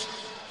bases,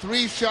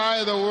 3 shy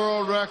of the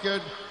world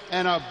record,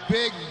 and a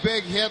big,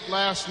 big hit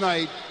last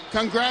night.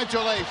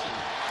 Congratulations.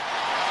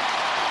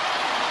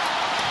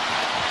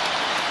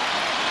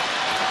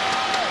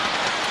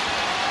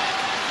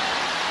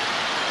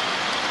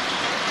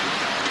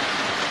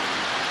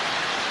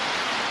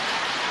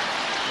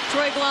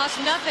 Troy Glaus,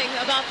 nothing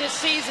about this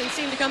season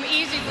seemed to come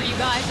easy for you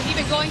guys. And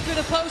even going through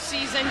the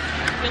postseason,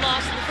 you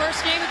lost the first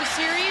game of the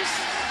series,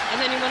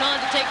 and then you went on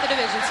to take the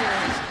division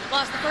series.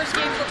 Lost the first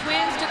game to the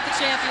Twins, took the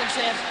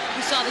championship.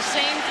 You saw the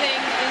same thing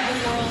in the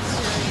World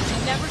Series.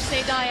 A never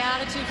say die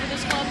attitude for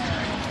this club?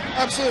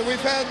 Absolutely.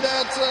 We've had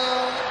that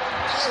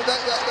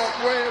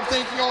way of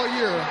thinking all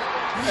year.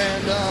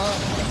 And,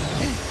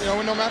 you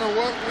know, no matter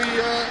what we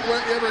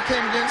ever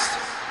came against,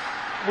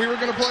 we were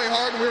going to play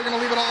hard and we were going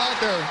to leave it all out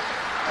there.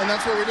 And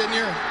that's what we did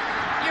here.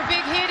 Your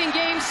big hit in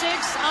Game 6,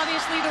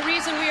 obviously the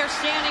reason we are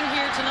standing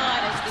here tonight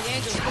as the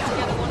Angels put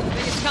together one of the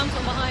biggest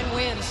come-from-behind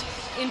wins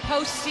in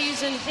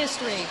postseason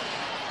history.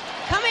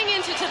 Coming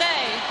into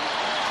today,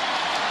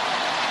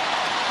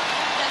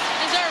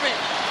 deserve it.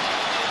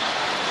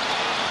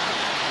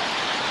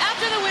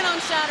 After the win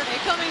on Saturday,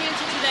 coming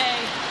into today,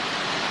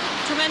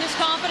 tremendous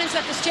confidence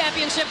that this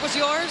championship was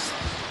yours?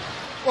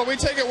 Well, we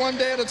take it one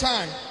day at a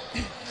time.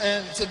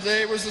 And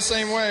today was the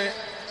same way.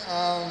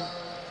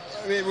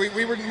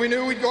 We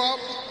knew we'd go out,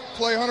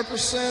 play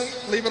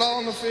 100%, leave it all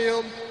on the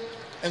field,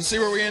 and see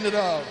where we ended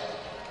up.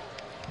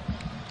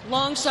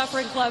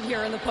 Long-suffering club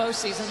here in the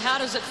postseason. How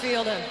does it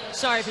feel to,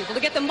 sorry people,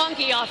 to get the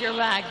monkey off your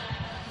back?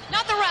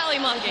 Not the rally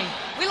monkey.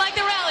 We like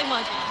the rally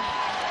monkey.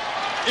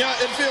 Yeah,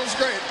 it feels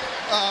great.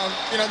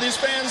 You know, these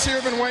fans here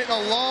have been waiting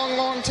a long,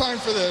 long time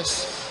for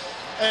this.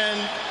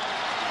 And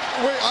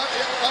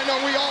I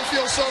know we all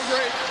feel so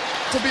great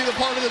to be the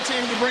part of the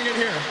team to bring it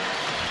here.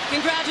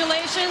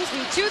 Congratulations,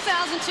 the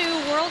 2002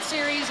 World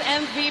Series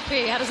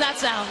MVP. How does that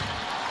sound?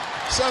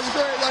 Sounds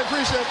great. I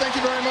appreciate it. Thank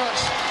you very much.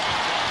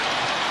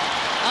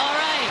 All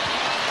right.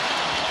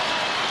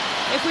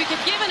 If we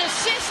could give an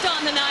assist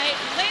on the night,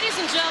 ladies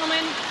and gentlemen,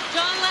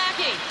 John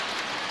Lackey.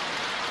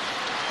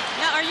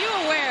 Now, are you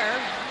aware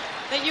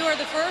that you are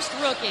the first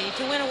rookie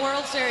to win a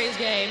World Series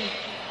game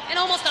in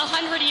almost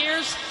 100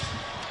 years?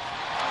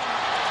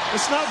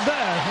 It's not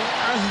bad.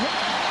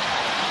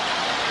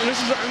 This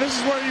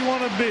is where you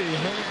want to be.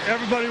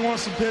 Everybody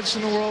wants to pitch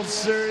in the World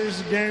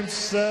Series, Game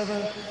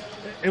 7.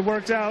 It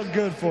worked out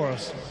good for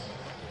us.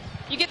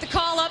 You get the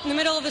call up in the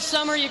middle of the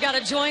summer. You got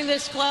to join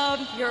this club.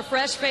 You're a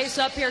fresh face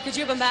up here. Could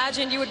you have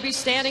imagined you would be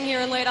standing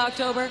here in late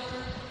October?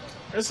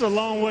 It's a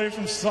long way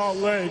from Salt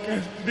Lake.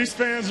 These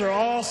fans are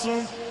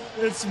awesome.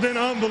 It's been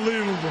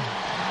unbelievable.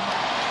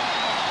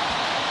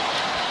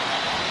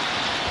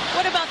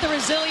 What about the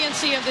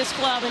resiliency of this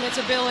club and its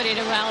ability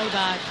to rally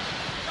back?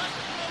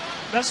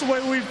 That's the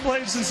way we've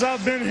played since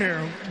I've been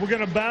here. We're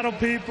going to battle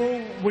people.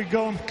 We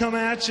go and come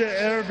at you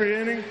every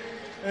inning,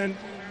 and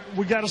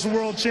we got us a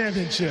world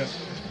championship.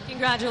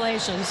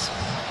 Congratulations.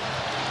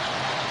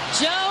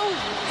 Joe,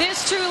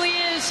 this truly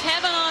is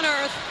heaven on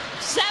earth.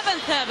 7th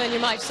heaven, you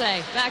might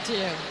say. Back to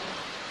you.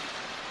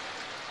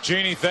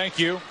 Jeannie, thank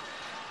you.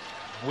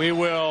 We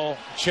will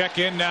check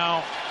in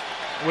now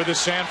with the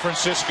San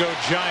Francisco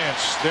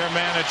Giants, their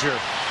manager.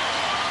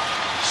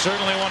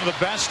 Certainly one of the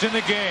best in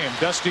the game,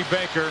 Dusty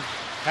Baker,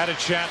 had a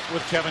chat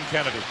with Kevin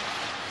Kennedy.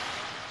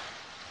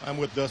 I'm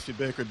with Dusty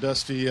Baker.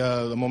 Dusty,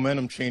 the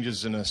momentum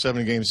changes in a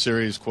 7-game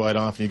series quite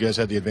often. You guys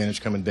had the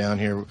advantage coming down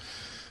here. What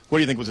do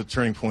you think was a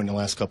turning point in the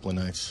last couple of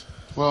nights?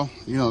 Well,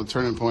 you know, the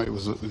turning point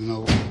was, you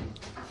know,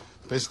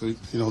 basically,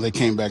 you know, they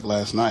came back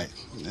last night.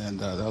 And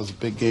that was a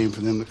big game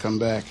for them to come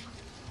back.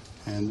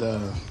 And,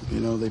 you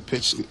know, they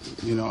pitched,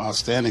 you know,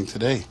 outstanding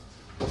today.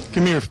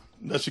 Give me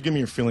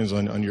your feelings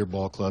on your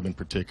ball club in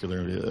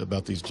particular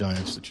about these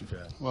Giants that you've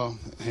had. Well,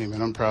 hey,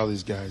 man, I'm proud of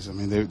these guys. I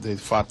mean, they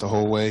fought the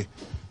whole way.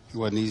 It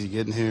wasn't easy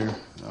getting here.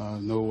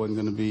 No, it wasn't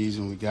going to be easy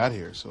when we got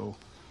here. So,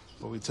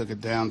 but we took it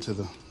down to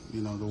the,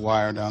 you know, the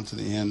wire, down to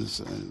the end.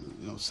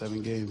 You know,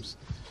 7 games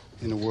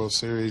in the World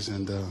Series,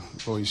 and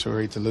boy, you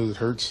sure hate to lose. It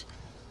hurts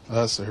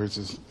us. It hurts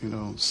us, you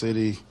know,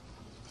 city.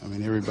 I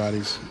mean,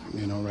 everybody's,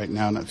 you know, right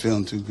now not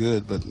feeling too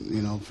good, but,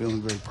 you know,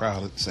 feeling very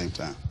proud at the same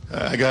time.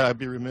 I'd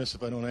be remiss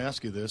if I don't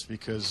ask you this,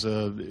 because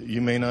you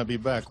may not be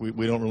back.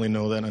 We don't really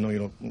know that. I know you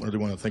don't really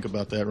want to think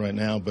about that right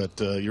now, but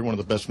you're one of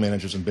the best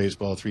managers in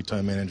baseball,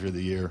 3-time manager of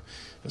the year.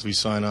 As we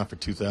sign off for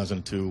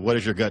 2002, what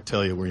does your gut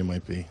tell you where you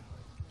might be?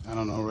 I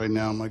don't know. Right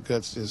now, my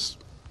gut's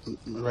just,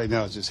 right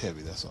now it's just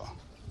heavy, that's all.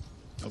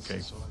 Okay.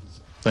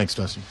 Thanks,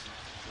 Dusty.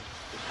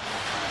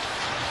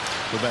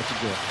 Go back to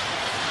Joe.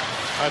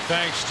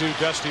 Thanks to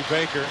Dusty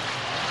Baker,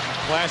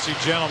 classy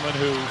gentleman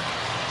who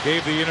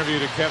gave the interview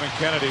to Kevin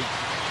Kennedy.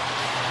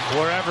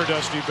 wherever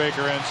Dusty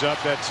Baker ends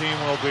up, that team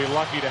will be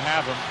lucky to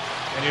have him.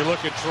 And you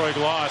look at Troy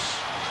Glaus,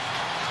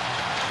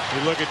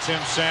 you look at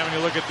Tim Salmon, you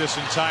look at this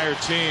entire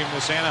team,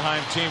 this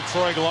Anaheim team.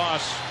 Troy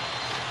Glaus,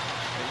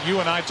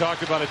 you and I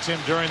talked about it, Tim,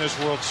 during this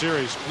World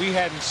Series. We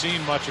hadn't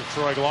seen much of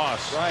Troy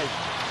Glaus. Right.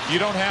 You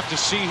don't have to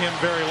see him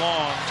very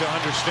long to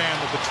understand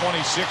that the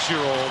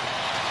 26-year-old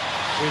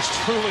is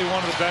truly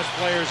one of the best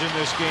players in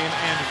this game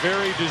and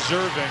very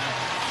deserving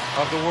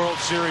of the World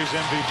Series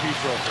MVP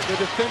trophy. The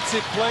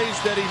defensive plays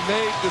that he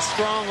made, the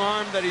strong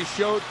arm that he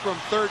showed from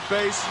third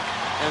base,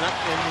 and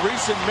in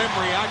recent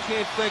memory, I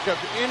can't think of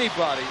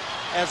anybody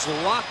as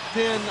locked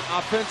in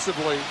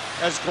offensively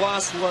as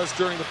Glaus was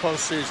during the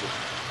postseason.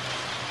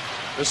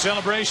 The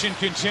celebration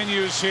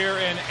continues here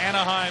in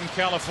Anaheim,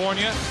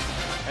 California,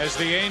 as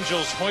the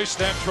Angels hoist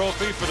that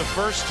trophy for the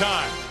first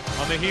time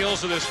on the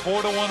heels of this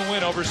 4-1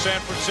 win over San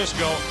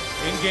Francisco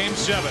in Game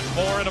 7.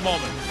 More in a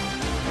moment.